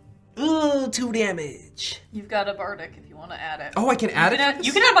 2 damage. you've got a bardic if you want to add it. Oh, I can add it.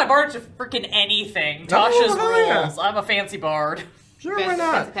 You can add my bard to freaking anything. Tasha's hell yeah. rules. I'm a fancy bard. Sure, why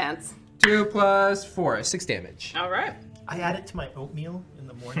not? Pants. 2 plus 4, 6 damage. All right. I add it to my oatmeal in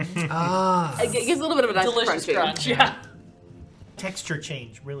the morning. It gives a little bit of a nice Delicious crunchy. crunch. Yeah. Texture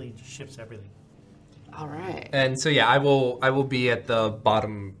change really just shifts everything. All right. And so yeah, I will be at the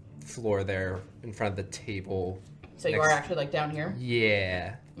bottom floor there in front of the table. So you are actually like down here.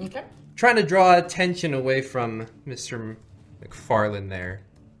 Yeah. Okay. Trying to draw attention away from Mr. McFarlane there.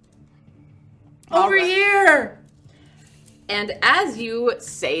 Over here. And as you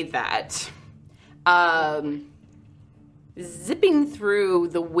say that, zipping through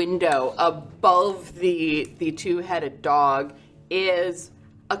the window above the two-headed dog is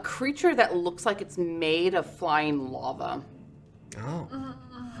a creature that looks like it's made of flying lava. Oh.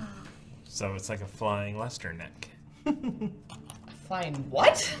 So it's like a flying Lester neck. Flying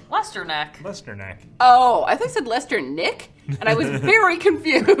what? Lester neck. Lester neck. Oh, I thought you said Lester Nick, and I was very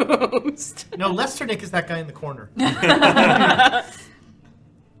confused. No, Lester Nick is that guy in the corner.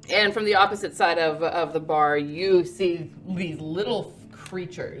 And from the opposite side of the bar, you see these little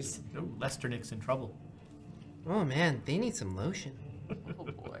creatures. No, Lester Nick's in trouble. Oh man, they need some lotion. Oh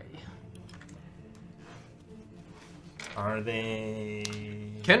boy. Are they...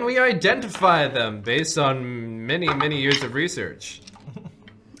 Can we identify them based on many, many years of research?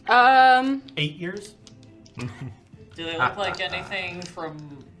 8 years? Do they look like anything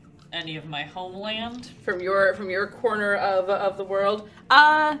from any of my homeland? From your corner of the world?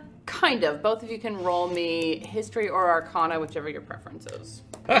 Kind of. Both of you can roll me history or arcana, whichever your preference is.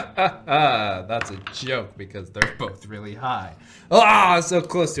 That's a joke because they're both really high. Ah, so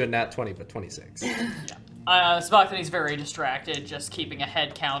close to a nat 20, but 26. Spockton's very distracted, just keeping a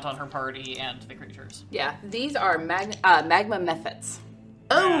head count on her party and the creatures. Yeah, these are magma mephits.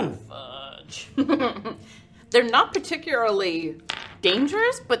 Oh! Fudge. They're not particularly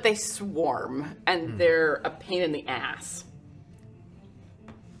dangerous, but they swarm, and they're a pain in the ass.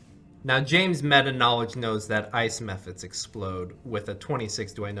 Now, James' meta-knowledge knows that ice methods explode. With a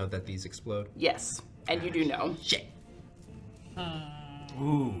 26, do I know that these explode? Yes, and you do know. Shit.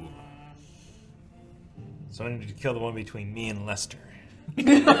 Ooh. So I need to kill the one between me and Lester.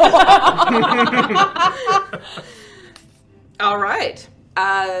 All right.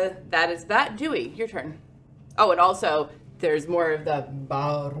 That is that. Dewey, your turn. Oh, and also, there's more of the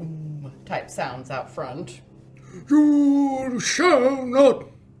barum type sounds out front. You shall not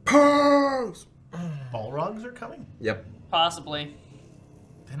pass. Balrogs are coming? Yep. Possibly.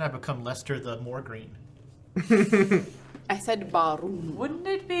 Then I become Lester the more green. I said barum. Wouldn't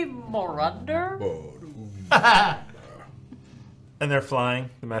it be Morunder? And they're flying,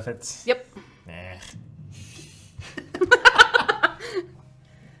 the methods? Yep.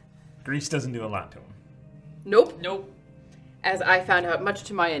 Grease doesn't do a lot to them. Nope. Nope. As I found out, much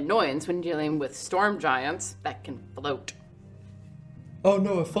to my annoyance, when dealing with storm giants that can float. Oh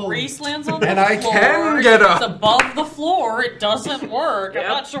no, it falls. Grease lands on the And floor. I can get up. It's above the floor. It doesn't work. I'm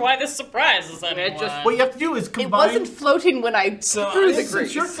not sure why this surprises anyone. What you have to do is It combine... wasn't floating when I threw the Since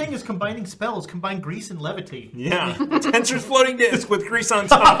grease. your thing is combining spells, combine grease and levitate. Yeah. Tensor's floating disc with grease on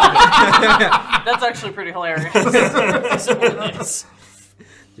top of it. That's actually pretty hilarious. That's what it is.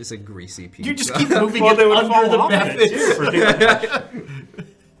 Just a greasy piece. You just keep moving Well, it they would under fall the off of it, too, methods. for doing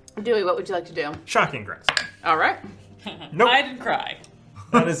that. Dewey, what would you like to do? Shocking Grease. All right. Nope. I didn't cry.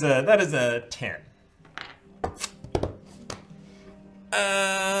 That is a 10.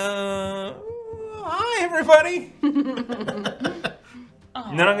 Hi everybody. And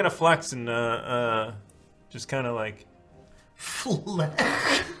then I'm gonna flex and just kind of like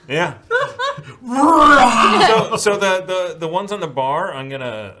yeah. so the ones on the bar, I'm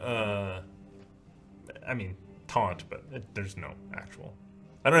gonna taunt, but there's no actual.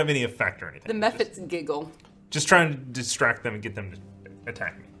 I don't have any effect or anything. The mephits giggle. Just trying to distract them and get them to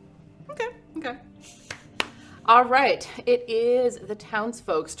attack me. Okay. All right. It is the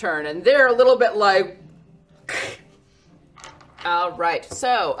townsfolk's turn, and they're a little bit like... All right.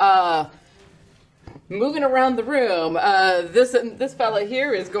 So, moving around the room, this fella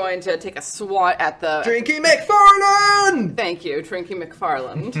here is going to take a swat at the... Trinky McFarlane! Thank you, Trinky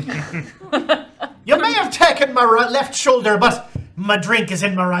McFarland. You may have taken my left shoulder, but my drink is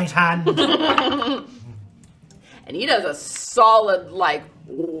in my right hand. And he does a solid, like,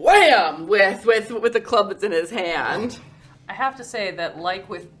 wham with the club that's in his hand. I have to say that, like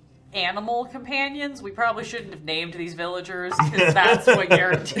with animal companions, we probably shouldn't have named these villagers, because that's what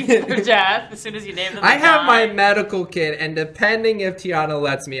guarantees their death. As soon as you name them, I they have die. my medical kit, and depending if Tiana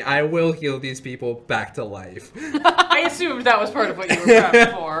lets me, I will heal these people back to life. I assumed that was part of what you were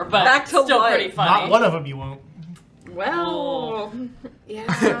prepped for, but Back to still life. pretty funny. Not one of them you won't. Well,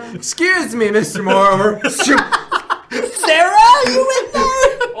 yeah. Excuse me, Mr. Moreover. Sarah, you in there?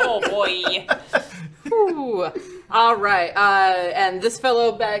 Oh boy. Ooh. All right. And this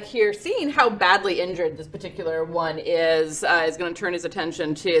fellow back here, seeing how badly injured this particular one is going to turn his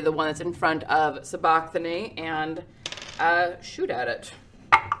attention to the one that's in front of Sabachthani and shoot at it.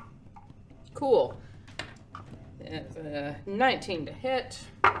 Cool. It's 19 to hit.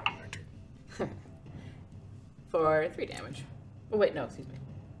 For 3 damage. Oh, wait, no, excuse me.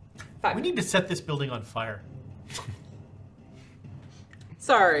 5. We need to set this building on fire.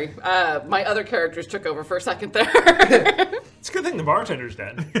 Sorry, my other characters took over for a second there. It's a good thing the bartender's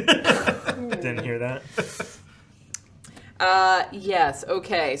dead. Didn't hear that. Yes,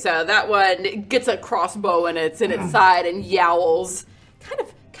 okay. So that one gets a crossbow in its side and yowls, kind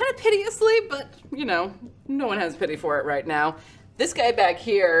of piteously, but no one has pity for it right now. This guy back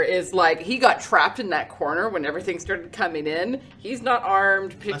here is like, he got trapped in that corner when everything started coming in. He's not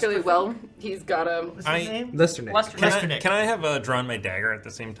armed particularly well. He's got a... What's his name? Listernick. Can I have drawn my dagger at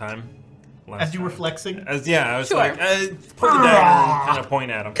the same time? As you were flexing? I was Sure. like, put the dagger and kind of point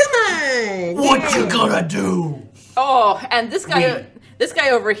at him. Come on! What you gonna do? Oh, and this guy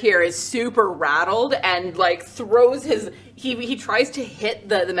over here is super rattled and like throws he tries to hit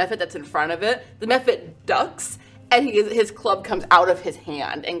the Mephit that's in front of it. The Mephit ducks, and his club comes out of his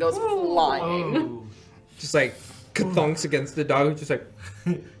hand and goes flying. Just like kathunks against the dog, just like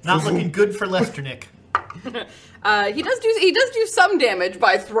Not looking good for Lesternick. He does do some damage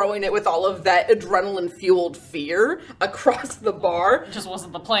by throwing it with all of that adrenaline-fueled fear across the bar. Just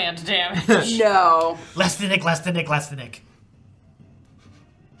wasn't the planned damage. No. Lesternick.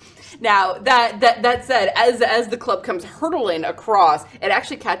 Now that said, as the club comes hurtling across, it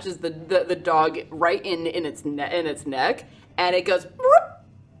actually catches the dog right in its neck, and it goes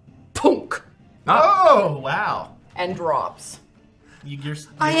punk Oh, wow. and drops.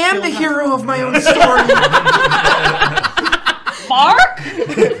 I am the hero of my own story. Mark?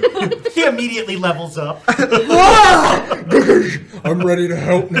 He immediately levels up. I'm ready to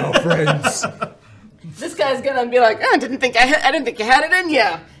help now, friends. This guy's gonna be like, I didn't think you had it in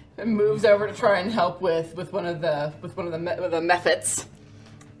ya, and moves over to try and help with one of the Mephits,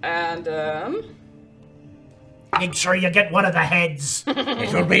 and Make sure you get one of the heads.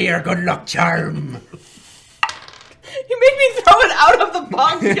 It'll be your good luck charm. he made me throw it out of the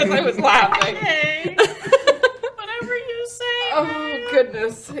box because I was laughing. Hey. Whatever you say. Oh,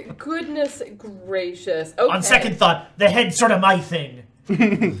 goodness gracious. Okay. On second thought, the head's sort of my thing.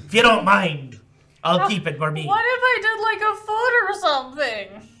 If you don't mind, I'll keep it for me. What if I did like a foot or something?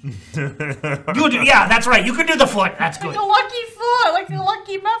 You do, yeah, that's right. You can do the foot. That's good. Like a lucky foot, like a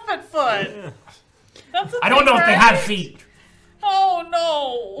lucky Muppet foot. That's a I don't know if they thing, have right? feet, Oh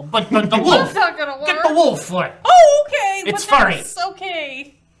no. but the wolf. That's not gonna work. Get the wolf foot. Oh, okay. It's but furry. That's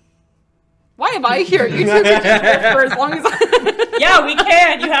okay. Why am I here? You two can just riff for as long as Yeah, we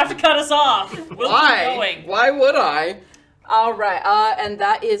can. You have to cut us off. We'll Why? keep going. Why would I? All right, and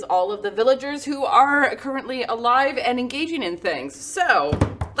that is all of the villagers who are currently alive and engaging in things. So,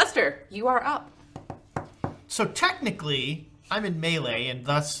 Lester, you are up. So technically, I'm in melee, and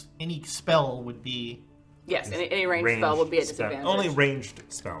thus any spell would be... Yes, any ranged spell would be a disadvantage. Only ranged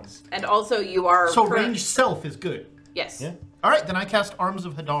spells. And also, you are So ranged self is good. Yes. Yeah. All right, then I cast Arms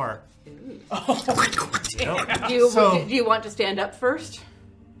of Hadar. Do you want to stand up first?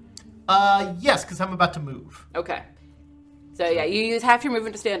 Yes, because I'm about to move. Okay. So yeah, you use half your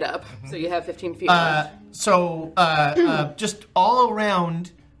movement to stand up, so you have 15 feet left. Just all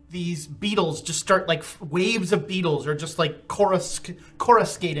around, these beetles just start like waves of beetles are just like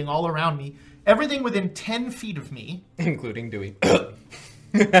coruscating all around me. Everything within 10 feet of me, Including Dewey.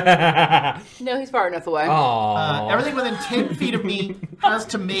 No, he's far enough away. everything within 10 feet of me has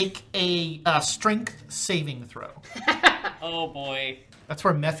to make a strength saving throw. Oh boy. That's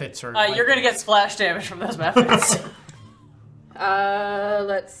where Mephits are. You're gonna get splash damage from those methods.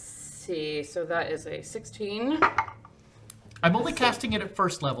 Let's see. So that is a 16. I'm only casting it at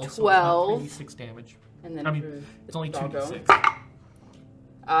first level, so 12. it's not 3d6 damage. And then I mean, it's only doggo. 2d6.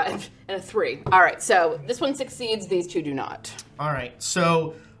 And a 3. All right, so this one succeeds, these two do not. All right,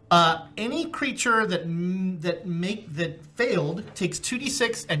 so any creature that failed takes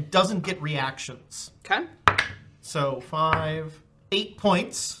 2d6 and doesn't get reactions. Okay. So 8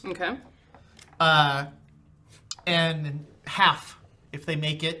 points, Okay. and half if they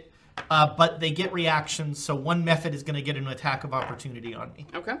make it, but they get reactions. So one Mephit is going to get an attack of opportunity on me.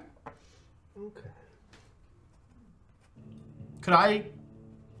 Okay. Could I?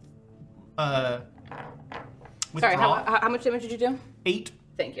 Sorry, Withdraw? how much damage did you do? 8.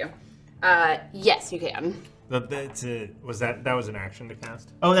 Thank you. Yes, you can. That was an action to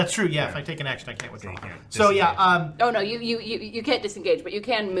cast? Oh, that's true. Yeah, if I take an action, I can't withdraw. You can't So disengage. yeah, Oh no, you can't disengage, but you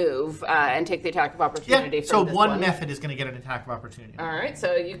can move and take the attack of opportunity. yeah. from So this one Mephit is going to get an attack of opportunity. All right,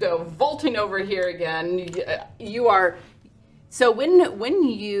 so you go vaulting over here again. You are so when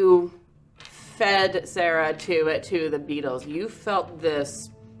you fed Sarah to the beetles, you felt this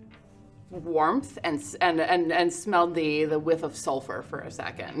warmth and smelled the whiff of sulfur for a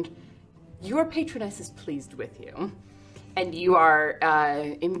second. Your patroness is pleased with you, and you are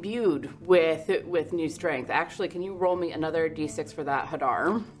imbued with new strength. Actually, can you roll me another d6 for that,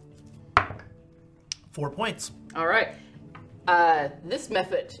 Hadar? 4 points. All right. This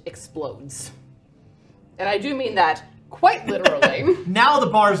Mephit explodes. And I do mean that quite literally. Now the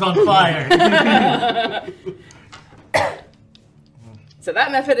bar's on fire. So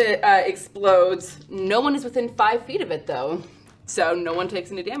that Mephit explodes. No one is within 5 feet of it, though. So no one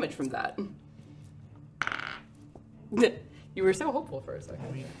takes any damage from that. You were so hopeful for a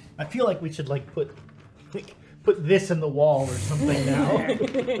second. I feel like we should put this in the wall or something now.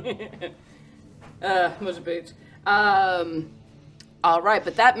 Much bitch. All right,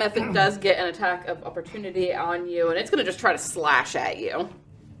 but that method does get an attack of opportunity on you, and it's going to just try to slash at you.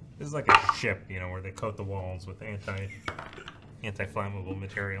 This is like a ship, where they coat the walls with anti-flammable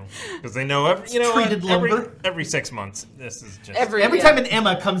material because they know treated lumber. Every 6 months. This is just Every time an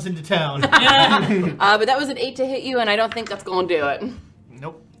Emma comes into town. But that was an 8 to hit you, and I don't think that's going to do it.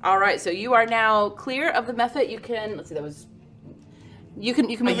 Nope. All right, so you are now clear of the method. You can let's see, that was you can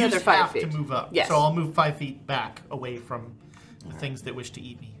move another 5 feet to move up. Yes. So I'll move 5 feet back away from the things that wish to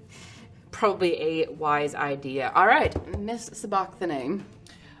eat me. Probably a wise idea. All right, Miss Sabachthani.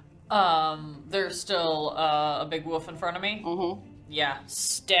 There's still a big wolf in front of me. Mm-hmm. Yeah,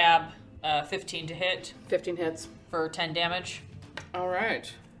 stab, 15 to hit. 15 hits. For 10 damage. All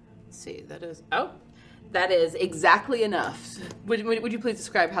right. Let's see, that is exactly enough. Would you please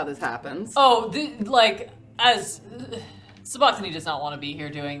describe how this happens? Oh, as Sabachthani does not want to be here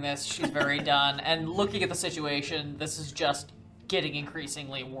doing this. She's very done. And looking at the situation, this is just getting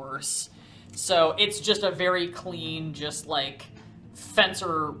increasingly worse. So it's just a very clean, just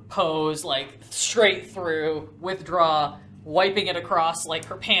fencer pose, straight through, withdraw, wiping it across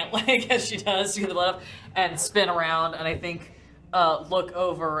her pant leg as she does to get the blood up, and spin around, and I think look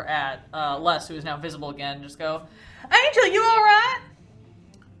over at Les, who is now visible again, and just go, Angel, you alright?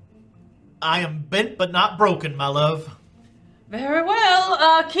 I am bent but not broken, my love. Very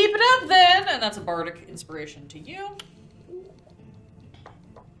well, keep it up then, and that's a bardic inspiration to you.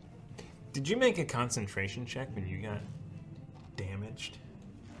 Did you make a concentration check when you got damaged?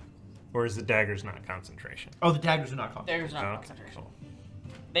 Or is the daggers not concentration? Oh, the daggers are not concentration. Daggers are not concentration.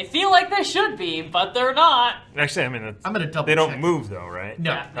 They feel like they should be, but they're not. Actually, I'm gonna double. They don't move though, right?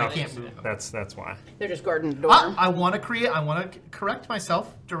 No, Yeah, they no, can't they move. That's why. They're just guarding the door. I want to correct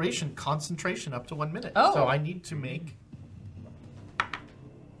myself. Duration, concentration up to 1 minute. Oh. So I need to make.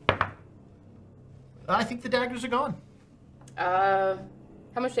 I think the daggers are gone. How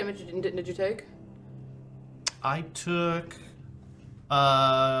much damage did you take? I took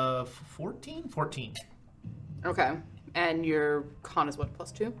 14. Okay. And your con is what,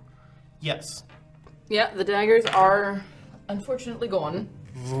 +2? Yes. Yeah, the daggers are unfortunately gone.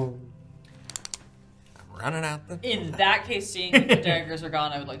 Running out In that case, seeing that the daggers are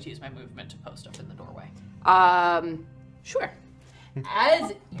gone, I would like to use my movement to post up in the doorway. Sure.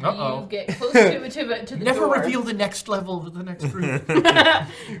 As Uh-oh. you get close to the Never door. reveal the next level of the next group.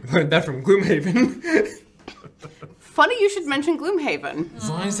 Learned that from Gloomhaven. Funny you should mention Gloomhaven. As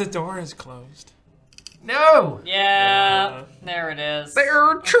long as the door is closed. No! Yeah, there it is. There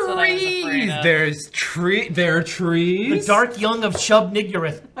are That's what I was afraid trees. of. There are trees. The dark young of Shub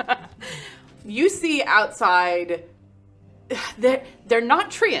Nigurith. You see outside, they're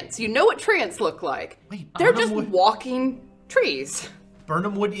not treants. You know what treants look like. Wait, they're just Burnhamwood? walking trees.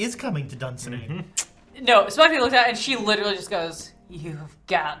 Burnhamwood is coming to Dunsinane. Mm-hmm. No, Sparky looked at it and she literally just goes, "You've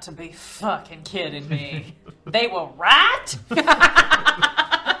got to be fucking kidding me. They were right?"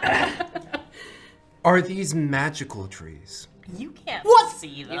 Are these magical trees? You can't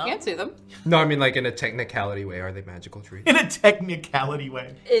see them. You can't see them. No, I mean in a technicality way. Are they magical trees? In a technicality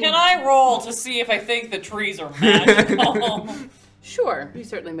way. Can I roll to see if I think the trees are magical? Sure, you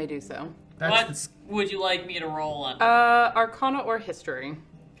certainly may do so. What would you like me to roll on? Arcana or History.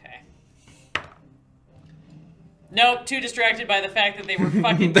 Okay. Nope, too distracted by the fact that they were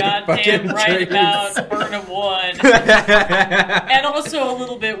fucking goddamn right trees. about Burnham Wood. And also a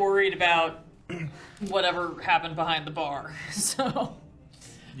little bit worried about whatever happened behind the bar. So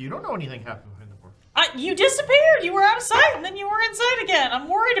You don't know anything happened behind the door. you disappeared. You were out of sight, and then you were in sight again. I'm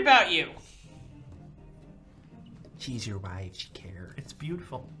worried about you. She's your wife. She cares. It's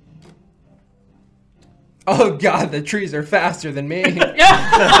beautiful. Oh God, the trees are faster than me.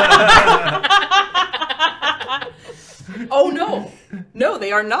 Oh no,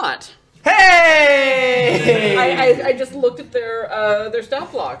 they are not. Hey! I just looked at their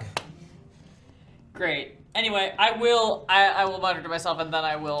stop block. Great. Anyway, I will mutter to myself, and then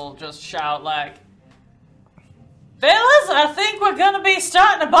I will just shout like, "Fellas, I think we're gonna be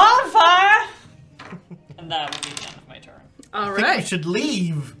starting a bonfire." And that will be the end of my turn. All I think we should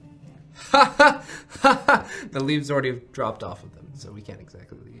leave. The leaves already dropped off of them, so we can't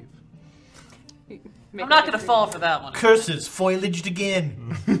exactly leave. I'm not gonna fall for that one. Curses, foliaged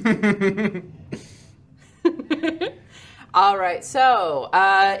again. All right, so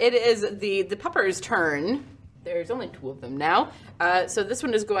it is the pupper's turn. There's only 2 of them now. So this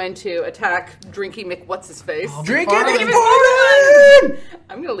one is going to attack Drinky McWhat's-his-face. Drinking is I'm important!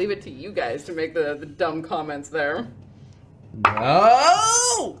 going to leave it to you guys to make the dumb comments there.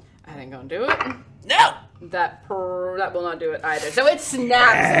 No! I ain't going to do it. No! That will not do it either. So it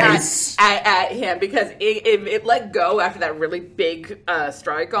snaps at him because it let go after that really big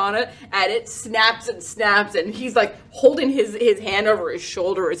strike on it, and it snaps, and he's like holding his hand over his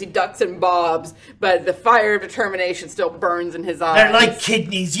shoulder as he ducks and bobs, but the fire of determination still burns in his eyes. They're like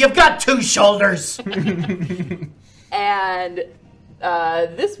kidneys. You've got 2 shoulders. And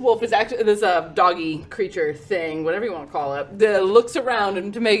this wolf is actually this doggy creature thing, whatever you want to call it. Looks around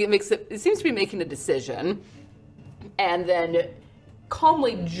and it seems to be making a decision, and then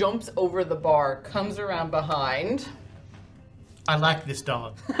calmly jumps over the bar, comes around behind. I like this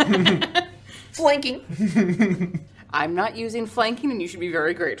dog. Flanking. I'm not using flanking, and you should be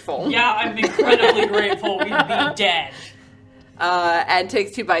very grateful. Yeah, I'm incredibly grateful. We'd be dead. And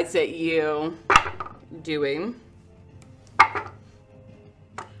takes 2 bites at you, doing.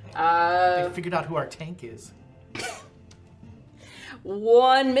 They figured out who our tank is.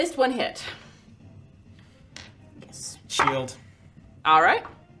 1 missed, 1 hit. Yes. Shield. All right.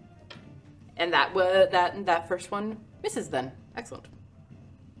 And that first one misses then. Excellent.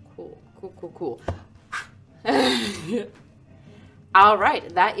 Cool. All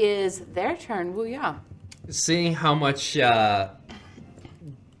right, that is their turn. Woo-ya. Seeing how much Mr.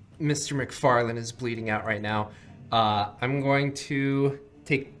 McFarlane is bleeding out right now, I'm going to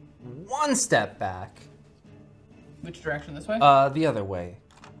take 1 step back. Which direction? This way? The other way.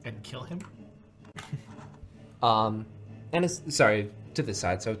 And kill him? And sorry, to the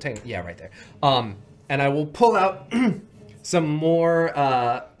side, so right there. And I will pull out some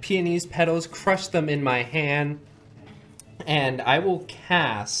more peonies petals, crush them in my hand, and I will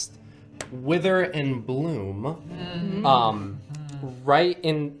cast Wither and Bloom, right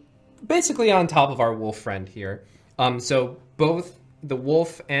in, basically on top of our wolf friend here. So both the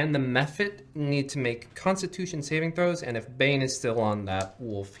wolf and the mephit need to make Constitution saving throws, and if Bane is still on that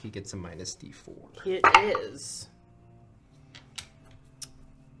wolf, he gets a minus D4. It is.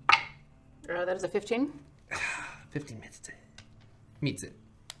 That is a 15. 15 meets it.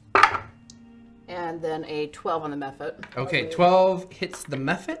 And then a 12 on the mephit. Okay, 12 hits the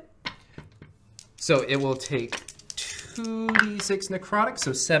mephit. So it will take 2d6 necrotic,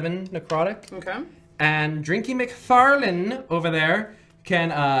 so 7 necrotic. Okay. And Drinky McFarlane over there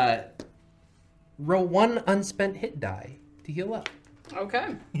can roll 1 unspent hit die to heal up.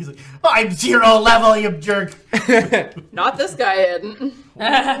 Okay. He's like, I'm 0 level, you jerk. Not this guy, Ed.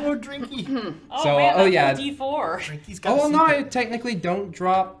 Oh, Drinky. Man, D4. Drinky's got Oh, no, I technically don't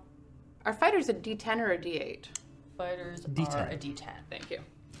drop. Are fighters a D10 or a D8? Fighters D10. are a D10. Thank you.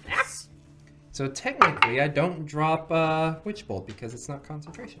 So technically, I don't drop Witch Bolt because it's not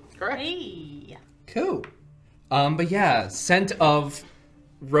concentration. Correct. Hey. Cool. But yeah, scent of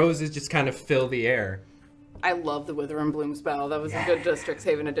roses just kind of fill the air. I love the Wither and Bloom spell. That was a good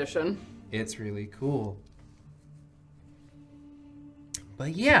Strixhaven addition. It's really cool.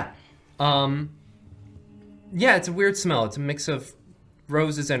 But yeah. Yeah, it's a weird smell. It's a mix of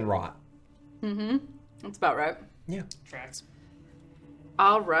roses and rot. Mm-hmm. That's about right. Yeah. Tracks.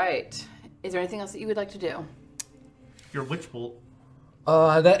 All right. Is there anything else that you would like to do? Your Witch Bolt.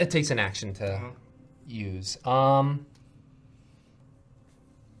 That it takes an action to use.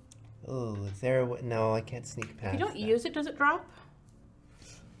 Oh, is there? No, I can't sneak past. If you don't use it, does it drop?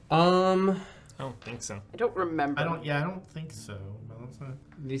 I don't think so. I don't remember. I don't think so.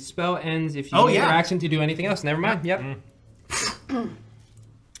 The spell ends if you use your action to do anything else. Never mind. Yep.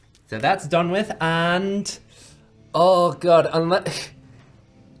 So that's done with, and oh god,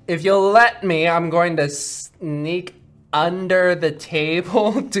 if you'll let me, I'm going to sneak under the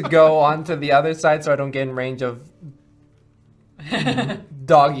table to go onto the other side, so I don't get in range of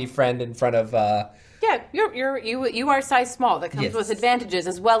doggy friend in front of. Yeah, you are size small. That comes with advantages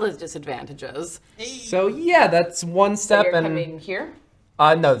as well as disadvantages. So yeah, that's 1 step. So you're and coming here?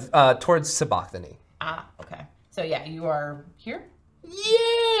 No, towards Sabachthani. Ah, okay. So yeah, you are here?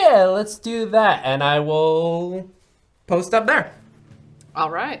 Yeah, let's do that, and I will post up there. All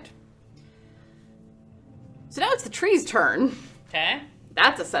right. So now it's the tree's turn. Okay.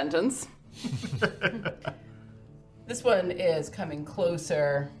 That's a sentence. This one is coming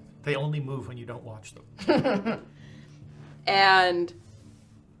closer. They only move when you don't watch them. And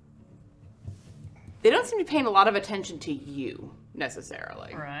they don't seem to be paying a lot of attention to you,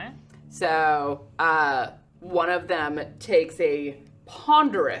 necessarily. Right. So one of them takes a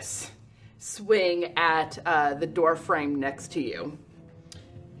ponderous swing at the door frame next to you.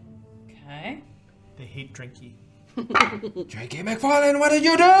 Okay. They hate Drinky. Drinky McFarlane, what did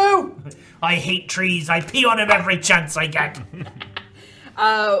you do? I hate trees. I pee on them every chance I get.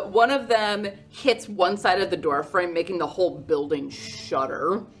 One of them hits one side of the door frame, making the whole building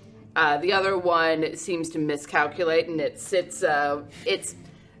shudder. The other one seems to miscalculate, and its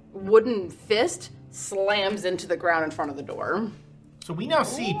wooden fist slams into the ground in front of the door. So we now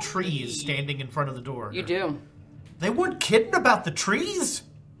see trees standing in front of the door. You do. They weren't kidding about the trees?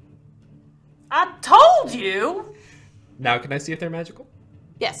 I told you! Now, can I see if they're magical?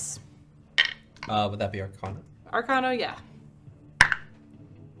 Yes. Would that be Arcana? Arcana, yeah.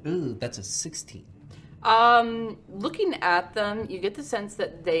 Ooh, that's a 16. Looking at them, you get the sense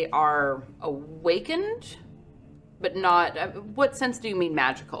that they are awakened, but not... what sense do you mean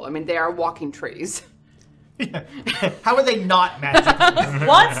magical? I mean, they are walking trees. Yeah. How are they not magical?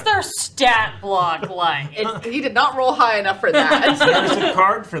 What's their stat block like? He did not roll high enough for that. There's a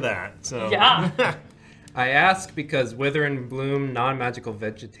card for that. So Yeah. I ask because wither and bloom, non-magical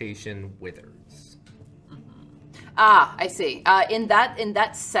vegetation withers. Ah, I see. In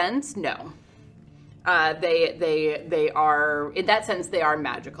that sense, no. They are in that sense they are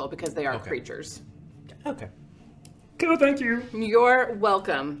magical because they are creatures. Okay. cool, thank you. You're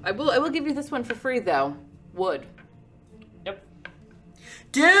welcome. I will give you this one for free though. Wood. Yep.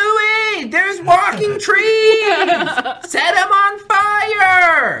 Dewey, there's walking trees! Set them on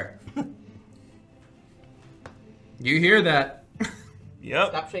fire! You hear that? Yep.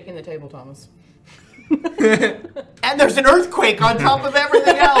 Stop shaking the table, Thomas. And there's an earthquake on top of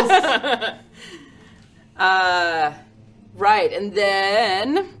everything else. Right, and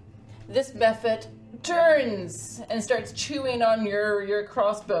then this Mephit turns and starts chewing on your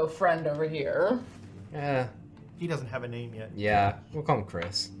crossbow friend over here. He doesn't have a name yet. Yeah, we'll call him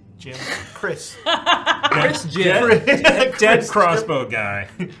Chris. Jim. Chris. Chris Jim. Dead crossbow guy.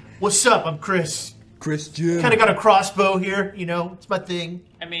 What's up? I'm Chris. Chris Jim. Kind of got a crossbow here, you know. It's my thing.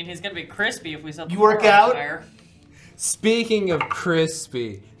 I mean, he's gonna be crispy if we set the You work floor on out? fire. Speaking of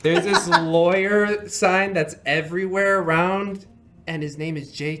crispy, there's this lawyer sign that's everywhere around, and his name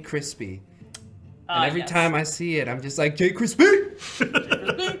is Jay Crispy. And every yes. time I see it, I'm just like, Jay Crispy!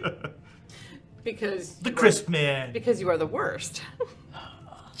 Because The crisp man. because you are the worst.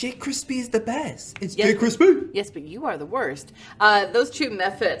 Jay Crispy is the best. It's Yes. Jay Crispy! Yes, but you are the worst. Those two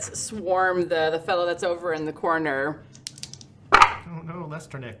Mephits swarm the fellow that's over in the corner. Oh no,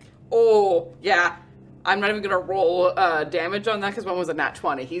 Lesternick. Oh, yeah. I'm not even going to roll damage on that because one was a nat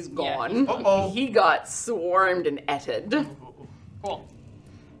 20. He's gone. Uh-oh. He got swarmed and etted. Cool.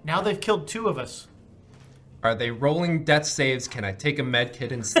 Now they've killed two of us. Are they rolling death saves? Can I take a med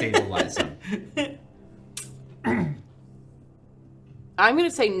kit and stabilize them? I'm going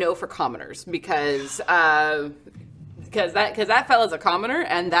to say no for commoners because that fella's a commoner,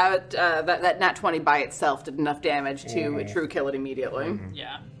 and that nat 20 by itself did enough damage to true kill it immediately.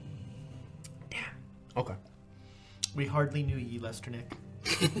 Yeah. Okay. We hardly knew ye, Lesternick.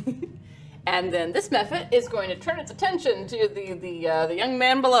 And then this Mephit is going to turn its attention to the young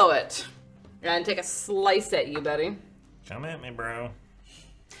man below it and take a slice at you, buddy. Come at me, bro.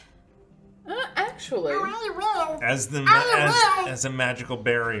 Actually, As a magical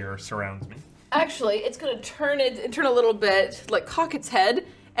barrier surrounds me. it's going to turn a little bit, like cock its head,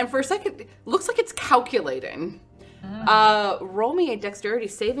 and for a second, it looks like it's calculating. Roll me a dexterity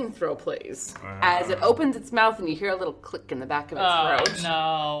saving throw, please. As it opens its mouth and you hear a little click in the back of its throat.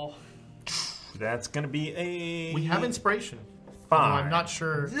 No. That's gonna be a. We have inspiration. five. Although I'm not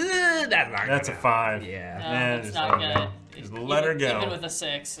sure. That's a 5. Yeah. Man, It's just not let good. her go. Just let her go. Even with a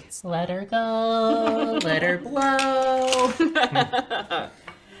 6, it's Let her go, let her blow.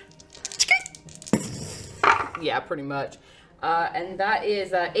 Yeah, pretty much. And that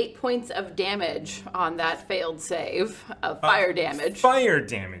is 8 points of damage on that failed save of fire damage. Fire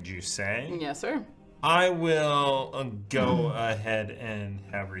damage, you say? Yes, sir. I will go ahead and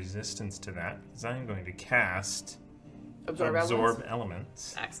have resistance to that because I'm going to cast Absorb elements.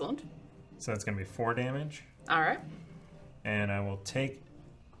 elements. Excellent. So that's going to be 4 damage, All right. and I will take,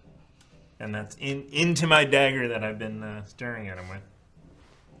 and that's into my dagger that I've been staring at him with.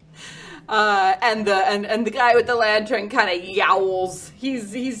 And the guy with the lantern kind of yowls.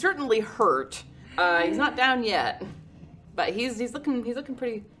 He's certainly hurt. He's not down yet, but he's looking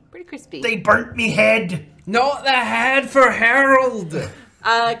pretty crispy. They burnt me head. Not the head for Harold!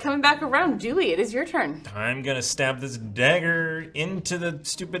 Coming back around, Dewey, it is your turn. I'm going to stab this dagger into the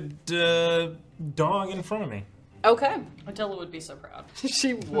stupid dog in front of me. Okay. Attila would be so proud.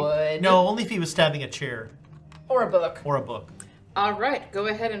 She would. No, only if he was stabbing a chair Or a book. or a book. All right, go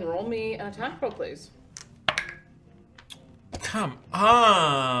ahead and roll me an attack roll, please. Come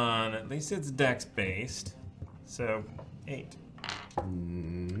on! At least it's dex based. So, 8.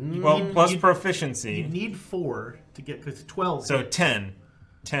 Well, plus proficiency. You need 4 to get, because 12. So 10.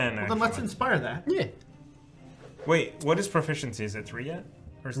 10, well, then let's actually. inspire that. Yeah. Wait, what is proficiency? Is it 3 yet?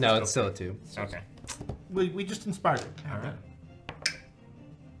 Or is No, it it's still a 2. Okay. We just inspired it. All right.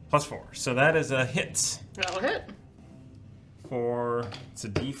 +4. So that is a hit. That'll hit. It's a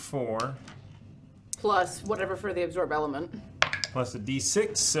D4 Plus whatever for the absorb element. plus a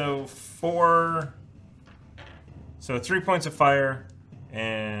D6. So 4. So 3 points of fire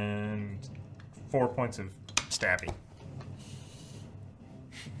and 4 points of stabby.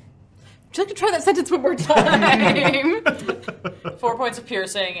 Would you like to try that sentence one more time? 4 points of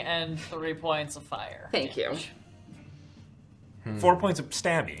piercing and 3 points of fire. Thank you. 4 points of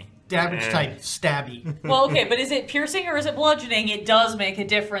stabby. Damage And- type stabby. Well, okay, but is it piercing or is it bludgeoning? It does make a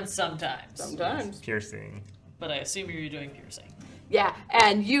difference sometimes. Sometimes. Piercing. But I assume you're doing piercing. Yeah,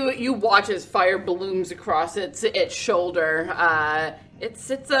 and you watch as fire blooms across its shoulder. It's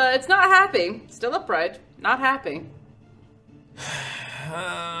not happy. Still upright. Not happy.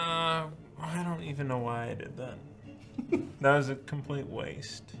 I don't even know why I did that. That was a complete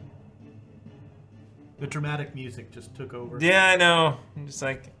waste. The dramatic music just took over. Yeah, I know. I'm just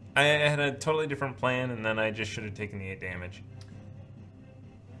like, I had a totally different plan, and then I just should have taken the 8 damage.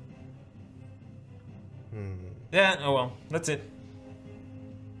 Yeah, oh well. That's it.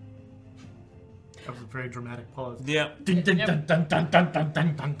 That was a very dramatic pause. Yeah. Dun, dun, dun, dun, dun, dun, dun,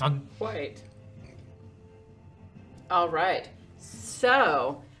 dun, dun, dun. Quite. All right.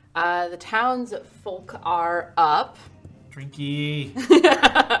 So, the town's folk are up. Drinky,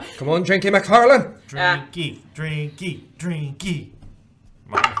 Come on, Drinky McFarlane. drinky, drinky.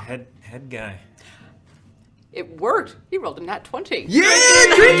 My head guy. It worked. He rolled a nat 20. Yeah,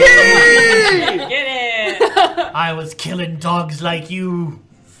 Drinky! Get it! I was killing dogs like you.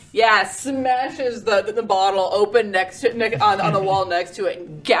 Yeah, smashes the bottle open on the wall next to it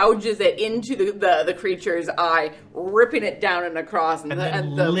and gouges it into the creature's eye, ripping it down and across. And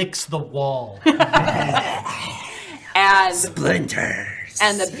then licks the wall. and Splinters.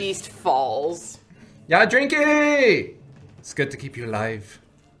 And the beast falls. Yeah, Drinky! It's good to keep you alive.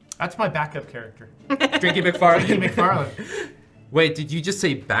 That's my backup character. Drinky McFarlane. Drinky McFarlane. Wait, did you just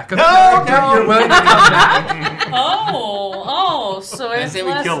say backup No, character? no. You're willing to come back? So it's say we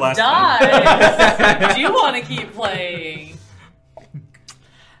less killed last dice. Do you want to keep playing?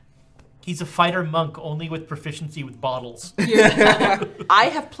 He's a fighter monk only with proficiency with bottles.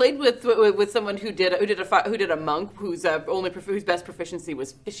 I have played with someone who did a monk whose whose best proficiency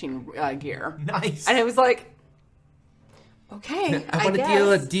was fishing gear. Nice. And it was like, okay, I want to guess.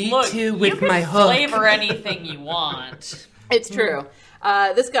 deal a D2 Look, you with can my hook. flavor anything you want. It's true.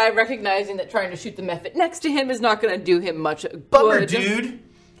 This guy recognizing that trying to shoot the mephit next to him is not going to do him much good. Bummer, dude.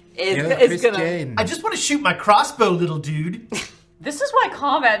 Is gonna. Jane. I just want to shoot my crossbow, little dude. This is why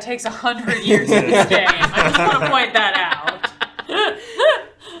combat takes 100 years in this game. I just want to point that out.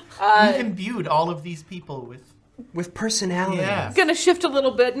 We've imbued all of these people With personality. Yeah. Going to shift a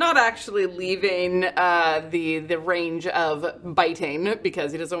little bit, not actually leaving the range of biting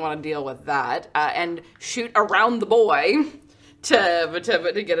because he doesn't want to deal with that, and shoot around the boy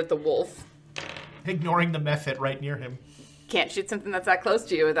to get at the wolf. ignoring the mephit right near him. Can't shoot something that's that close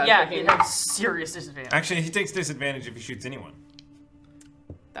to you without Yeah, taking you have serious disadvantage. Actually, he takes disadvantage if he shoots anyone.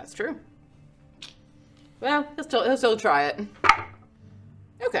 That's true. Well, he'll still try it.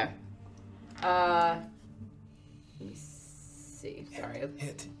 Okay. Let me see. Sorry,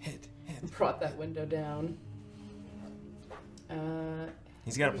 Hit. I brought that window down.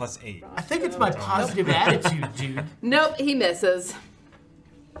 He's got a +8. I think it's my positive attitude, dude. Nope, he misses.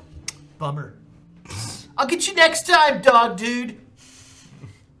 Bummer. I'll get you next time, dog dude.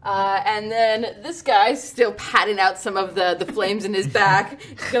 And then this guy's still patting out some of the flames in his back.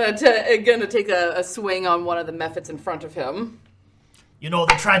 gonna take a swing on one of the mephits in front of him. You know,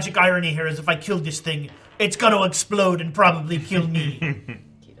 the tragic irony here is if I kill this thing, it's gonna explode and probably kill me.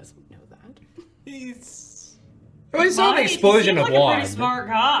 He doesn't know that. Well, he saw the explosion he of seems like a wine. pretty smart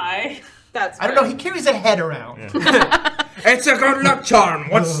guy. That's I don't know, he carries a head around. It's a good luck charm.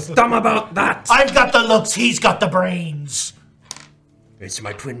 What's dumb about that? I've got the looks, he's got the brains. It's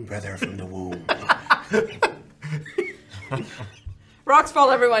my twin brother from the womb. Rocks fall,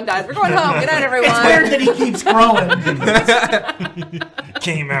 everyone dies. We're going home. Good night, everyone. It's weird that he keeps growing.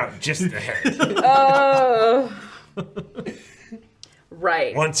 Came out just ahead. Oh.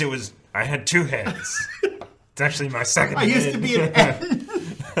 Right. Once I had 2 heads. It's actually my second I head. used to be an head.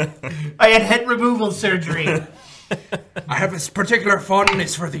 I had head removal surgery. I have a particular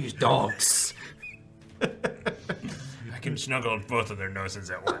fondness for these dogs. I can snuggle both of their noses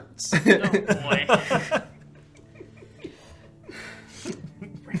at once. Oh boy.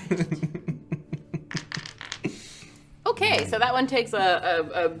 Okay, so that one takes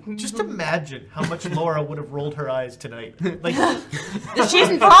a Just imagine how much Laura would have rolled her eyes tonight. Like,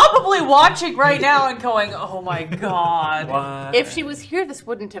 She's probably watching right now and going, "Oh my god!" What? If she was here, this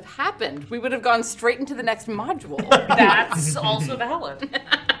wouldn't have happened. We would have gone straight into the next module. That's also valid.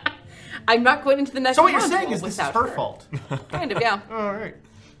 I'm not going into the next. so what you're module saying is this is without her fault. Kind of, yeah. All right.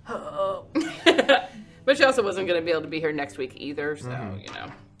 But she also wasn't going to be able to be here next week either, so you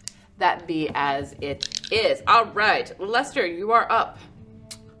know, that be as it is. All right, Lester, you are up.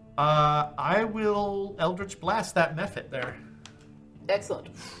 I will Eldritch Blast that Mephit there. Excellent.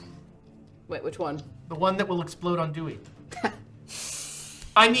 Wait, which one? The one that will explode on Dewey.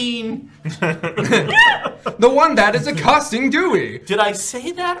 I mean... The one that is accosting Dewey. Did I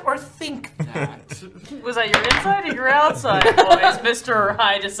say that or think that? Was that your inside or your outside voice, Mr.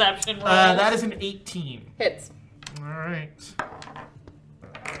 High Deception roll? That is an 18. Hits. All right.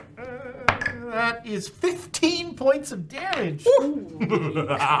 That is 15 points of damage.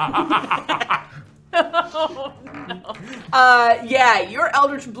 Yeah, your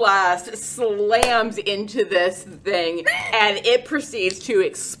Eldritch Blast slams into this thing, and it proceeds to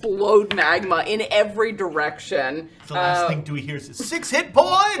explode magma in every direction. The last thing Dewey hears is 6 hit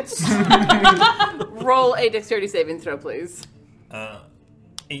points! Roll a dexterity saving throw, please.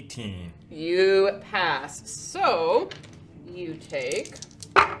 18. You pass. So, you take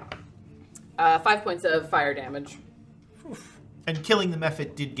 5 points of fire damage. And killing the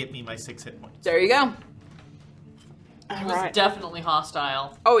Mephit did get me my 6 hit points. There you go. It was definitely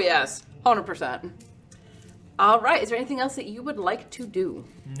hostile. Oh, yes. 100%. All right. Is there anything else that you would like to do?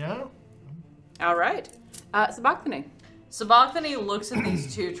 No. All right. Sabachthani. Sabachthani looks at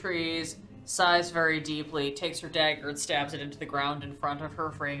these two trees, sighs very deeply, takes her dagger and stabs it into the ground in front of her,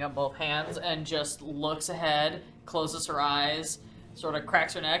 freeing up both hands, and just looks ahead, closes her eyes, sort of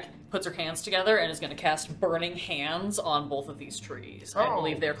cracks her neck, puts her hands together, and is going to cast Burning Hands on both of these trees. I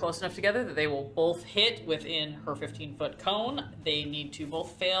believe they're close enough together that they will both hit within her 15-foot cone. They need to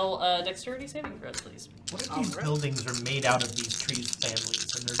both fail dexterity saving throws, please. What if these buildings are made out of these trees'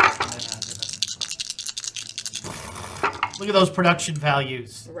 families and they're just mad? Look at those production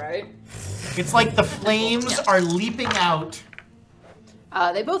values. Right. It's like the flames are leaping out.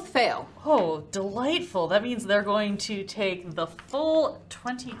 They both fail. Oh, delightful. That means they're going to take the full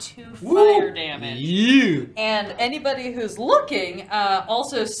 22 fire damage. Yeah. And anybody who's looking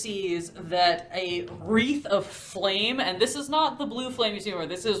also sees that a wreath of flame, and this is not the blue flame you see over,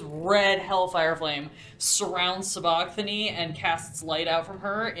 this is red hellfire flame, surrounds Sabachthani and casts light out from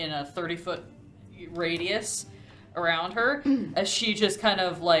her in a 30-foot radius around her, as she just kind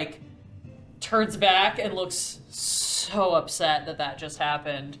of, like, turns back and looks so upset that just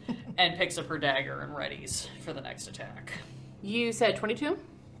happened, and picks up her dagger and readies for the next attack. You said 22?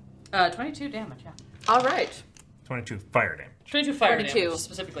 22 damage, yeah. All right. 22 fire damage. 22 fire 22 damage,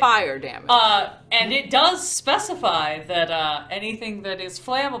 specifically. fire damage. And it does specify that anything that is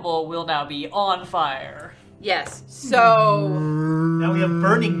flammable will now be on fire. Yes. So... Now we have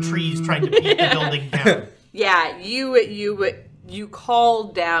burning trees trying to beat the building down. Yeah, you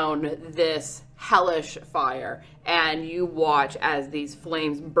call down this hellish fire, and you watch as these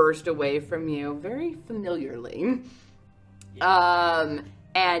flames burst away from you very familiarly.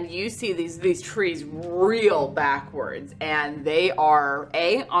 And you see these trees reel backwards, and they are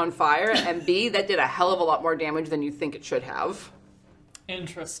A, on fire, and B, that did a hell of a lot more damage than you think it should have.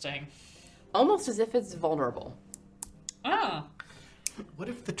 Interesting. Almost as if it's vulnerable. Ah. What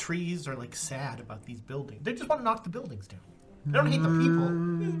if the trees are, like, sad about these buildings? They just want to knock the buildings down. They don't hate the people.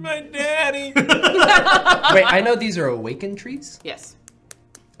 This is my daddy. Wait, I know these are awakened trees? Yes.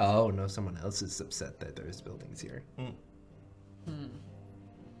 Oh, no, someone else is upset that there's buildings here.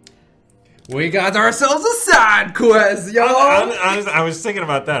 We got ourselves a side quest, y'all! I was thinking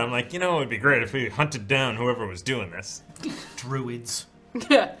about that. I'm like, it would be great if we hunted down whoever was doing this. Druids.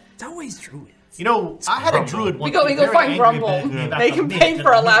 It's always druids. You know, I had a druid We once. go very find angry Grumble. about They the can myth pay that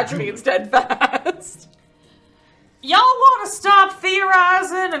for I'm Alacrity druid. and Steadfast. Y'all want to stop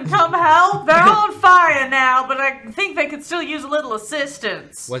theorizing and come help? They're on fire now, but I think they could still use a little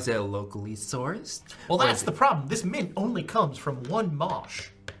assistance. Was it locally sourced? Well, that's the problem. This mint only comes from one mosh,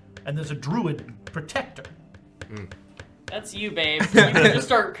 and there's a druid protector. That's you, babe. You can just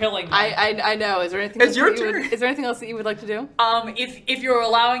start killing them. I know. Is there anything? It's your that you would- turn. Is there anything else that you would like to do? If you're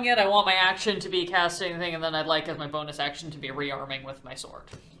allowing it, I want my action to be casting thing, and then I'd like as my bonus action to be rearming with my sword.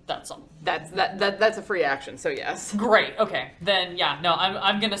 That's all. That's a free action. So yes. Great. Okay. Then yeah. No,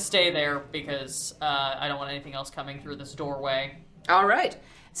 I'm gonna stay there because I don't want anything else coming through this doorway. All right.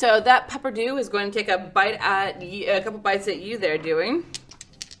 So that Pepperdew is going to take a bite at a couple bites at you there, Dewey. And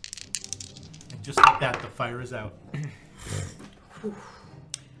just like that, the fire is out.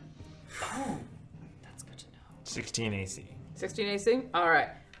 Oh, that's good to know. 16 AC. 16 AC? All right.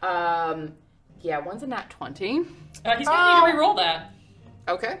 Yeah, one's a nat 20. He's gonna need to re-roll that.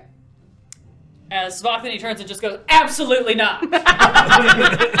 Okay. As Svokthany turns and just goes, absolutely not.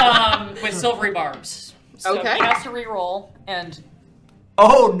 With silvery barbs. So Okay. he has to re-roll, and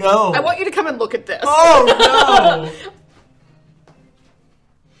Oh no! I want you to come and look at this. Oh no!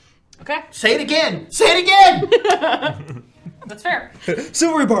 okay, Say it again! Say it again! that's fair.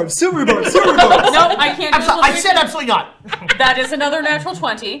 Silvery barbs, silvery barbs, silvery barbs. No, I can't do I said absolutely not. that is another natural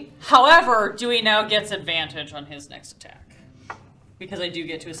 20. However, Dewey now gets advantage on his next attack. Because I do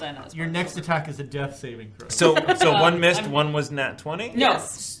get to assign that as Your part of next the attack is a death saving throw. So one missed, one was nat 20? No.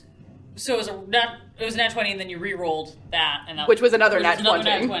 Yes. So it was a nat 20, and then you re-rolled that, and that Which was another which nat 20.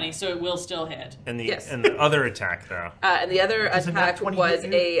 Another nat 20, so it will still hit. And the Yes. and the other attack though. And the other Does a nat attack 20 was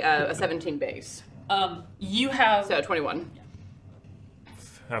hit you? a 17 base. You have, So 21.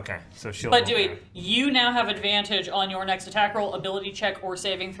 Okay, so she'll. but Dewey, you now have advantage on your next attack roll, ability check, or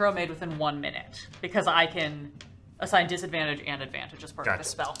saving throw made within 1 minute, because I can assign disadvantage and advantage as part of the Gotcha.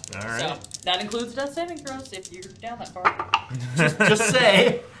 spell. All right. So that includes death saving throws if you're down that far. Just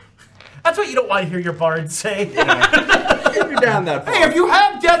say. That's what you don't want to hear your bard say. If you're down that far. Hey, if you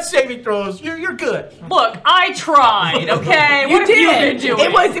have death saving throws, you're good. Look, I tried. Okay, You what have you been did. doing?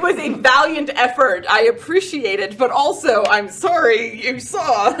 It was a valiant effort. I appreciate it, but also I'm sorry you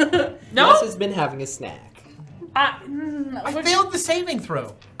saw. no. Jess has been having a snack. I failed the saving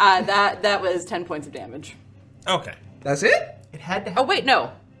throw. That was 10 points of damage. Okay, That's it? It had to Oh happen. wait,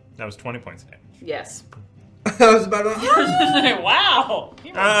 no. that was 20 points of damage. Yes. I was about to. Wow, you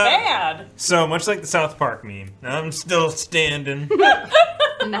were bad. So much like the South Park meme, I'm still standing.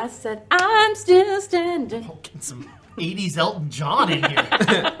 And I said, I'm still standing. Get some 80s Elton John in here.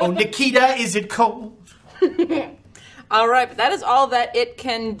 Oh, Nikita, is it cold? All right, but that is all that it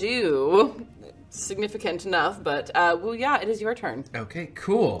can do. Significant enough, but well, yeah, it is your turn. Okay,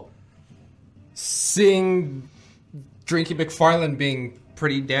 cool. Seeing Drinky McFarlane being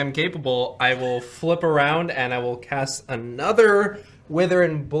pretty damn capable, I will flip around and I will cast another Wither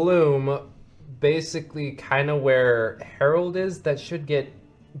and Bloom, basically kind of where Harold is. That should get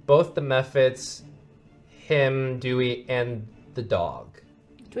both the Mephits, him, Dewey, and the dog.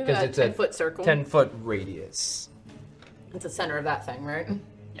 Do we have a 10-foot circle? 10-foot radius. It's the center of that thing, right?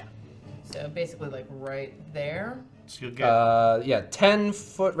 Yeah. So basically, like right there. So you'll get Yeah,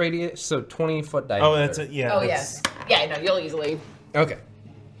 10-foot radius, so 20-foot diameter. Oh, that's it. Yeah. Oh that's- yes. Yeah, no, you'll easily. Okay.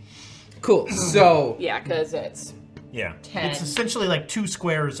 Cool. So Yeah, because it's Yeah. 10. it's essentially like 2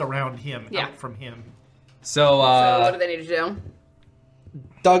 squares around him, Yeah. out from him. So what do they need to do?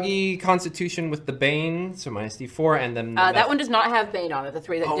 Doggy Constitution with the Bane, so minus D4, and then That one does not have Bane on it. The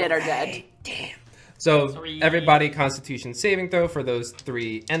 3 that did are dead. So 3. everybody Constitution saving throw for those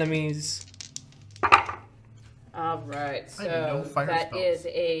 3 enemies. All right, I have no so fire that spells. is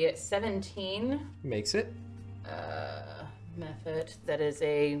a 17 Makes it. method. That is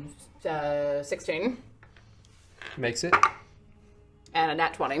a 16 Makes it. and a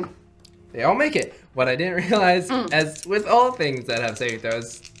nat 20. They all make it. What I didn't realize, as with all things that have saving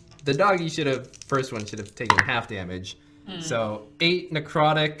throws, the doggy first one should have taken half damage. So 8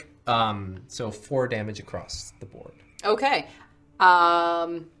 necrotic, so 4 damage across the board. Okay. All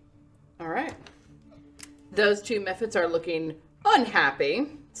right. Those 2 methods are looking unhappy.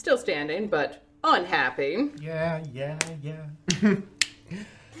 Still standing, but unhappy. Yeah.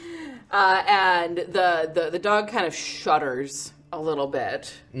 And the dog kind of shudders a little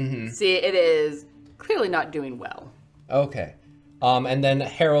bit. Mm-hmm. See, it is clearly not doing well. Okay. And then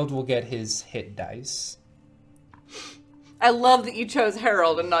Harold will get his hit dice. I love that you chose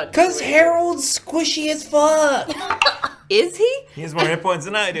Harold and not Because Dewey. Harold's squishy as fuck. Is he? He has more hit points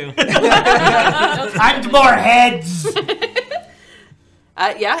than I do. And more heads.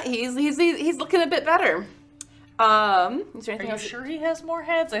 Yeah, he's looking a bit better. Is there Are anything you else? sure he has more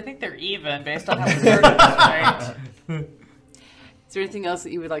heads? I think they're even based on how we started this fight. Is there anything else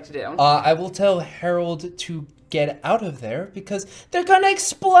that you would like to do? I will tell Harold to get out of there because they're gonna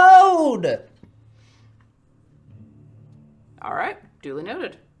explode. All right, duly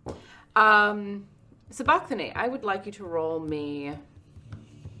noted. Sabachthani, I would like you to roll me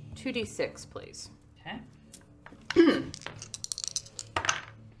 2d6, please. Okay. Do you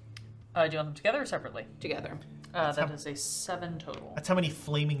want them together or separately? Together. That is a 7 total. That's how many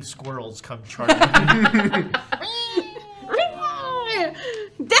flaming squirrels come charging.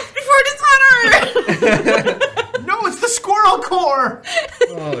 Death before dishonor! No, it's the squirrel core.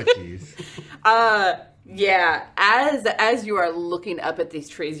 Oh, jeez. Yeah, as you are looking up at these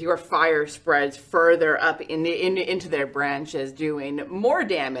trees, your fire spreads further up into their branches, doing more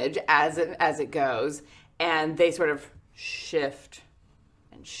damage as it goes, and they sort of shift,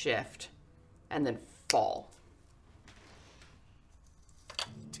 and then fall.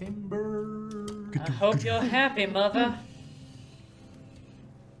 Timber. I hope you're happy, Mother.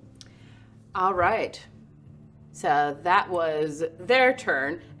 All right. So that was their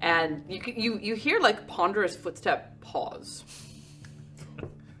turn, and you hear like ponderous footstep pause.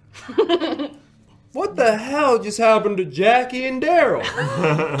 What the hell just happened to Jackie and Daryl?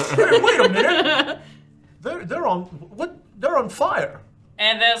 Wait a minute. They're on fire.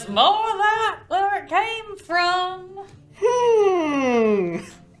 And there's more of that where it came from.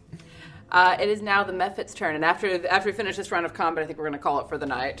 It is now the Mephit's turn, and after we finish this round of combat, I think we're going to call it for the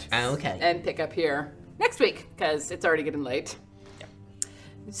night. Okay. And pick up here next week, because it's already getting late. Yep.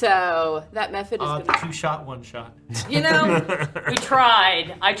 So that Mephit is going to... 2-shot, 1-shot. You know... We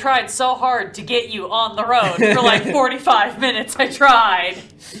tried. I tried so hard to get you on the road for like 45 minutes. I tried.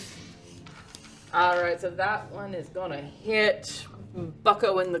 All right, so that one is going to hit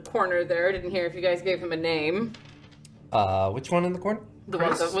Bucko in the corner there. I didn't hear if you guys gave him a name. Which one in the corner? The one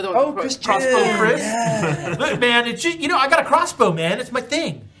with the Chris. Crossbow Chris. Yeah. Look, man, it's just, I got a crossbow, man. It's my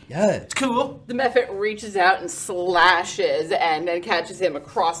thing. Yeah. It's cool. The Mephit reaches out and slashes and catches him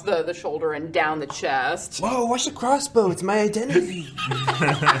across the shoulder and down the chest. Whoa, what's the crossbow? It's my identity.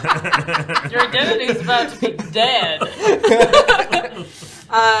 Your identity's about to be dead.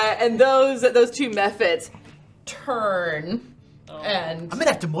 And those two Mephits turn and... I'm going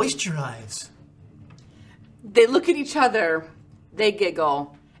to have to moisturize. They look at each other, they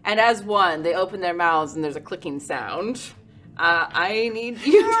giggle, and as one, they open their mouths and there's a clicking sound. I need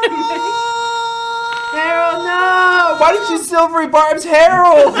you to make... Harold, no! Why did you silvery barbs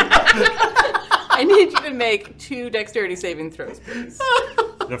Harold? I need you to make 2 dexterity saving throws, please.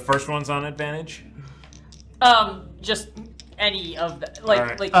 The first one's on advantage? Just any of the...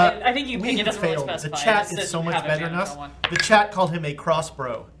 Right. I think you pick it We doesn't really failed. specify. The It chat just is says so you much have better than advantage us. on one. The chat called him a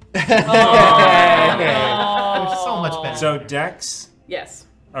crossbro. Oh. So much better. So Dex. Yes.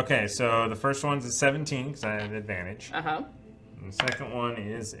 Okay, so the first one's a 17 because I have advantage. Uh-huh. And the second one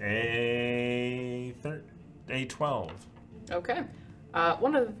is a 12. Okay. Both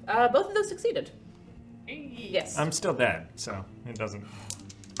of those succeeded. Yes. I'm still dead, so it doesn't.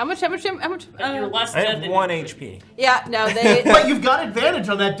 How much? You're less I dead have than 1 you- HP. Yeah, no, they... But you've got advantage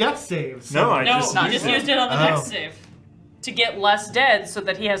on that death save. So. No, I No, just you used just it. used it on the Oh. next save. To get less dead so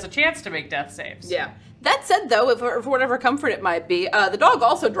that he has a chance to make death saves. Yeah. That said, though, for whatever comfort it might be, the dog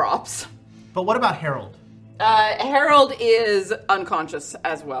also drops. But what about Harold? Harold is unconscious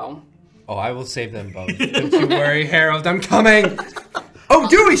as well. Oh, I will save them both. Don't you worry, Harold. I'm coming. Oh,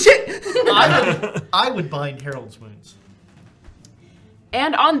 Dewey, shit! I would bind Harold's wounds.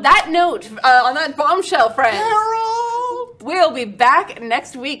 And on that note, on that bombshell, friends, Harold! we'll be back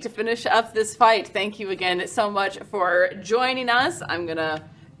next week to finish up this fight. Thank you again so much for joining us. I'm gonna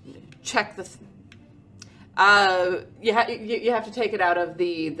check the... You have to take it out of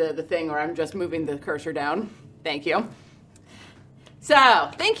the thing, or I'm just moving the cursor down. Thank you. So,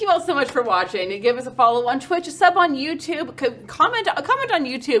 thank you all so much for watching. Give us a follow on Twitch, a sub on YouTube, comment on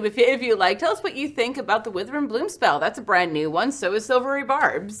YouTube if you like. Tell us what you think about the Wither and Bloom spell. That's a brand new one. So is Silvery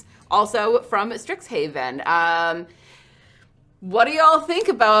Barbs, also from Strixhaven. What do y'all think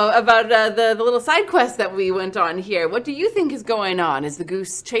about the little side quest that we went on here? What do you think is going on? Is the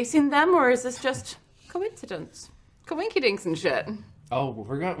goose chasing them, or is this just coincidence? Coinkydinks and shit. Oh,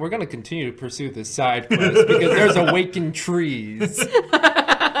 we're gonna continue to pursue this side quest because there's awakened trees.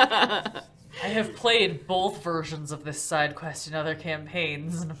 I have played both versions of this side quest in other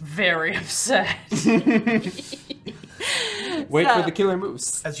campaigns, and I'm very upset. Wait for the killer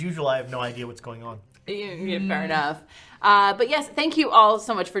moose. As usual, I have no idea what's going on. Yeah, fair enough. But yes, thank you all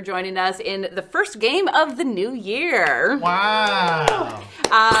so much for joining us in the first game of the new year. Wow.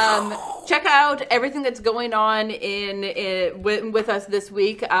 Check out everything that's going on with us this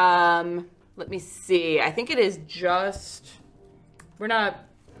week. Let me see. I think it is just...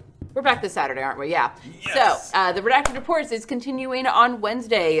 We're back this Saturday, aren't we? Yeah. Yes. So, the Redacted Reports is continuing on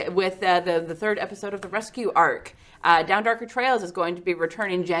Wednesday with the third episode of the Rescue Arc. Down Darker Trails is going to be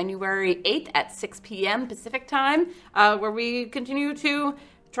returning January 8th at 6 p.m. Pacific Time, where we continue to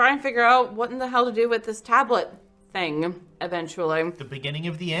try and figure out what in the hell to do with this tablet thing eventually. The beginning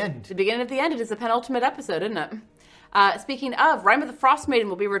of the end. The beginning of the end. It is the penultimate episode, isn't it? Speaking of, Rime of the Frost Maiden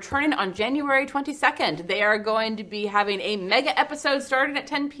will be returning on January 22nd. They are going to be having a mega episode starting at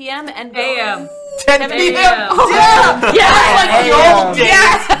 10 p.m. and AM. 10 p.m. Oh, yeah! Like the old days.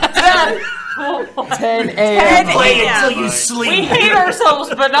 Yes! a.m. Play until you sleep. We hate ourselves,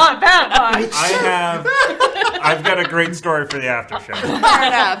 but not that much. I've got a great story for the after show.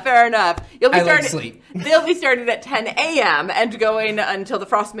 Fair enough. You'll be I like starting. sleep. They'll be starting at 10 a.m. and going until the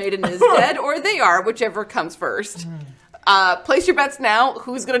Frost Maiden is dead, or they are, whichever comes first. Place your bets now.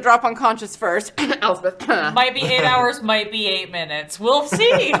 Who's going to drop unconscious first? Elspeth. Might be 8 hours, might be 8 minutes. We'll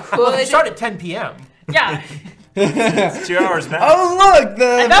see. Well, we start at 10 p.m. Yeah. It's 2 hours now. Oh, look, the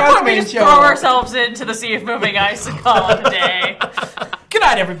At that point, we Frostmaiden just show. throw ourselves into the sea of moving ice and call it a day. Good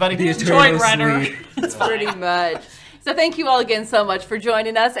night, everybody. Enjoy Renner. It's pretty much. So thank you all again so much for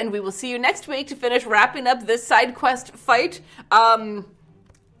joining us, and we will see you next week to finish wrapping up this side quest fight. We'll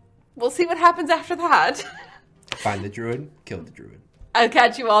see what happens after that. Find the druid, kill the druid. I'll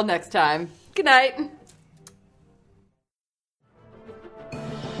catch you all next time. Good night.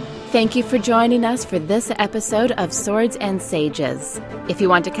 Thank you for joining us for this episode of Swords and Sages. If you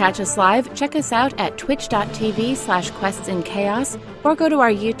want to catch us live, check us out at twitch.tv/questsandchaos or go to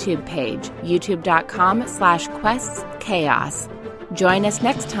our YouTube page, youtube.com/questschaos. Join us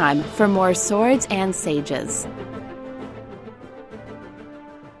next time for more Swords and Sages.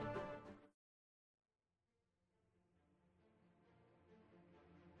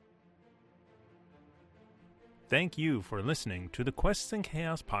 Thank you for listening to the Quests and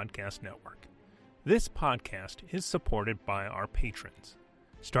Chaos Podcast Network. This podcast is supported by our patrons,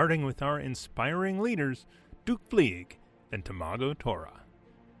 starting with our inspiring leaders, Duke Fleeg and Tamago Tora.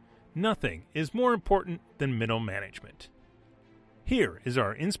 Nothing is more important than middle management. Here is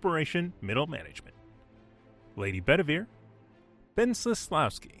our inspiration middle management. Lady Bedivere, Ben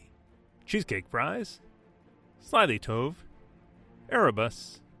Slislawski, Cheesecake Fries, Slyly Tove,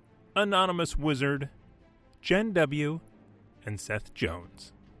 Erebus, Anonymous Wizard, Jen W., and Seth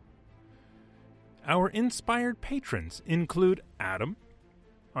Jones. Our inspired patrons include Adam,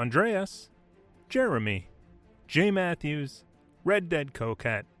 Andreas, Jeremy, Jay Matthews, Red Dead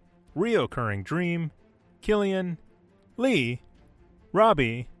Coquette, Reoccurring Dream, Killian, Lee,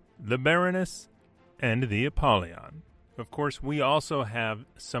 Robbie, the Baroness, and the Apollyon. Of course, we also have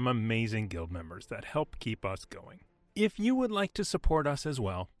some amazing guild members that help keep us going. If you would like to support us as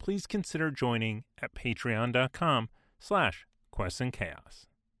well, please consider joining at patreon.com/questsandchaos.